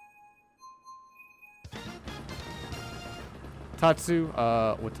 Tatsu,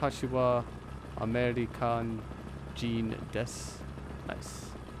 watashi wa American Jean des. Nice.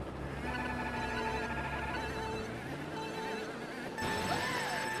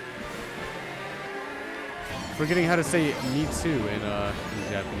 Forgetting how to say me too in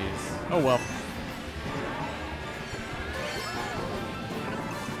Japanese. Oh well.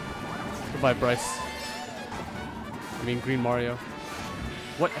 Goodbye, Bryce. I mean, Green Mario.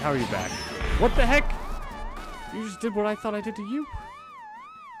 What? How are you back? What the heck? You just did what I thought I did to you.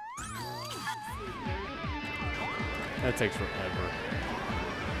 That takes forever.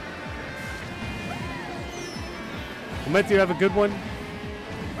 Well, Matthew, have a good one.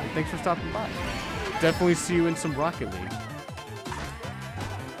 And thanks for stopping by. Definitely see you in some Rocket League.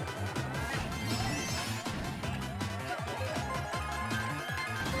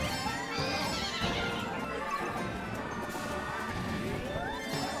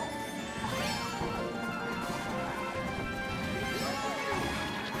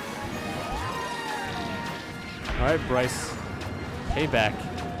 Alright, Bryce. Payback.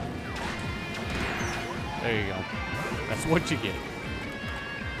 There you go. That's what you get.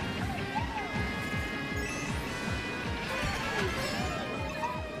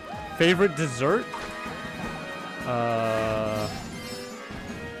 Favorite dessert?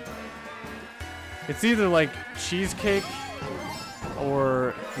 It's either like cheesecake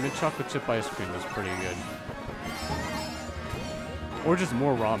or mint chocolate chip ice cream is pretty good. Or just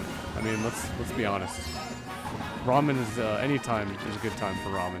more ramen. I mean, let's be honest. Ramen is any time is a good time for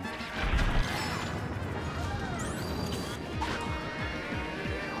ramen.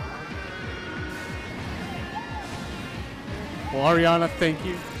 Well, Ariana, thank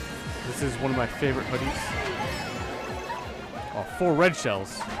you. This is one of my favorite hoodies. Oh, 4 red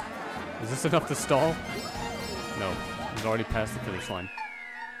shells. Is this enough to stall? No, he's already past the finish line.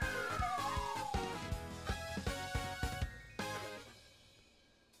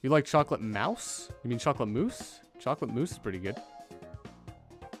 You like chocolate mouse? You mean chocolate mousse? Chocolate mousse is pretty good.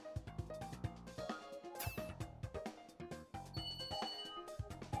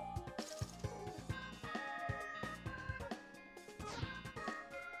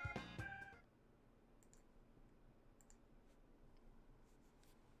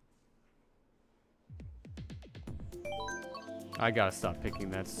 I gotta stop picking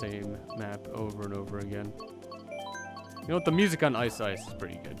that same map over and over again. You know what? The music on Ice Ice is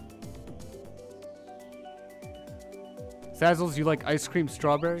pretty good. Sazzles, you like ice cream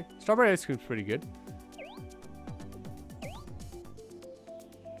strawberry? Strawberry ice cream's pretty good.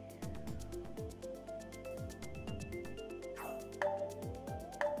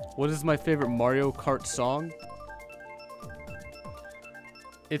 What is my favorite Mario Kart song?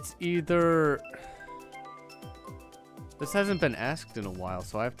 It's either... This hasn't been asked in a while,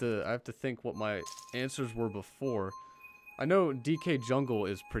 so I have to think what my answers were before. I know DK Jungle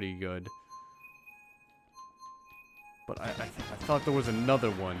is pretty good. But I thought there was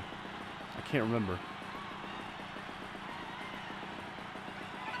another one. I can't remember.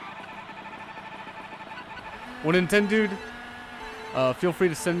 Well, Nintendo dude, feel free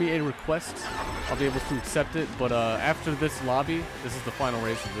to send me a request. I'll be able to accept it. But after this lobby, this is the final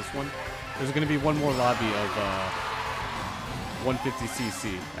race of this one. There's going to be one more lobby of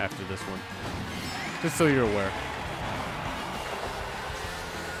 150cc after this one. Just so you're aware.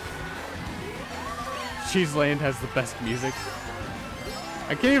 Cheese Land has the best music.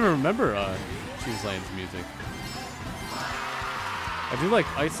 I can't even remember Cheese Land's music. I do like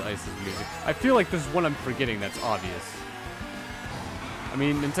Ice's music. I feel like there's one I'm forgetting that's obvious. I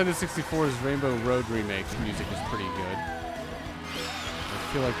mean, Nintendo 64's Rainbow Road remake music is pretty good. I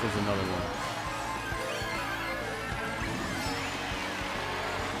feel like there's another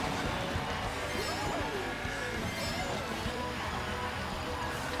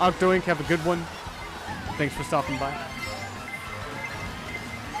one. Octoink, have a good one. Thanks for stopping by.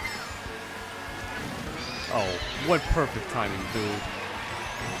 Oh, what perfect timing, dude.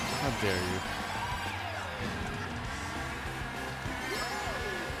 How dare you.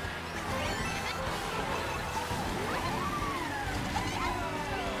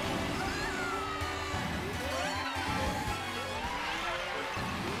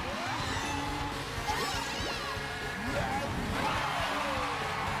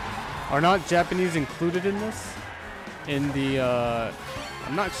 Are not Japanese included in this? In the,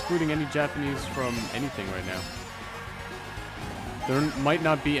 I'm not excluding any Japanese from anything right now. There might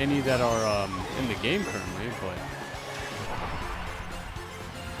not be any that are in the game currently, but...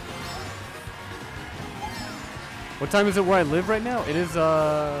 What time is it where I live right now? It is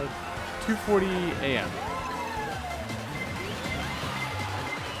 2:40 a.m.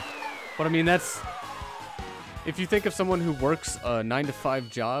 But I mean, that's... If you think of someone who works a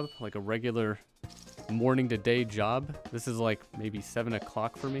 9-to-5 job, like a regular morning to day job, this is like maybe 7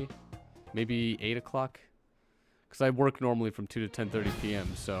 o'clock for me, maybe 8 o'clock, because I work normally from 2 to 10:30 p.m.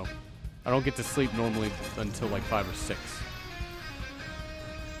 So I don't get to sleep normally until like 5 or 6.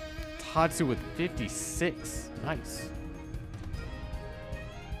 Tatsu with 56, nice.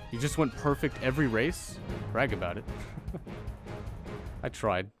 You just went perfect every race? Brag about it. I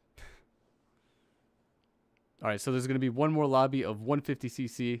tried. Alright, so there's going to be one more lobby of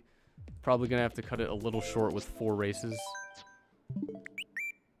 150cc. Probably going to have to cut it a little short with 4 races.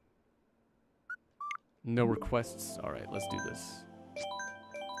 No requests. Alright, let's do this.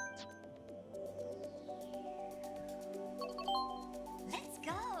 Let's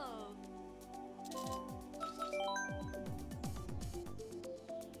go.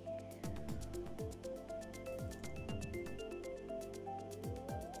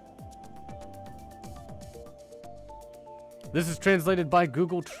 This is translated by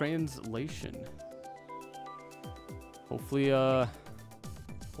Google Translation. Hopefully,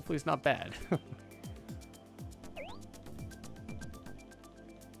 hopefully it's not bad.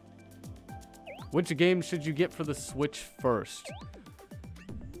 Which game should you get for the Switch first?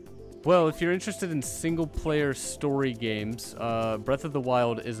 Well, if you're interested in single-player story games, Breath of the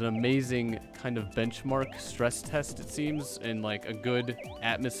Wild is an amazing kind of benchmark stress test, it seems, in like a good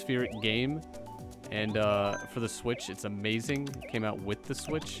atmospheric game. And for the Switch, it's amazing. It came out with the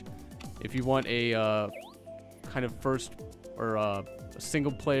Switch. If you want a kind of first or a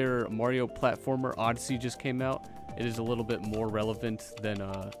single-player Mario platformer, Odyssey just came out. It is a little bit more relevant than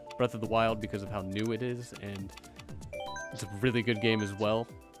Breath of the Wild because of how new it is, and it's a really good game as well.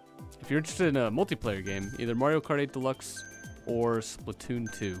 If you're interested in a multiplayer game, either Mario Kart 8 Deluxe or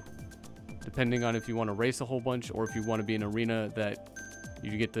Splatoon 2, depending on if you want to race a whole bunch or if you want to be in an arena that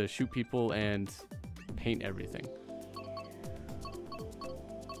you get to shoot people and paint everything.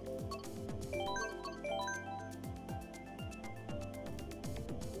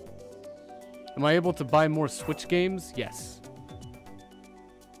 Am I able to buy more Switch games? Yes.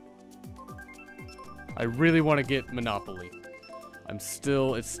 I really want to get Monopoly.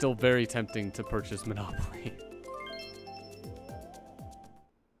 It's still very tempting to purchase Monopoly.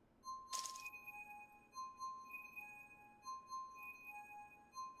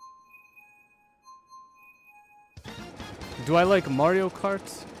 Do I like Mario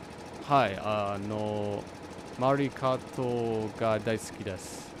Kart? Hai, no Mario Kart ga daisuki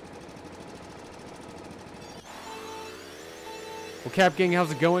desu. Well, Cap Gang,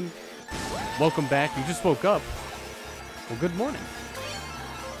 how's it going? Welcome back. You just woke up. Well, good morning.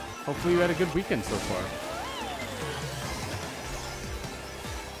 Hopefully you had a good weekend so far.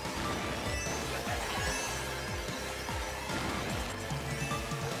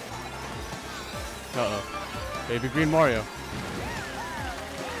 Uh-oh. Baby Green Mario.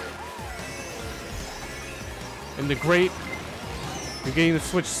 And the great... You're getting the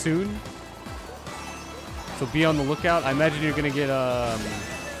Switch soon? So be on the lookout. I imagine you're gonna get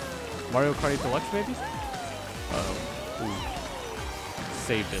Mario Kart 8 Deluxe, maybe? Uh-oh. Ooh.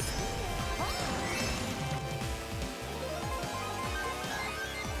 Saved it.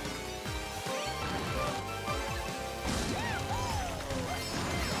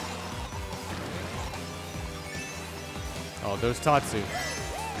 Oh, there's Tatsu.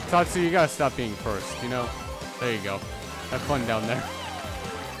 Tatsu, you gotta stop being first, you know? There you go. Have fun down there.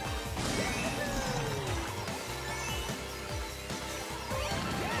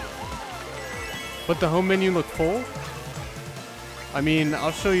 But the home menu look full? I mean,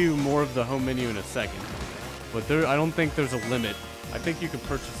 I'll show you more of the home menu in a second. But I don't think there's a limit. I think you can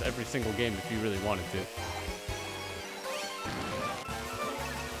purchase every single game if you really wanted to.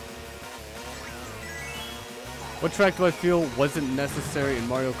 What track do I feel wasn't necessary in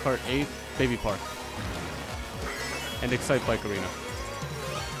Mario Kart 8? Baby Park. And Excite Bike Arena.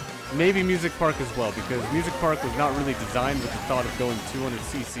 Maybe Music Park as well, because Music Park was not really designed with the thought of going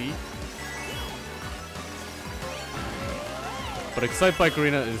 200cc. But Excite Bike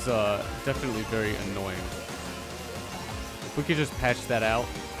Arena is definitely very annoying. If we could just patch that out,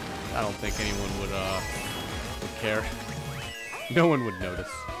 I don't think anyone would care. No one would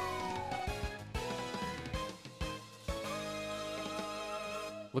notice.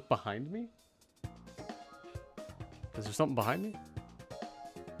 Look behind me? Is there something behind me?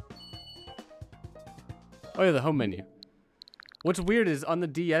 Oh yeah, the home menu. What's weird is on the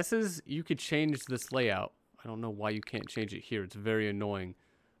DS's, you could change this layout. I don't know why you can't change it here. It's very annoying.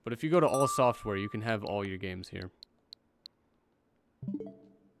 But if you go to all software, you can have all your games here.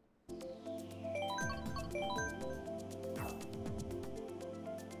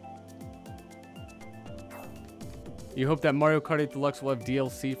 You hope that Mario Kart 8 Deluxe will have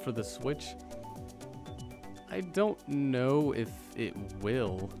DLC for the Switch? I don't know if it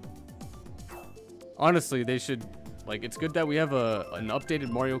will. Honestly, they should... Like, it's good that we have an updated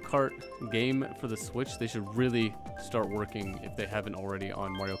Mario Kart game for the Switch. They should really start working, if they haven't already,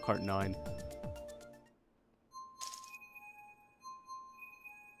 on Mario Kart 9.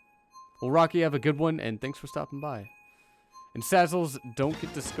 Well, Rocky, have a good one, and thanks for stopping by. And Sazzles, don't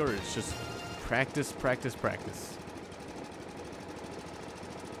get discouraged. Just practice, practice, practice.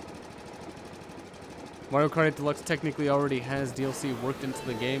 Mario Kart 8 Deluxe technically already has DLC worked into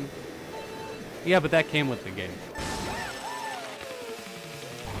the game. Yeah, but that came with the game.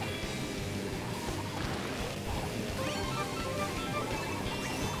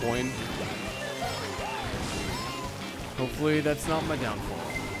 Coin. Hopefully that's not my downfall.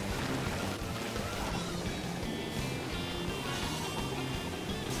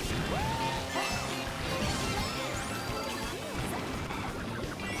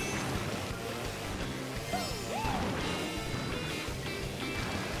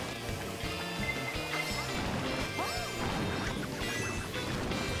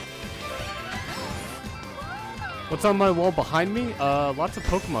 What's on my wall behind me? Lots of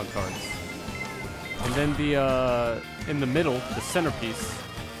Pokemon cards. And then the, in the middle, the centerpiece,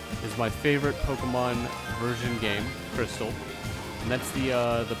 is my favorite Pokemon version game, Crystal. And that's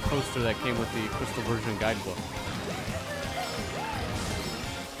the poster that came with the Crystal version guidebook.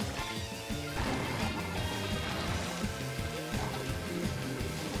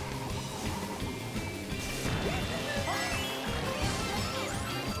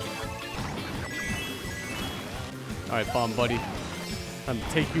 Alright, Bomb Buddy. Time to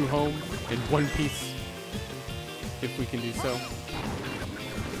take you home in one piece. If we can do so.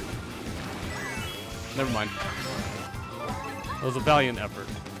 Never mind. It was a valiant effort.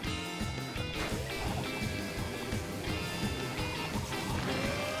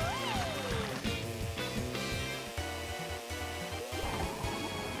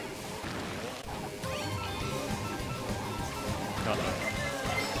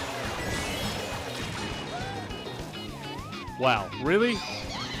 Wow, really?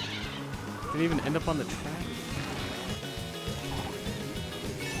 Didn't even end up on the track?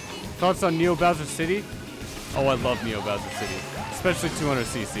 Thoughts on Neo Bowser City? Oh, I love Neo Bowser City. Especially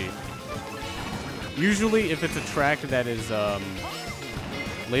 200cc. Usually, if it's a track that is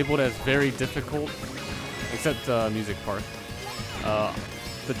labeled as very difficult, except Music Park,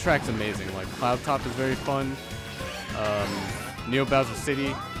 the track's amazing. Like, Cloud Top is very fun. Neo Bowser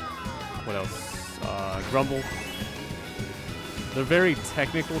City. What else? Grumble. They're very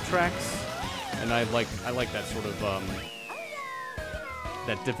technical tracks, and I like that sort of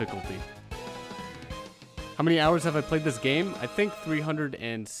that difficulty. How many hours have I played this game? I think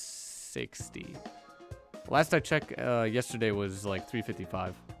 360. Last I checked yesterday was like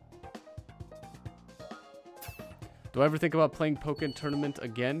 355. Do I ever think about playing Pokken Tournament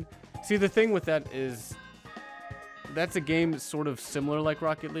again? See, the thing with that is that's a game sort of similar like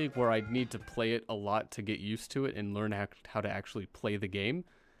Rocket League, where I'd need to play it a lot to get used to it and learn how to actually play the game.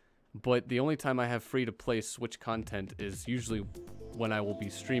 But the only time I have free to play Switch content is usually when I will be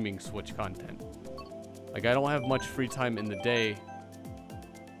streaming Switch content. Like, I don't have much free time in the day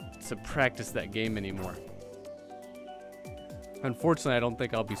to practice that game anymore. Unfortunately, I don't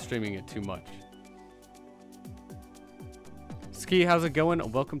think I'll be streaming it too much. Ski, how's it going?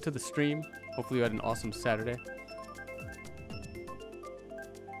 Welcome to the stream. Hopefully you had an awesome Saturday.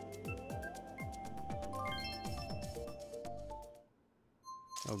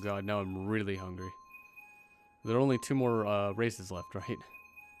 Oh god, now I'm really hungry. There are only 2 more races left, right?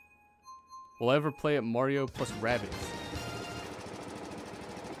 Will I ever play at Mario plus Rabbids?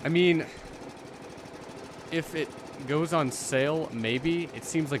 I mean, if it goes on sale, maybe. It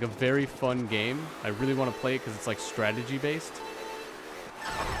seems like a very fun game. I really want to play it because it's like strategy based.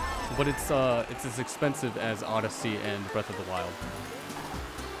 But it's as expensive as Odyssey and Breath of the Wild,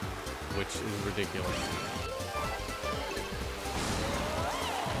 which is ridiculous.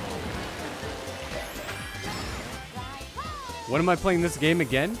 When am I playing this game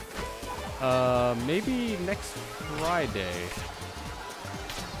again? Maybe next Friday.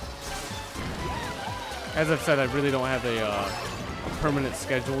 As I've said, I really don't have a permanent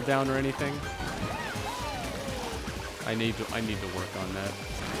schedule down or anything. I need to work on that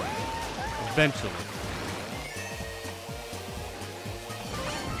eventually.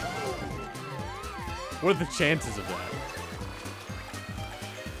 What are the chances of that?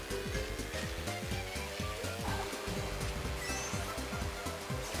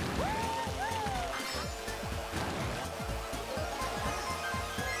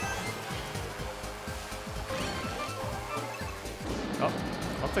 Oh,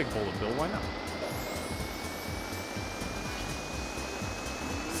 I'll take Bullet Bill. Why not?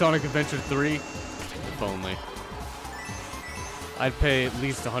 Sonic Adventure 3? If only. I'd pay at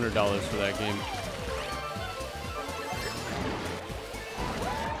least $100 for that game.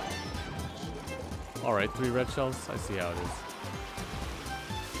 Alright, 3 red shells. I see how it is.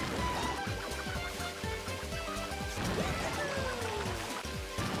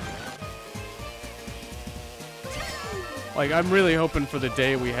 Like, I'm really hoping for the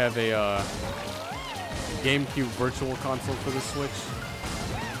day we have a GameCube Virtual Console for the Switch.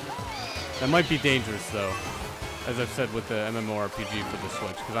 That might be dangerous, though, as I've said with the MMORPG for the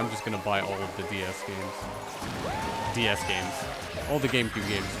Switch, because I'm just going to buy all of the DS games. DS games. All the GameCube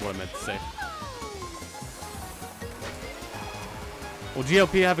games is what I meant to say. Well,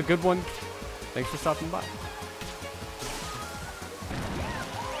 GLP, have a good one. Thanks for stopping by.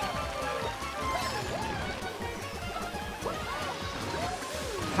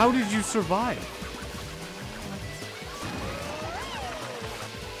 How did you survive?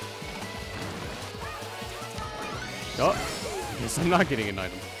 Oh, yes, I'm not getting an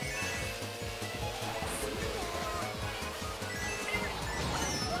item.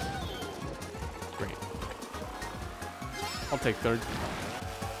 Great. I'll take 3rd.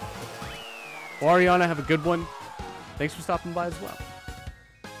 Well, Ariana, have a good one. Thanks for stopping by as well.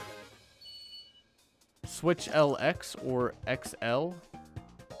 Switch LX or XL?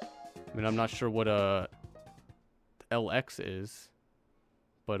 I mean, I'm not sure what LX is,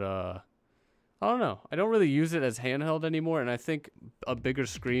 but I don't know. I don't really use it as handheld anymore, and I think a bigger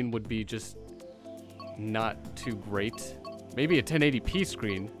screen would be just not too great. Maybe a 1080p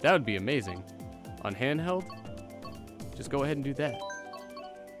screen. That would be amazing. On handheld, just go ahead and do that.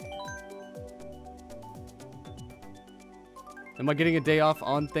 Am I getting a day off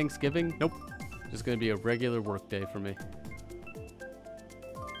on Thanksgiving? Nope. Just gonna be a regular work day for me.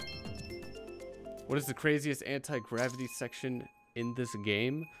 What is the craziest anti-gravity section in this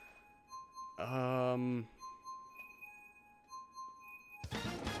game? I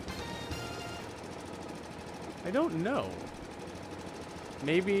don't know.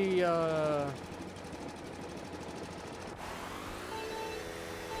 Maybe,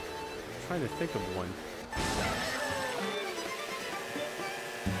 trying to think of one.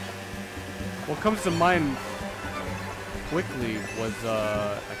 What comes to mind quickly was,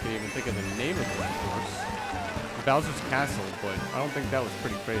 I can't even think of the name of it, of course. Bowser's Castle, but I don't think that was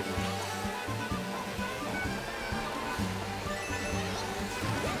pretty crazy.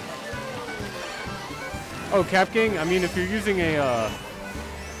 Oh, Cap Gang, I mean, if you're using a,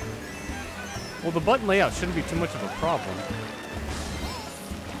 well, the button layout shouldn't be too much of a problem.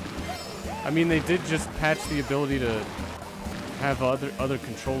 I mean, they did just patch the ability to have other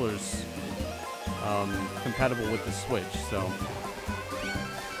controllers compatible with the Switch, so.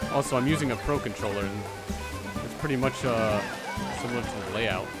 Also, I'm using a Pro controller, and it's pretty much similar to the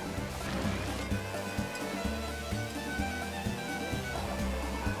layout.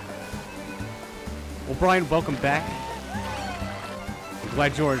 Well, Brian, welcome back. I'm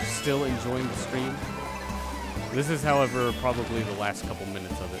glad you're still enjoying the stream. This is, however, probably the last couple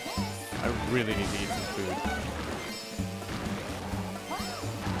minutes of it. I really need to eat some food.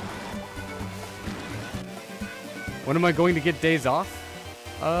 When am I going to get days off?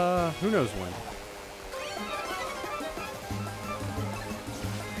 Who knows when.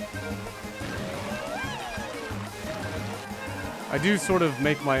 I do sort of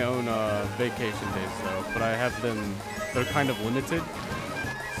make my own vacation days though, but I have them, they're kind of limited,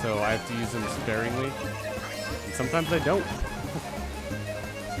 so I have to use them sparingly, and sometimes I don't.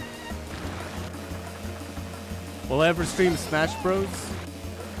 Will I ever stream Smash Bros?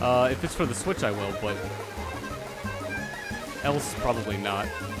 If it's for the Switch I will, but else probably not.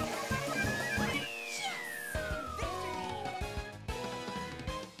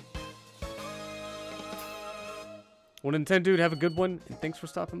 Well, Nintendo dude, have a good one, and thanks for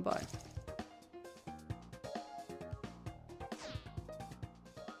stopping by.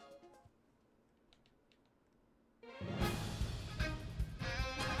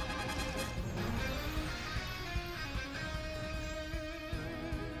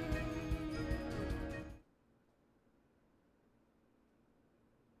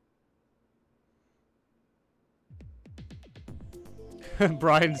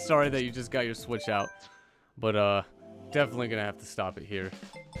 Brian, sorry that you just got your Switch out, but definitely gonna have to stop it here.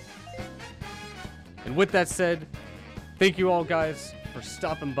 And with that said, thank you all guys for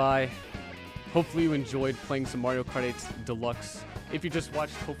stopping by. Hopefully you enjoyed playing some Mario Kart 8 Deluxe. If you just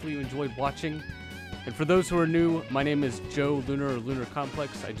watched, hopefully you enjoyed watching. And for those who are new, my name is Joe Lunar or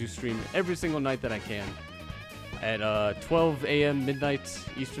Lunarcomplex. I do stream every single night that I can at 12 a.m. midnight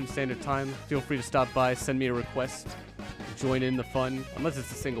Eastern Standard Time. Feel free to stop by, send me a request, join in the fun. Unless it's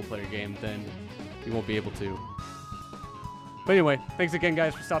a single player game, then you won't be able to. But anyway, thanks again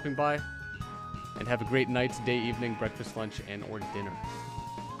guys for stopping by, and have a great night, day, evening, breakfast, lunch, and or dinner.